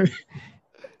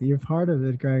 You're part of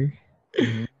it, Greg.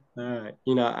 All right.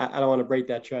 You know, I don't want to break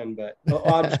that trend, but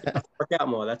I'll just have to work out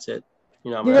more. That's it.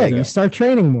 You know, Yeah, you start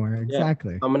training more.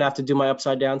 Exactly. I'm gonna have to do my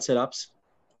upside down sit-ups.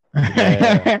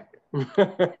 Yeah.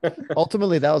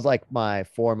 Ultimately, that was like my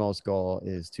foremost goal,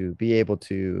 is to be able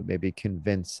to maybe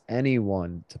convince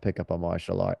anyone to pick up a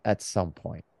martial art at some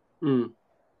point. Mm.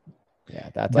 Yeah,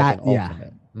 that's like an yeah.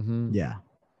 ultimate. Mm-hmm. Yeah.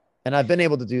 And I've been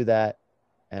able to do that,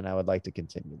 and I would like to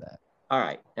continue that. All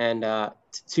right. And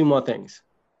two more things.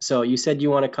 So you said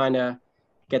you want to kind of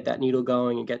get that needle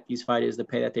going and get these fighters the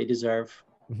pay that they deserve,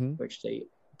 which they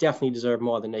definitely deserve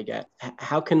more than they get.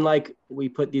 How can like we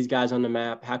put these guys on the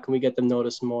map? How can we get them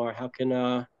noticed more? How can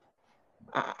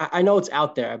I know it's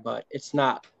out there, but it's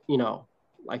not, you know,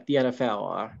 like the NFL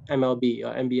or MLB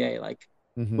or NBA. Like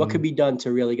what could be done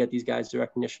to really get these guys the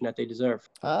recognition that they deserve?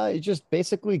 You just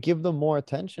basically give them more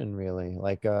attention, really.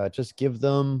 Like just give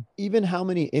them, even how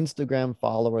many Instagram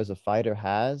followers a fighter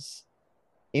has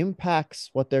impacts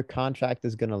what their contract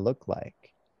is going to look like.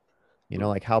 You know,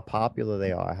 like how popular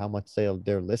they are, how much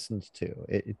they're listened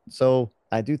to. So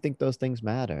I do think those things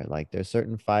matter. Like there's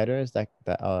certain fighters that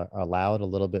are allowed a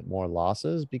little bit more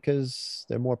losses because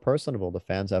they're more personable. The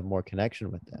fans have more connection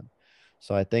with them.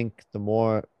 So I think the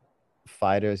more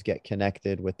fighters get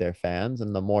connected with their fans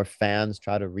and the more fans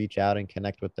try to reach out and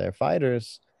connect with their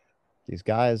fighters, these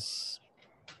guys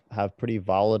have pretty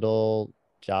volatile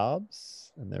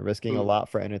jobs and they're risking a lot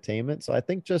for entertainment. So I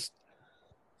think just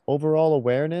overall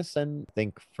awareness, and I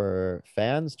think for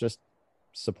fans, just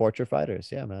support your fighters.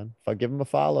 Yeah, man. If I give them a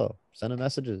follow, send them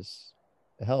messages,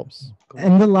 it helps.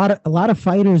 And a lot of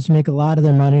fighters make a lot of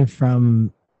their money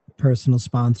from personal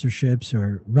sponsorships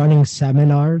or running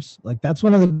seminars. Like that's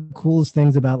one of the coolest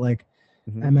things about like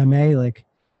MMA. Like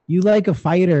you like a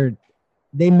fighter,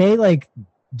 they may like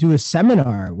do a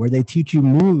seminar where they teach you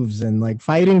moves and like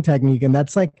fighting technique, and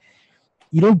that's like,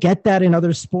 you don't get that in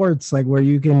other sports, like where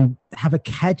you can have a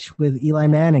catch with Eli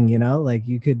Manning, you know, like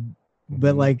you could,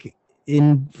 but like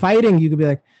in fighting, you could be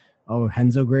like, oh,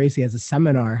 Renzo Gracie has a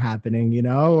seminar happening, you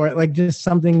know, or like just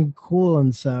something cool.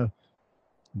 And so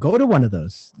go to one of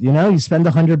those, you know, you spend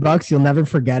 $100, you'll never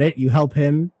forget it. You help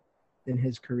him in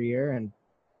his career and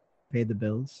pay the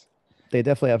bills. They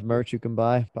definitely have merch you can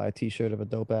buy a t-shirt of a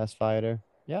dope ass fighter.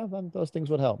 Yeah, those things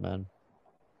would help, man.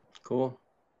 Cool.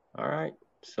 All right.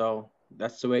 So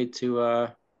that's the way to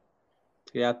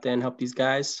get out there and help these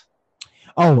guys.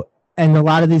 Oh, and a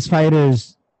lot of these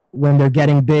fighters, when they're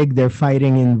getting big, they're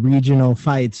fighting in regional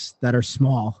fights that are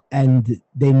small, and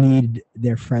they need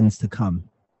their friends to come.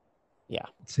 Yeah.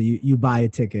 So you buy a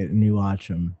ticket and you watch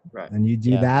them, right? And you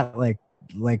do that like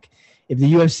if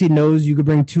the UFC knows you could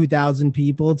bring 2,000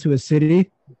 people to a city,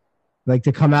 like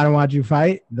to come out and watch you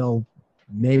fight, they'll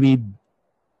maybe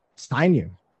sign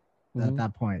you at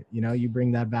that point. You know, you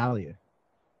bring that value.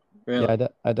 Really? Yeah,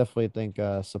 I definitely think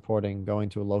supporting going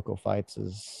to local fights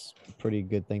is a pretty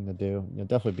good thing to do. You'll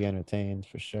definitely be entertained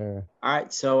for sure. All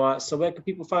right, so where can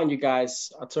people find you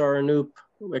guys? Arturo Anoop,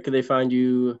 where can they find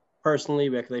you personally?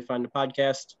 Where can they find the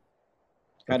podcast?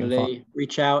 How do they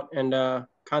reach out and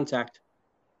contact?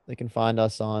 They can find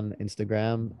us on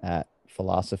Instagram at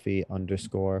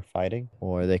philosophy_fighting,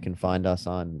 or they can find us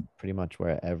on pretty much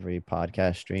where every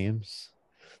podcast streams.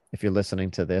 If you're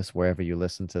listening to this, wherever you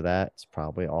listen to that, it's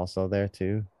probably also there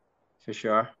too. For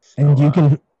sure. And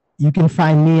So, you can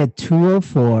find me at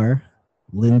 204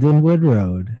 Lindenwood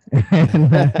Road in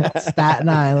Staten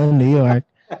Island, New York.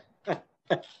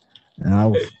 And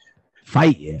I'll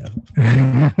fight you.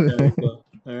 very cool.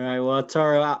 All right. Well,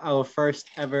 Toro, our first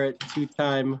ever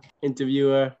 2-time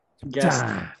interviewer guest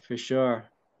for sure.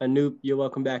 Anoop, you're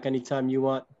welcome back anytime you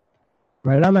want.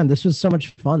 Right on, man. This was so much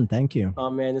fun. Thank you. Oh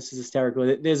man, this is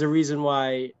hysterical. There's a reason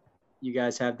why you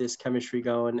guys have this chemistry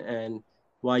going and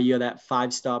why you're that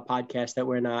 5-star podcast that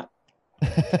we're not.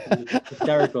 It's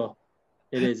hysterical.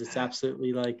 It is. It's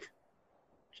absolutely like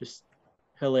just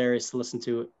hilarious to listen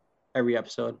to every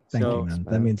episode. Thank so you, man.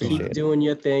 That means a keep lot. doing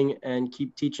your thing and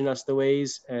keep teaching us the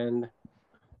ways and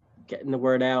getting the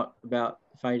word out about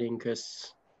fighting,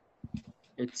 because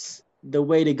it's the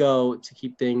way to go to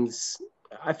keep things.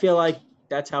 I feel like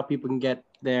that's how people can get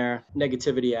their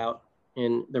negativity out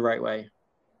in the right way,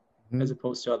 as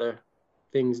opposed to other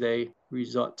things they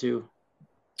resort to.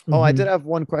 Oh, I did have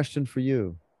one question for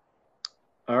you.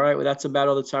 All right, well, that's about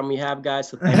all the time we have, guys.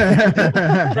 So thank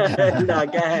you. No,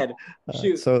 go ahead.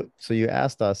 Shoot. So you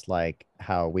asked us like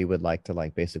how we would like to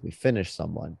like basically finish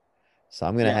someone. So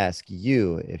I'm gonna ask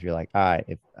you if you're like, all right,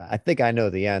 if I think I know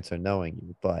the answer knowing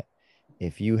you, but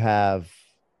if you have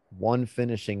one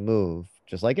finishing move,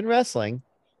 just like in wrestling,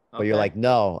 but you're like,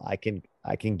 no, I can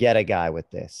get a guy with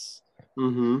this.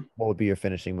 What would be your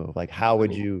finishing move? Like, how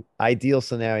would you ideal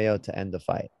scenario to end the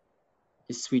fight?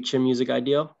 Is Sweet Chin Music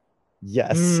ideal?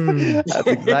 Yes, that's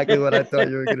exactly what I thought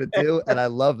you were gonna do, and I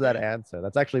love that answer.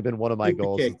 That's actually been one of my Super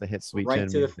goals kick is to hit Sweet right Chin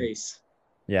to the music. face.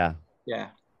 Yeah. Yeah.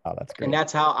 Oh, that's great. And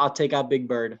that's how I'll take out Big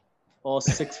Bird. All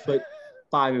 6'5"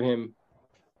 of him.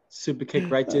 Super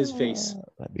kick right to his face.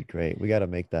 That'd be great. We got to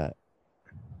make that.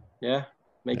 Yeah.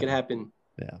 Make it happen.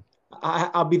 Yeah.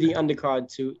 I'll be the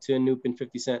undercard to Anoop and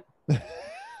 50 Cent. That'd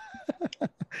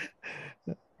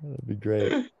be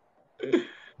great.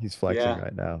 He's flexing Yeah.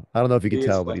 right now. I don't know if you can He is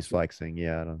tell, but he's flexing.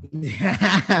 Yeah, I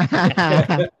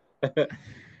don't.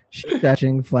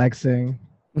 Stretching, flexing.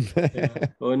 Yeah.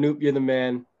 Well, Anoop, you're the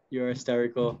man. You're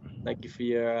hysterical. Thank you for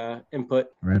your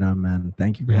input. Right on, man.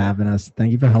 Thank you for having us.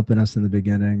 Thank you for helping us in the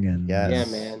beginning. And Yeah,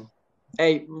 man.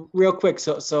 Hey, real quick.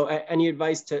 So any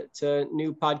advice to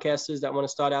new podcasters that want to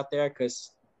start out there?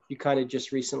 Because you kind of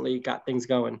just recently got things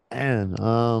going. And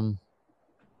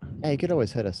yeah, you could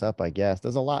always hit us up, I guess.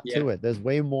 There's a lot to it. There's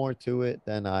way more to it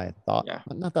than I thought. Yeah.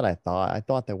 Not that I thought. I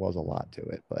thought there was a lot to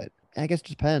it, but I guess it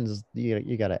depends.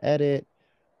 You got to edit.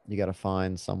 You got to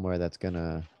find somewhere that's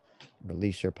gonna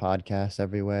release your podcast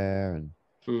everywhere, and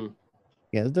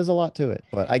yeah, there's a lot to it.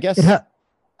 But I guess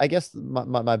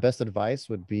my best advice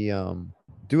would be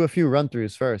do a few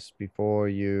run-throughs first before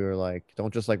you're like,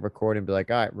 don't just like record and be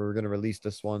like, all right, we're gonna release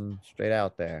this one straight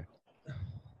out there.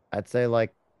 I'd say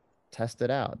like test it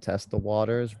out, test the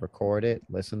waters, record it,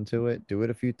 listen to it, do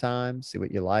it a few times, see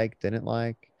what you like, didn't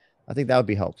like. I think that would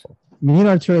be helpful. Me and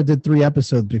Arturo did 3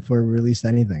 episodes before we released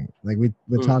anything. Like we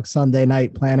talk Sunday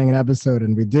night planning an episode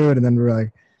and we do it, and then we're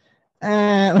like,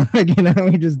 like, you know,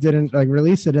 we just didn't like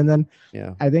release it. And then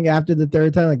I think after the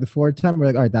 3rd time, like the 4th time, we're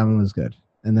like, all right, that one was good.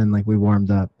 And then like we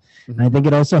warmed up. And I think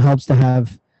it also helps to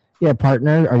have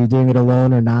partner. Are you doing it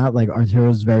alone or not? Like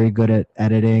Arturo's very good at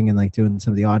editing and like doing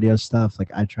some of the audio stuff.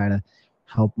 Like I try to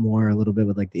help more a little bit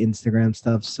with like the Instagram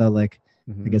stuff. So like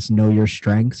I guess know your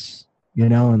strengths, you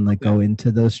know, and like go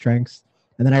into those strengths.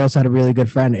 And then I also had a really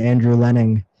good friend, Andrew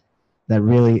Lenning, that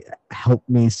really helped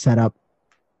me set up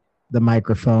the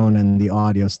microphone and the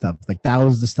audio stuff. Like that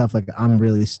was the stuff, like I'm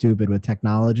really stupid with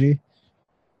technology.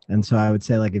 And so I would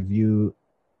say like if you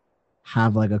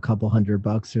have like a couple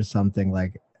 $100 or something,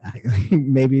 like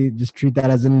maybe just treat that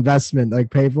as an investment, like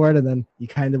pay for it, and then you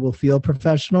kind of will feel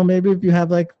professional maybe if you have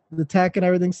like the tech and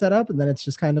everything set up, and then it's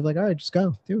just kind of like, all right, just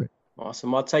go do it.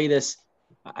 Awesome. I'll tell you this.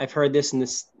 I've heard this, and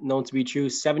this known to be true.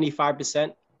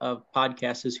 75% of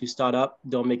podcasters who start up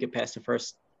don't make it past the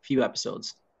first few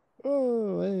episodes.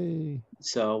 Oh, hey.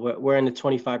 So we're in the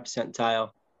 25 percentile.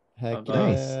 Heck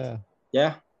of,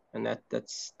 yeah. And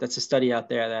that's a study out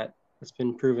there that's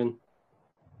been proven.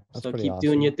 That's so pretty keep awesome.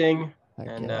 doing your thing. Heck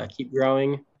and keep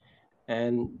growing.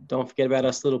 And don't forget about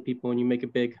us little people when you make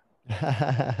it big.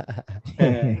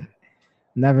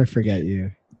 Never forget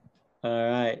you.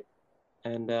 All right.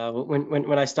 And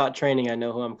when I start training, I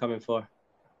know who I'm coming for.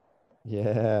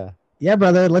 Yeah. Yeah,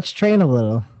 brother. Let's train a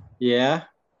little. Yeah?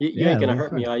 You ain't going to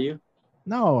hurt me, are you?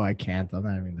 No, I can't. I'm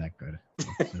not even that good.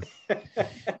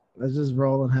 Let's just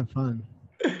roll and have fun.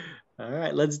 All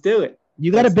right. Let's do it.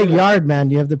 You got Let's a big do it. yard,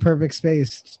 man. You have the perfect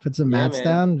space. Just put some Yeah, mats man.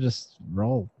 down, just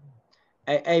roll.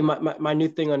 Hey, my new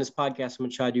thing on this podcast, I'm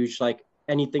gonna try to do just like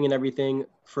anything and everything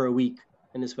for a week,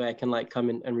 and this way I can like come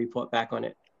in and report back on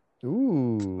it.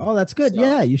 Ooh. Oh, that's good. So,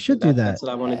 yeah, you should do that. That's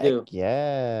what I want to do. Heck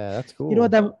yeah, that's cool. You know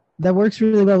what? That works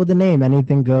really well with the name.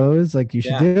 Anything goes. Like you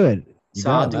should Yeah. do it. You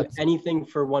So I'll got do it. that's- anything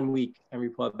for 1 week and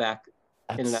report back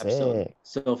in an That's episode. sick.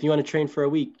 So if you want to train for a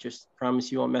week, just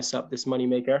promise you won't mess up this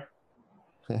moneymaker.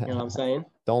 You know what I'm saying?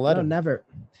 Don't let No, him. never.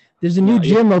 There's a new No,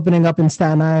 yeah. gym opening up in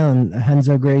Staten Island,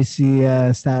 Henzo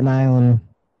Gracie, Staten Island,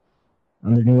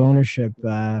 under new ownership.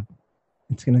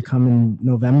 It's gonna come in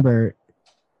November.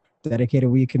 Dedicate a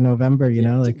week in November. You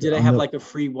know, like do they on have the- like a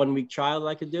free 1 week trial that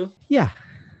I could do? Yeah,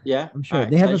 Yeah, I'm sure All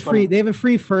right, they so have I a just free. wanna- They have a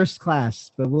free first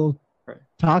class, but we'll Right.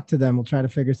 talk to them. We'll try to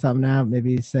figure something out.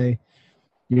 Maybe say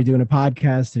you're doing a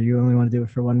podcast, or you only want to do it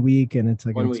for 1 week, and it's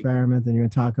like 1 an week. experiment, and you're gonna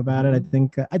talk about it. I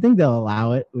think they'll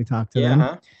allow it. We talk to Yeah, them.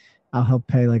 huh? I'll help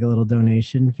pay like a little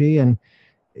donation fee, and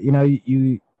you know,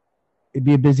 it'd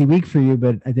be a busy week for you,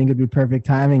 but I think it'd be perfect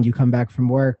timing. You come back from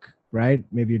work, right?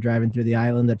 Maybe you're driving through the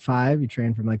island at 5. You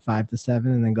train from like 5 to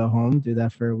 7, and then go home. Do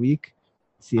that for a week.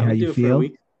 See I how would do you it for a feel.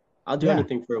 week. I'll do Yeah.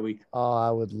 anything for a week. Oh,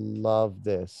 I would love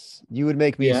this. You would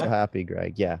make me Yeah? so happy,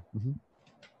 Greg. Yeah. Mhm.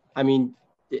 I mean,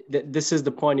 this is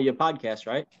the point of your podcast,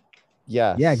 right?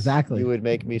 Yes. Yeah, exactly. You would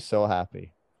make me so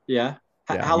happy. Yeah.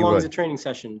 Yeah, How you long is a would. training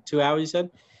session? 2 hours, you said?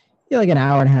 Yeah, like an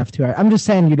hour and a half, 2 hours. I'm just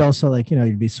saying, you'd also like, you know,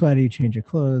 you'd be sweaty, change your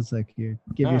clothes, like you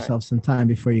give All right. yourself some time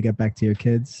before you get back to your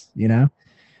kids, you know.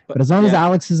 But as long as yeah,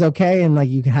 Alex is okay, and like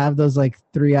you can have those like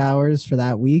 3 hours for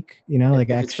that week, you know, like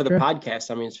if it's for extra. the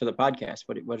podcast. I mean, it's for the podcast.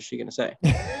 What is she gonna say? For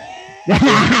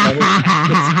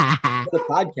the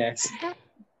podcast.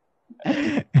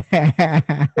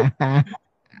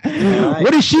 Alright.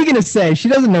 What is she gonna say? She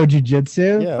doesn't know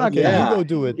jujitsu. Yeah. Fuck Okay. yeah. You go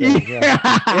do it then.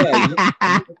 Yeah.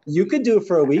 Yeah, you could do it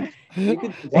for a week.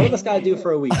 One of us got to do it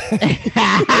for a week. So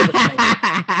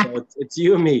it's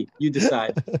you and me. You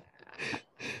decide.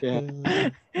 Yeah.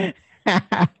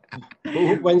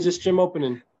 When's this gym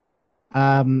opening?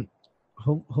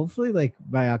 Hopefully like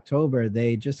by October.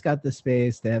 They just got the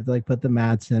space. They have to like put the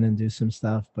mats in and do some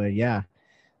stuff. But yeah,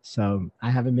 so I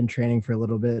haven't been training for a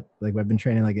little bit. Like I've been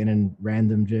training like in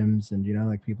random gyms and, you know,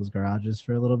 like people's garages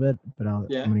for a little bit. But I'm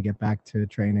gonna get back to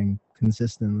training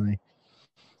consistently.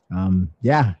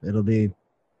 Yeah, it'll be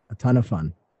a ton of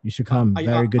fun. You should come. Are you-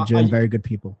 Very good are gym, you- very good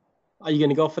people. Are you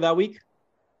gonna go for that week?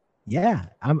 Yeah,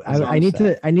 That's what I I'm need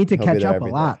saying. to He'll be catch there up a every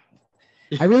day. lot.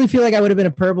 I really feel like I would have been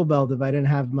a purple belt if I didn't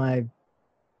have my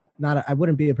I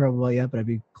wouldn't be a purple belt yet, but I'd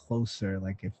be closer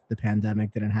like if the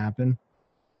pandemic didn't happen.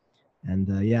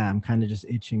 And yeah, I'm kind of just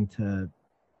itching to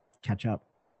catch up,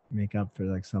 make up for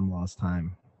like some lost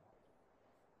time.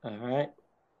 All right.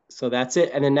 So that's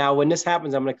it. And then now, when this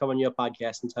happens, I'm gonna come on your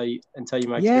podcast and tell you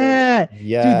my experience. Yeah,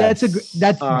 Yes. dude,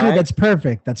 that's All good. right. That's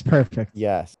perfect. That's perfect.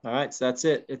 Yes. All right. So that's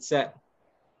it. It's set.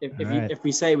 If All right. if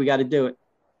we say we got to do it,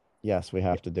 Yes, we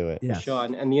have to do it. Yeah. for sure.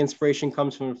 And the inspiration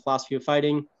comes from the philosophy of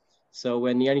fighting. So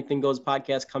when the Anything Goes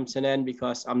podcast comes to an end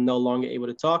because I'm no longer able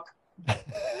to talk,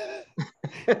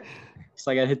 it's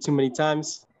like I hit too many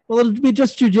times. Well, it'll be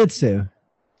just jujitsu.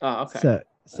 Oh, okay.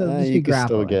 So just You be can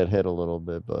still grappling. get hit a little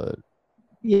bit, but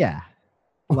Yeah,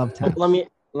 love taps. Let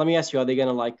me ask you: are they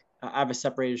gonna like? I have a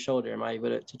separated shoulder. Am I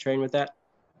able to train with that?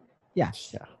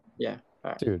 Yes. yeah. Yeah.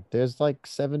 All right. Dude, there's like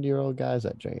 70-year-old guys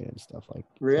that train and stuff like.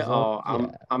 Real? there's all- Oh,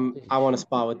 yeah. I want to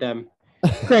spar with them.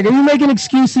 Greg, are you making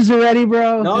excuses already,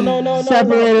 bro? No.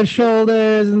 Separated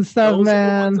shoulders and stuff, Those are the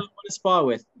man. ones I want to spar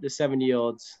with the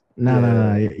 70-year-olds.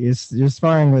 No. You're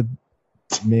sparring with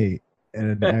me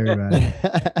and everybody.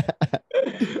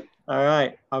 All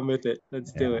right, I'm with it.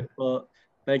 Let's do Yeah. it. Well,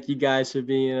 thank you guys for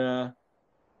being on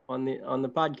the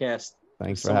podcast.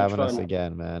 Thanks So for much having us fun.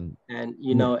 again, man. And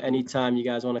you know, anytime you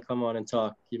guys want to come on and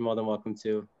talk, you're more than welcome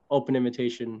to. Open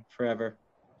invitation forever.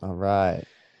 All right.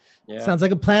 Yeah. Sounds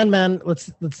like a plan, man. Let's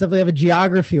definitely have a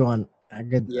geography one.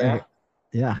 Yeah.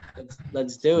 Yeah.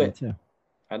 Let's do Me it. too.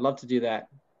 I'd love to do that.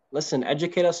 Listen,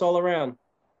 educate us all around.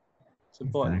 It's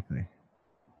important. Exactly.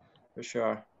 For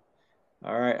sure.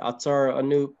 All right. Atar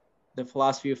Anoop, The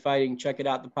Philosophy of Fighting. Check it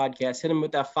out, the podcast. Hit them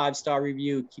with that 5-star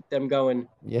review. Keep them going.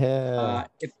 Yeah.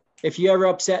 If you're ever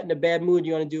upset in a bad mood,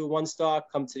 you want to do a 1-star,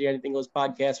 come to the Anything Goes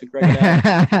podcast with Greg and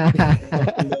I.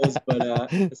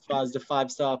 But as far as the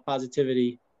 5-star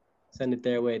positivity, send it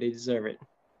their way. They deserve it.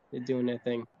 They're doing their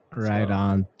thing. Right So,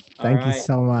 on. all Thank you right.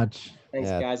 so much. Thanks,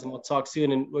 Yeah. guys. And we'll talk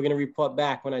soon. And we're going to report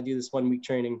back when I do this 1-week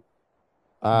training.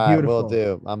 All right, will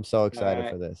Beautiful. do. I'm so excited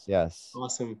right. for this. Yes.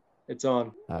 Awesome. It's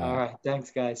on. All All right. right.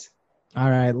 Thanks, guys. All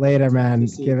right. Later, man.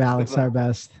 See you. Give Alex Bye-bye. our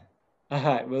best. All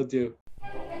right. We'll do.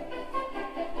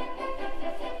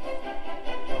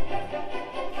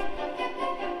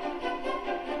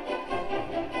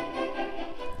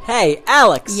 Hey,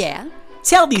 Alex. Yeah.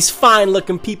 Tell these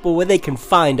fine-looking people where they can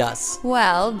find us.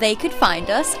 Well, they could find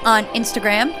us on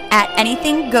Instagram at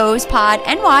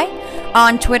anythinggoespodny,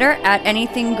 on Twitter at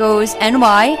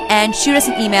anythinggoesny, and shoot us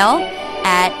an email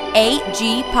at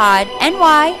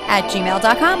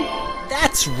agpodny@gmail.com.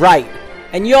 That's right.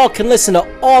 And y'all can listen to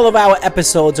all of our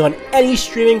episodes on any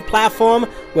streaming platform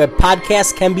where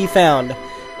podcasts can be found.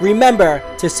 Remember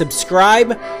to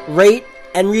subscribe, rate,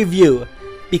 and review,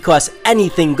 because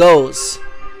anything goes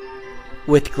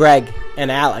with Greg and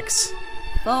Alex.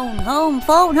 Phone home,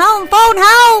 phone home, phone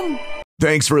home!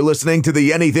 Thanks for listening to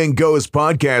the Anything Goes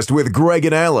podcast with Greg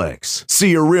and Alex.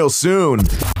 See you real soon,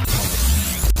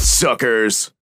 suckers.